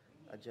income,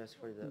 adjust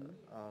for the,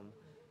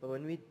 but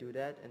when we do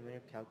that and when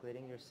you're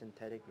calculating your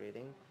synthetic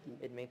rating,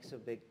 it makes a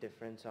big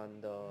difference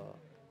on the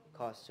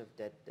cost of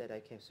debt that I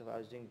came. So I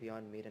was doing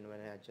Beyond Meat, and when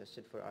I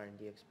adjusted for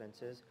R&D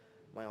expenses,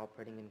 my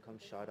operating income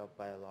shot up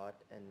by a lot,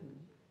 and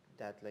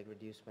that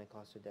reduced my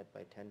cost of debt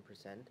by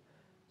 10%.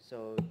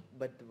 So,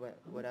 but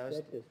what I was...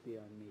 That does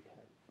Beyond Meat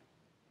have?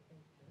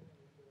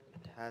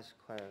 It has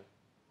quite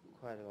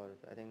a lot of,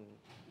 I think...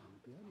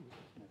 Beyond Meat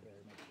is not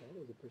very much that.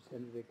 As a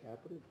percent of their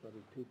capital, it's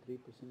probably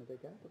 2-3% of their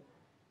capital.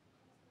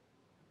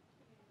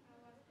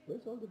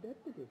 Where's all the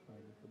debt that you're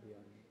finding for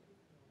Beyond Meat?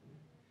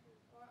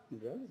 In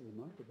relative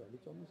market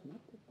value, it's almost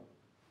nothing.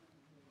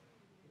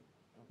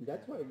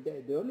 That's why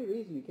the only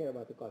reason you care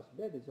about the cost of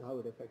debt is how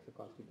it affects the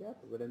cost of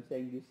capital. But I'm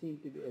saying you seem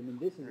to be,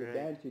 this is a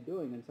dance you're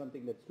doing on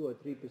something that's 2 or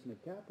 3% of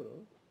capital.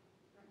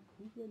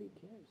 Who really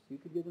cares? You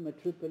could give them a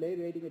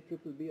AAA rating, a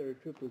triple B, or a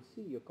triple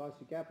C. Your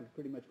cost of capital is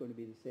pretty much going to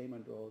be the same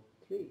under all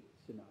 3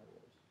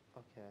 scenarios.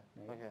 Okay,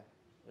 right? okay,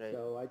 right.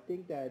 So I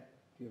think that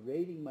your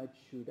rating might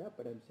shoot up,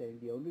 but I'm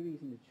saying the only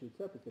reason it shoots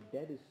up is the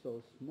debt is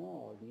so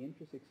small, the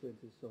interest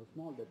expense is so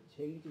small that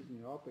changes in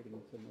your operating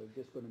income are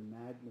just going to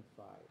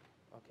magnify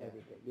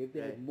everything. If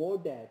there is more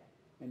debt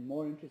and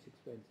more interest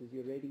expenses,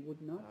 your rating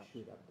would not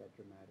shoot up that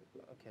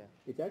dramatically. Okay.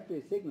 It's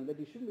actually a signal that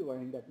you shouldn't be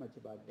worrying that much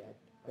about debt,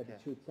 that it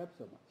shoots up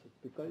so much. It's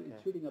because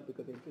it's shooting up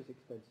because the interest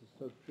expense is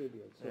so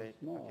trivial, so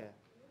small. Okay.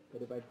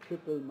 That if I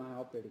triple my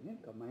operating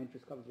income, my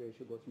interest coverage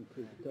ratio goes from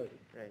 3 to 30.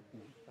 Right.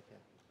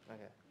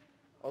 Okay.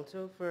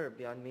 Also for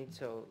Beyond Meat,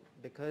 so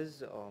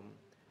because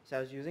so I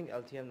was using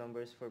LTM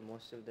numbers for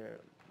most of their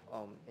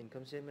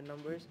income statement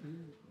numbers,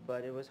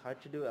 but it was hard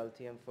to do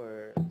LTM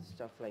for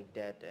stuff like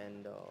debt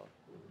and.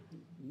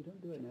 You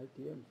don't do an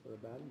LTM for a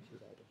balance sheet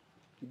item.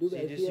 You do So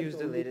the you just LTM use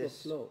the only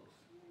latest- for flows.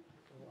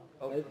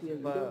 Okay, LTM,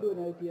 you don't do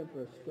an LTM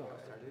for a stock.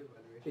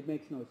 It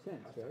makes no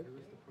sense, right?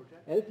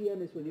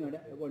 LTM is when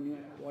you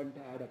want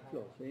to add up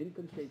flows. So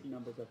income statement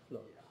numbers are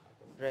flows.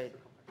 Right,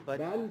 but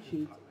Balance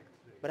sheets.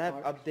 I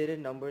have updated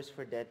numbers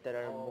for debt that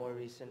are more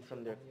recent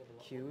from their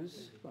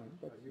Qs. Fine,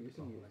 you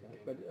can use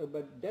that.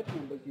 But debt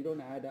numbers you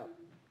don't add up.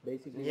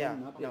 Basically, Yeah,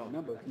 you don't update no. the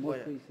number. It's most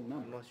What- recent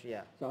number.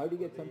 Yeah. So how do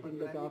you get something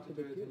that's after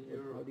the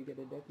Q? How do you get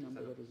a debt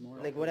number that is more?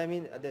 Like what I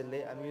mean,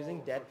 I'm using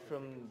debt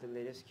from the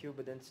latest Q,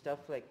 but then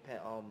stuff like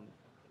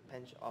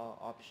pension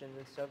options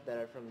and stuff that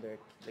are from their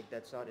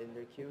that's not in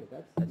their Q.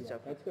 Okay,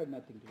 stuff. that's got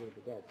nothing to do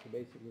with that. So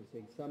basically, you're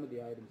saying some of the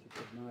items you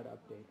could not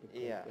update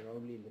because they're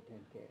only in the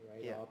 10K,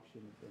 right? Yeah.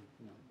 Options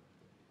and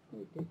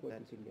you take what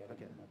you can get.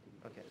 Okay. And nothing.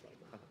 Okay.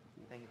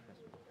 Thank you,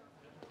 Professor.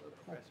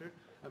 Professor,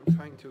 I'm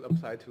trying to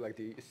apply to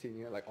the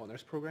senior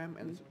honors program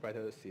and write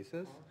a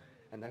thesis,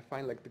 and I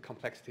find the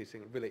complexity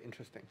thing really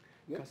interesting.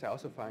 Because I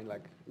also find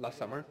last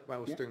summer when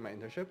I was doing my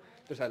internship,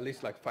 there's at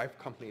least 5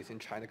 companies in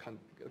China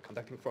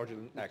conducting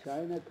fraudulent acts.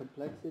 China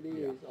complexity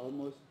is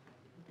almost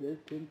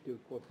built into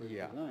corporate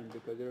design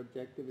because their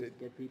objective is to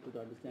get people to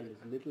understand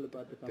as little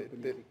about the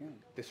company as you can.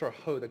 They sort of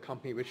hold a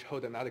company which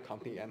hold another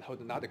company and hold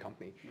another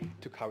company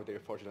to cover their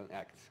fraudulent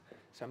acts.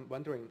 So I'm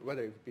wondering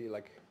whether it would be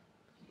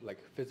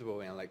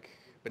feasible and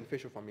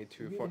beneficial for me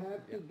to... You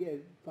have to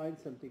find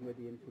something where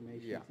the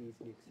information is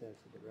easily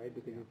accessible, right?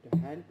 Because if you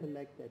hand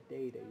collect that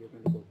data, you're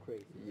going to go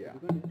crazy. Yeah. If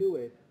you're going to do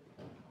it,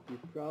 you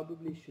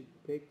probably should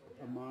pick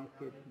a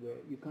market where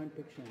you can't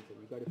pick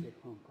Shenzhen. You got to pick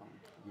Hong Kong.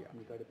 Yeah.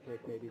 You got to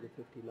pick maybe the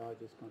 50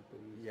 largest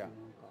companies in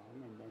Hong Kong,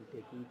 and then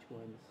take each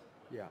one's.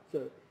 Yeah.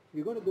 So if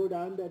you're going to go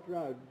down that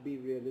route, be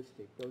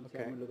realistic. Don't say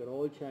I'm going to look at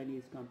all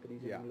Chinese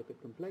companies and look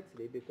at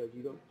complexity because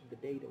the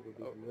data will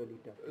be really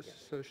tough to get.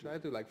 So should I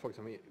do for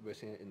example,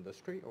 within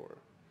industry or?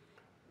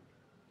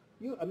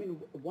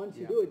 Once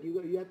you do it,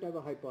 you have to have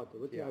a hypothesis.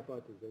 What's your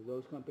hypothesis?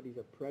 Those companies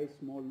are priced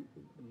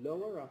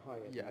lower or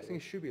higher? Yeah, I think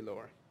it should be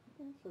lower.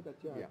 Okay, so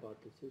that's your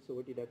hypothesis. So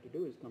what you'd have to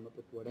do is come up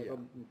with whatever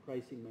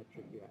pricing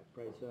metric you have,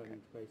 price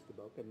earnings, price to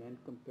book, and then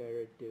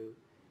compare it to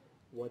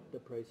what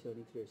the price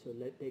earnings ratio.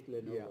 So take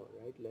Lenovo,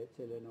 right? Let's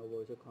say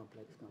Lenovo is a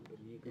complex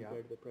company. You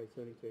compare the price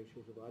earnings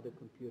ratios of other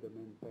computer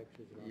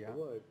manufacturers around the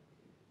world,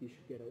 you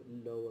should get a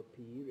lower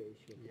PE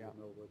ratio for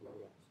Lenovo than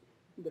the rest.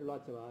 There are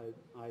lots of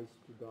I's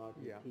to dot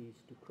and Yeah. T's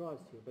to cross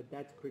here, but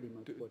that's pretty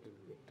much Do- what it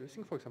will be. Do you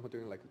think, for example,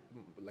 doing like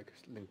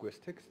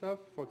linguistic stuff,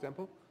 for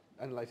example,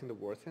 analyzing the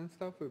words and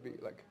stuff would be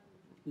like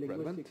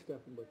Linguistic relevant?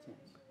 stuff in what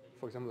sense?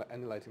 For example, like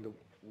analyzing the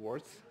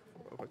words,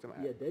 for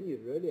example. Yeah, then you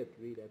really have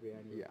to read every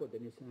annual Yeah. report.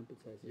 Then your sample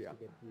size has Yeah. to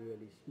get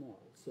really small.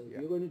 So if Yeah.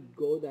 you're going to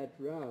go that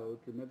route,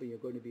 remember you're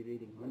going to be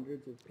reading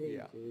hundreds of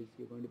Yeah. pages.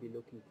 You're going to be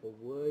looking for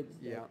words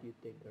Yeah. that you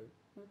think are,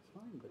 that's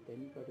fine, but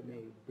then you've got to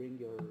maybe bring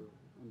your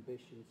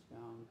ambitions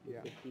down to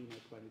Yeah. 15 or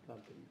 20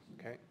 companies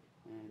Okay.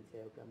 and say,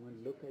 okay, I'm going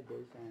to look at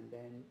this and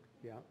then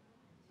Yeah.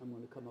 I'm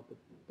going to come up with,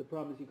 the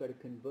problem is you've got to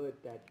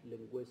convert that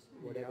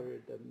whatever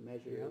the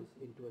measure Yeah. is,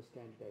 into a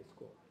standardized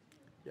score.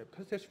 Yeah,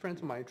 because there's friends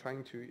of mine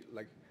trying to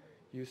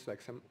use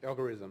like some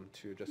algorithm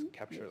to just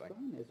capture That's like.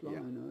 fine, as long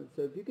yeah. as,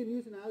 so if you can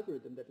use an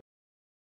algorithm that